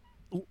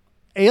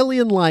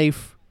alien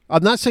life.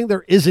 I'm not saying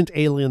there isn't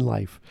alien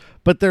life,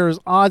 but there's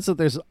odds that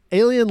there's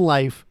alien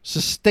life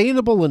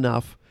sustainable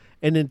enough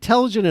and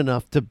intelligent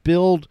enough to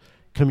build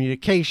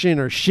communication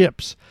or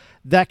ships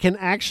that can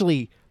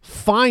actually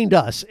find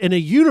us in a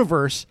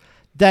universe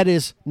that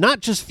is not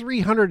just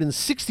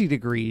 360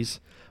 degrees,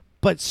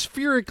 but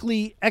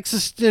spherically,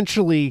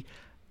 existentially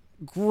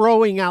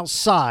growing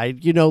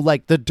outside,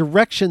 like the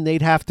direction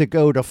they'd have to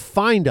go to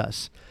find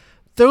us.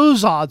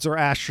 Those odds are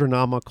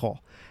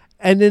astronomical.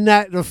 And then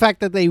the fact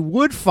that they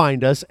would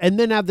find us and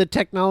then have the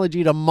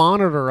technology to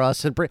monitor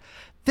us,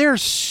 they're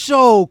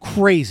so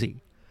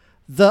crazy.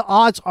 The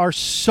odds are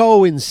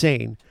so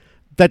insane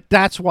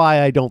that's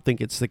why I don't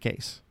think it's the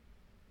case.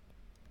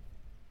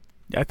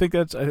 I think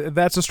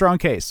that's a strong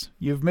case.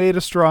 You've made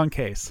a strong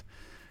case.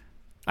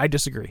 I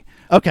disagree.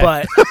 Okay,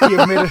 but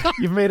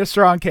you've made a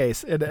strong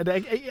case, and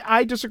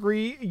I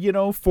disagree.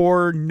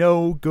 For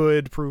no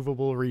good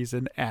provable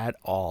reason at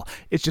all.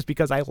 It's just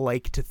because I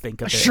like to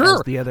think of it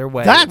as the other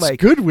way. That's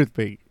good with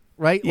me,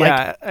 right?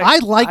 Yeah, I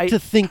like to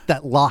think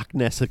that Loch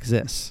Ness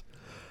exists,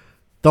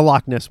 the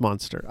Loch Ness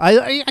monster.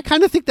 I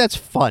kind of think that's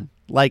fun.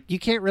 Like, you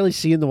can't really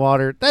see in the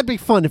water. That'd be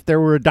fun if there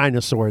were a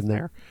dinosaur in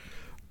there.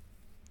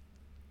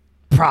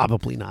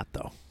 Probably not,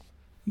 though.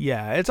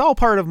 Yeah, it's all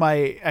part of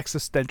my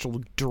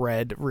existential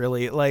dread,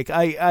 really. Like,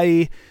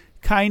 I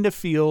kind of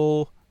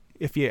feel,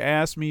 if you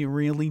ask me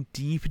really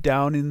deep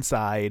down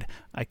inside,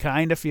 I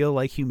kind of feel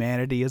like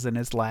humanity is in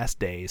its last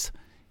days.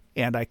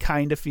 And I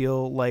kind of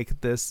feel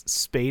like this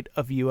spate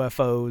of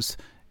UFOs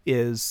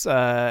is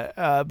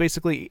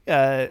basically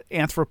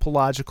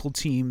anthropological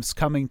teams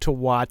coming to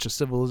watch a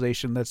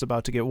civilization that's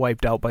about to get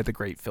wiped out by the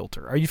Great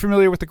Filter. Are you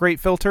familiar with the Great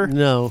Filter?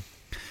 No.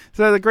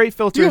 So the Great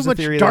Filter is a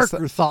theory much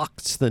darker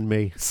thoughts than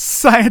me.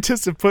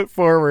 Scientists have put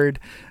forward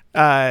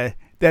that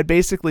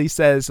basically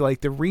says,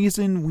 like, the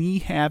reason we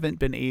haven't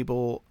been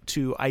able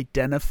to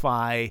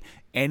identify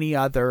any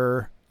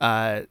other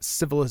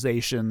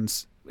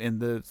civilizations in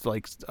the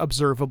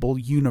observable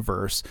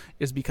universe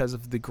is because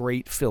of the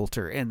Great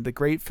Filter. And the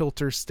Great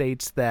Filter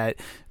states that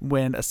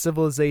when a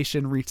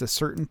civilization reaches a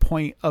certain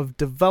point of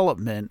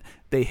development,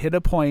 they hit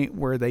a point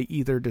where they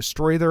either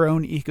destroy their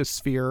own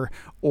ecosphere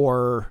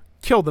or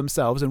kill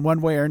themselves in one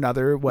way or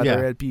another,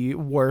 whether it be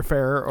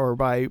warfare or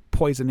by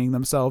poisoning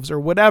themselves or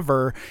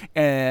whatever.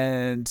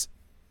 And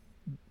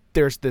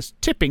there's this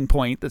tipping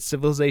point that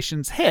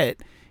civilizations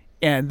hit,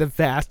 and the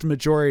vast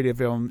majority of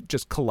them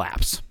just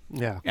collapse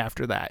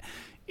after that.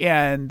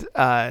 And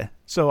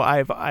so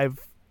I've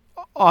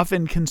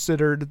often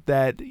considered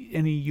that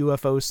any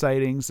UFO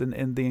sightings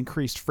and the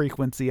increased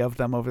frequency of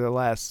them over the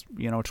last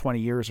 20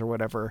 years or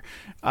whatever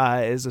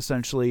is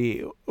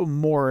essentially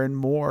more and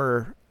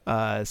more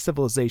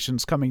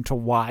civilizations coming to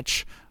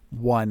watch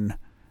one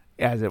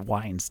as it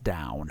winds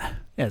down,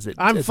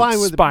 I'm fine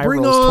with it.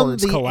 Bring on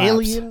the collapse.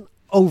 Alien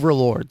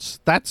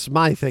overlords. That's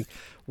my thing.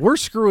 We're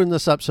screwing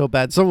this up so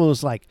bad. Someone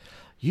was like,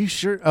 "You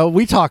sure?" Oh,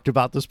 we talked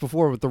about this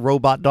before with the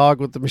robot dog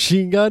with the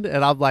machine gun,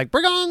 and I'm like,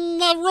 "Bring on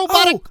the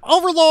robotic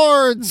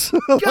overlords!"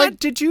 God,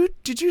 did you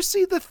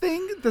see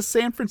the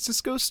San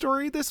Francisco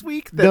story this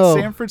week that No.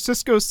 San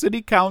Francisco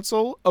City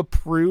Council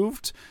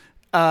approved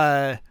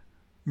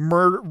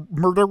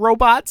murder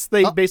robots?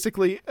 They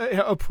basically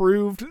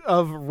approved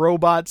of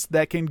robots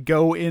that can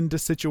go into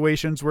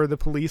situations where the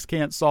police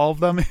can't solve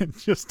them and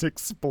just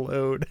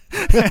explode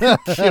and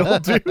kill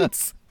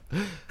dudes.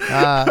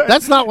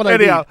 That's not what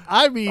Anyhow,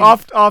 I mean.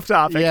 Off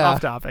topic. Yeah. Off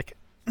topic.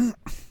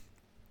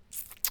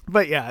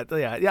 But yeah,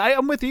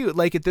 I'm with you.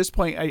 Like, at this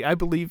point, I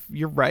believe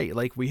you're right.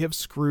 Like, we have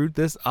screwed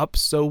this up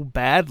so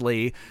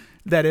badly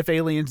that if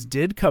aliens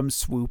did come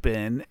swoop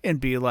in and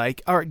be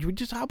like, "All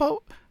right,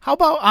 how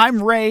about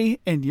I'm Ray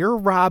and you're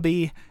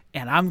Robbie,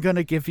 and I'm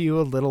gonna give you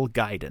a little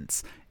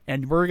guidance,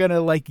 and we're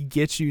gonna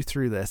get you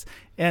through this."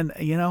 And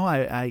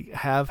I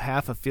have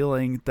half a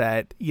feeling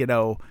that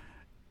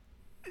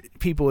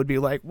people would be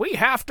like, "We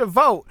have to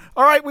vote.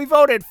 All right, we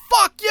voted.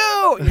 Fuck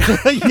you."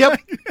 Yep,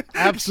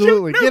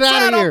 absolutely. Get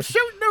out of here.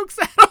 Shoot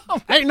nukes at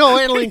them. Ain't no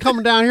alien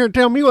coming down here and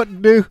tell me what to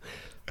do.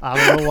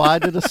 I don't know why I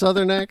did a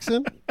Southern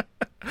accent.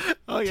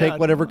 Oh, yeah, Take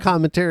whatever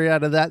commentary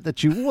out of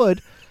that you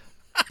would.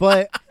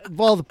 But,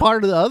 well, the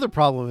part of the other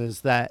problem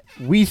is that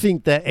we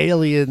think that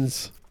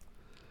aliens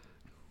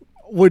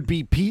would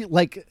be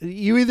like,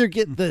 you either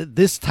get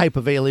this type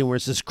of alien where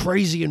it's this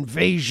crazy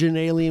invasion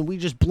alien, we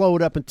just blow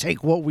it up and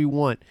take what we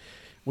want,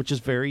 which is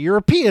very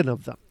European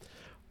of them,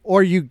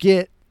 or you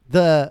get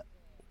the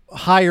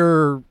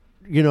higher,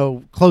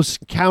 close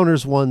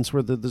encounters ones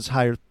where there's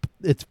higher,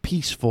 it's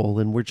peaceful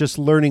and we're just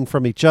learning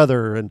from each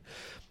other. And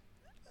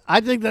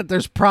I think that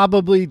there's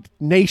probably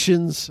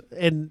nations,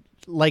 and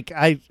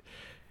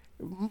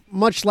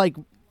much like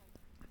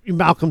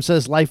Malcolm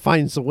says, life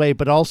finds a way,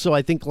 but also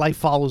I think life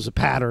follows a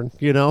pattern,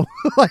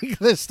 like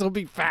there'll still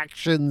be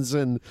factions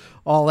and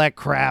all that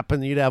crap.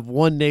 And you'd have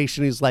one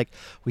nation who's like,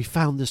 we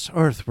found this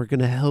earth, we're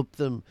going to help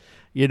them,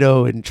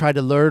 and try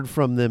to learn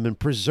from them and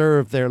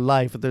preserve their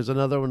life. And there's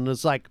another one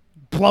that's like,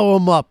 blow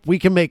them up, we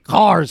can make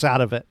cars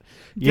out of it.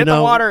 Get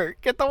the water.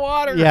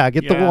 Yeah,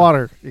 get the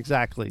water.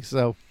 Exactly.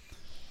 So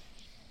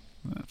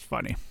that's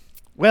funny.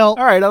 Well,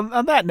 all right.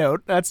 On that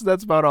note, that's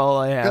about all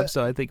I have.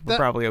 So I think we're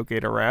probably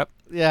okay to wrap.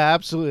 Yeah,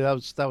 absolutely.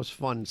 That was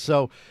fun.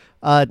 So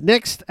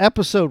next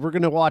episode, we're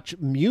going to watch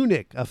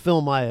Munich, a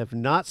film I have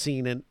not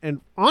seen.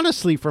 And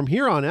honestly, from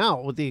here on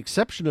out, with the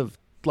exception of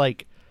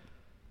like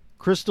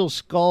Crystal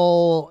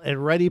Skull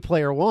and Ready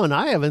Player One,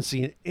 I haven't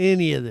seen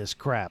any of this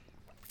crap.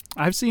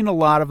 I've seen a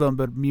lot of them,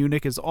 but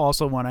Munich is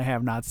also one I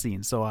have not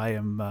seen. So I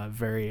am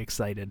very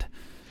excited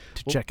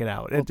to check it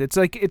out. It's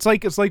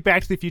like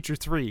Back to the Future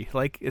 3.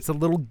 Like, it's a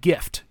little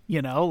gift,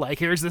 like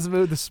here's this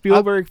movie, the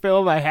Spielberg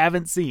film I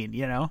haven't seen,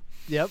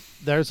 Yep,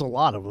 there's a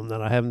lot of them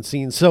that I haven't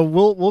seen. So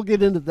we'll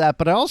get into that,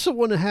 but I also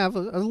want to have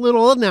a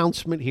little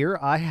announcement here.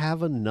 I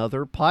have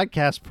another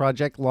podcast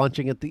project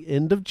launching at the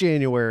end of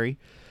January.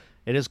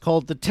 It is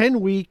called the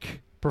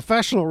 10-week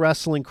Professional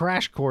Wrestling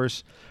Crash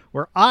Course,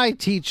 where I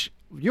teach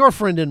your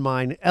friend and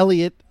mine,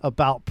 Elliot,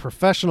 about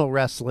professional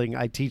wrestling.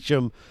 I teach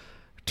him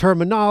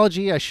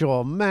terminology, I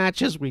show him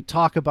matches, we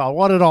talk about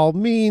what it all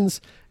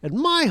means, and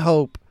my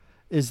hope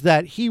is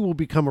that he will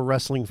become a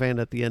wrestling fan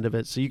at the end of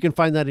it. So you can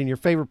find that in your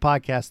favorite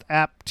podcast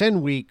app,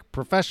 10-week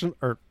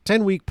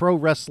pro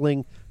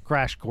wrestling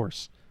crash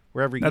course,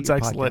 wherever you get your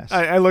excellent. podcast.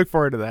 I look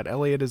forward to that.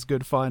 Elliot is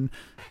good fun,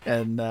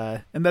 and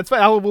that's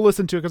fine. I will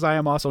listen to it because I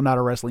am also not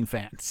a wrestling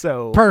fan.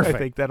 So perfect. I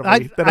think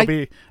that'll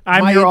be.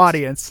 I'm your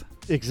audience.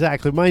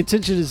 Exactly. My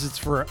intention is it's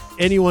for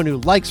anyone who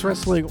likes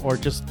wrestling or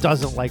just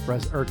doesn't like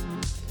wrestling, or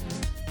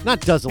not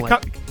doesn't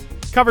like.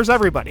 Covers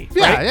everybody.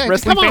 Yeah, right? yeah.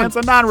 Wrestling fans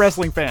and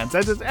non-wrestling fans.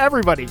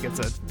 Everybody gets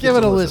it. Give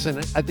it a listen.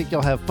 I think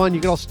you'll have fun.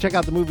 You can also check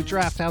out the Movie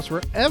Draft House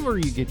wherever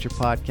you get your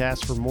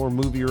podcasts for more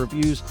movie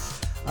reviews.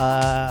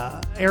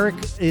 Eric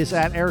is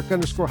at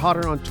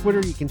Eric_Hodder on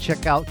Twitter. You can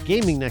check out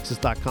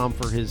GamingNexus.com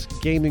for his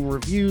gaming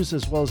reviews,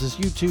 as well as his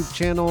YouTube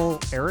channel,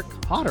 Eric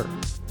Hodder.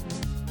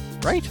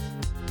 Right?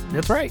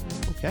 That's right.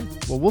 Okay.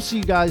 Well, we'll see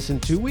you guys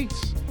in 2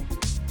 weeks.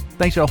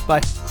 Thanks, Joe.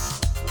 Bye.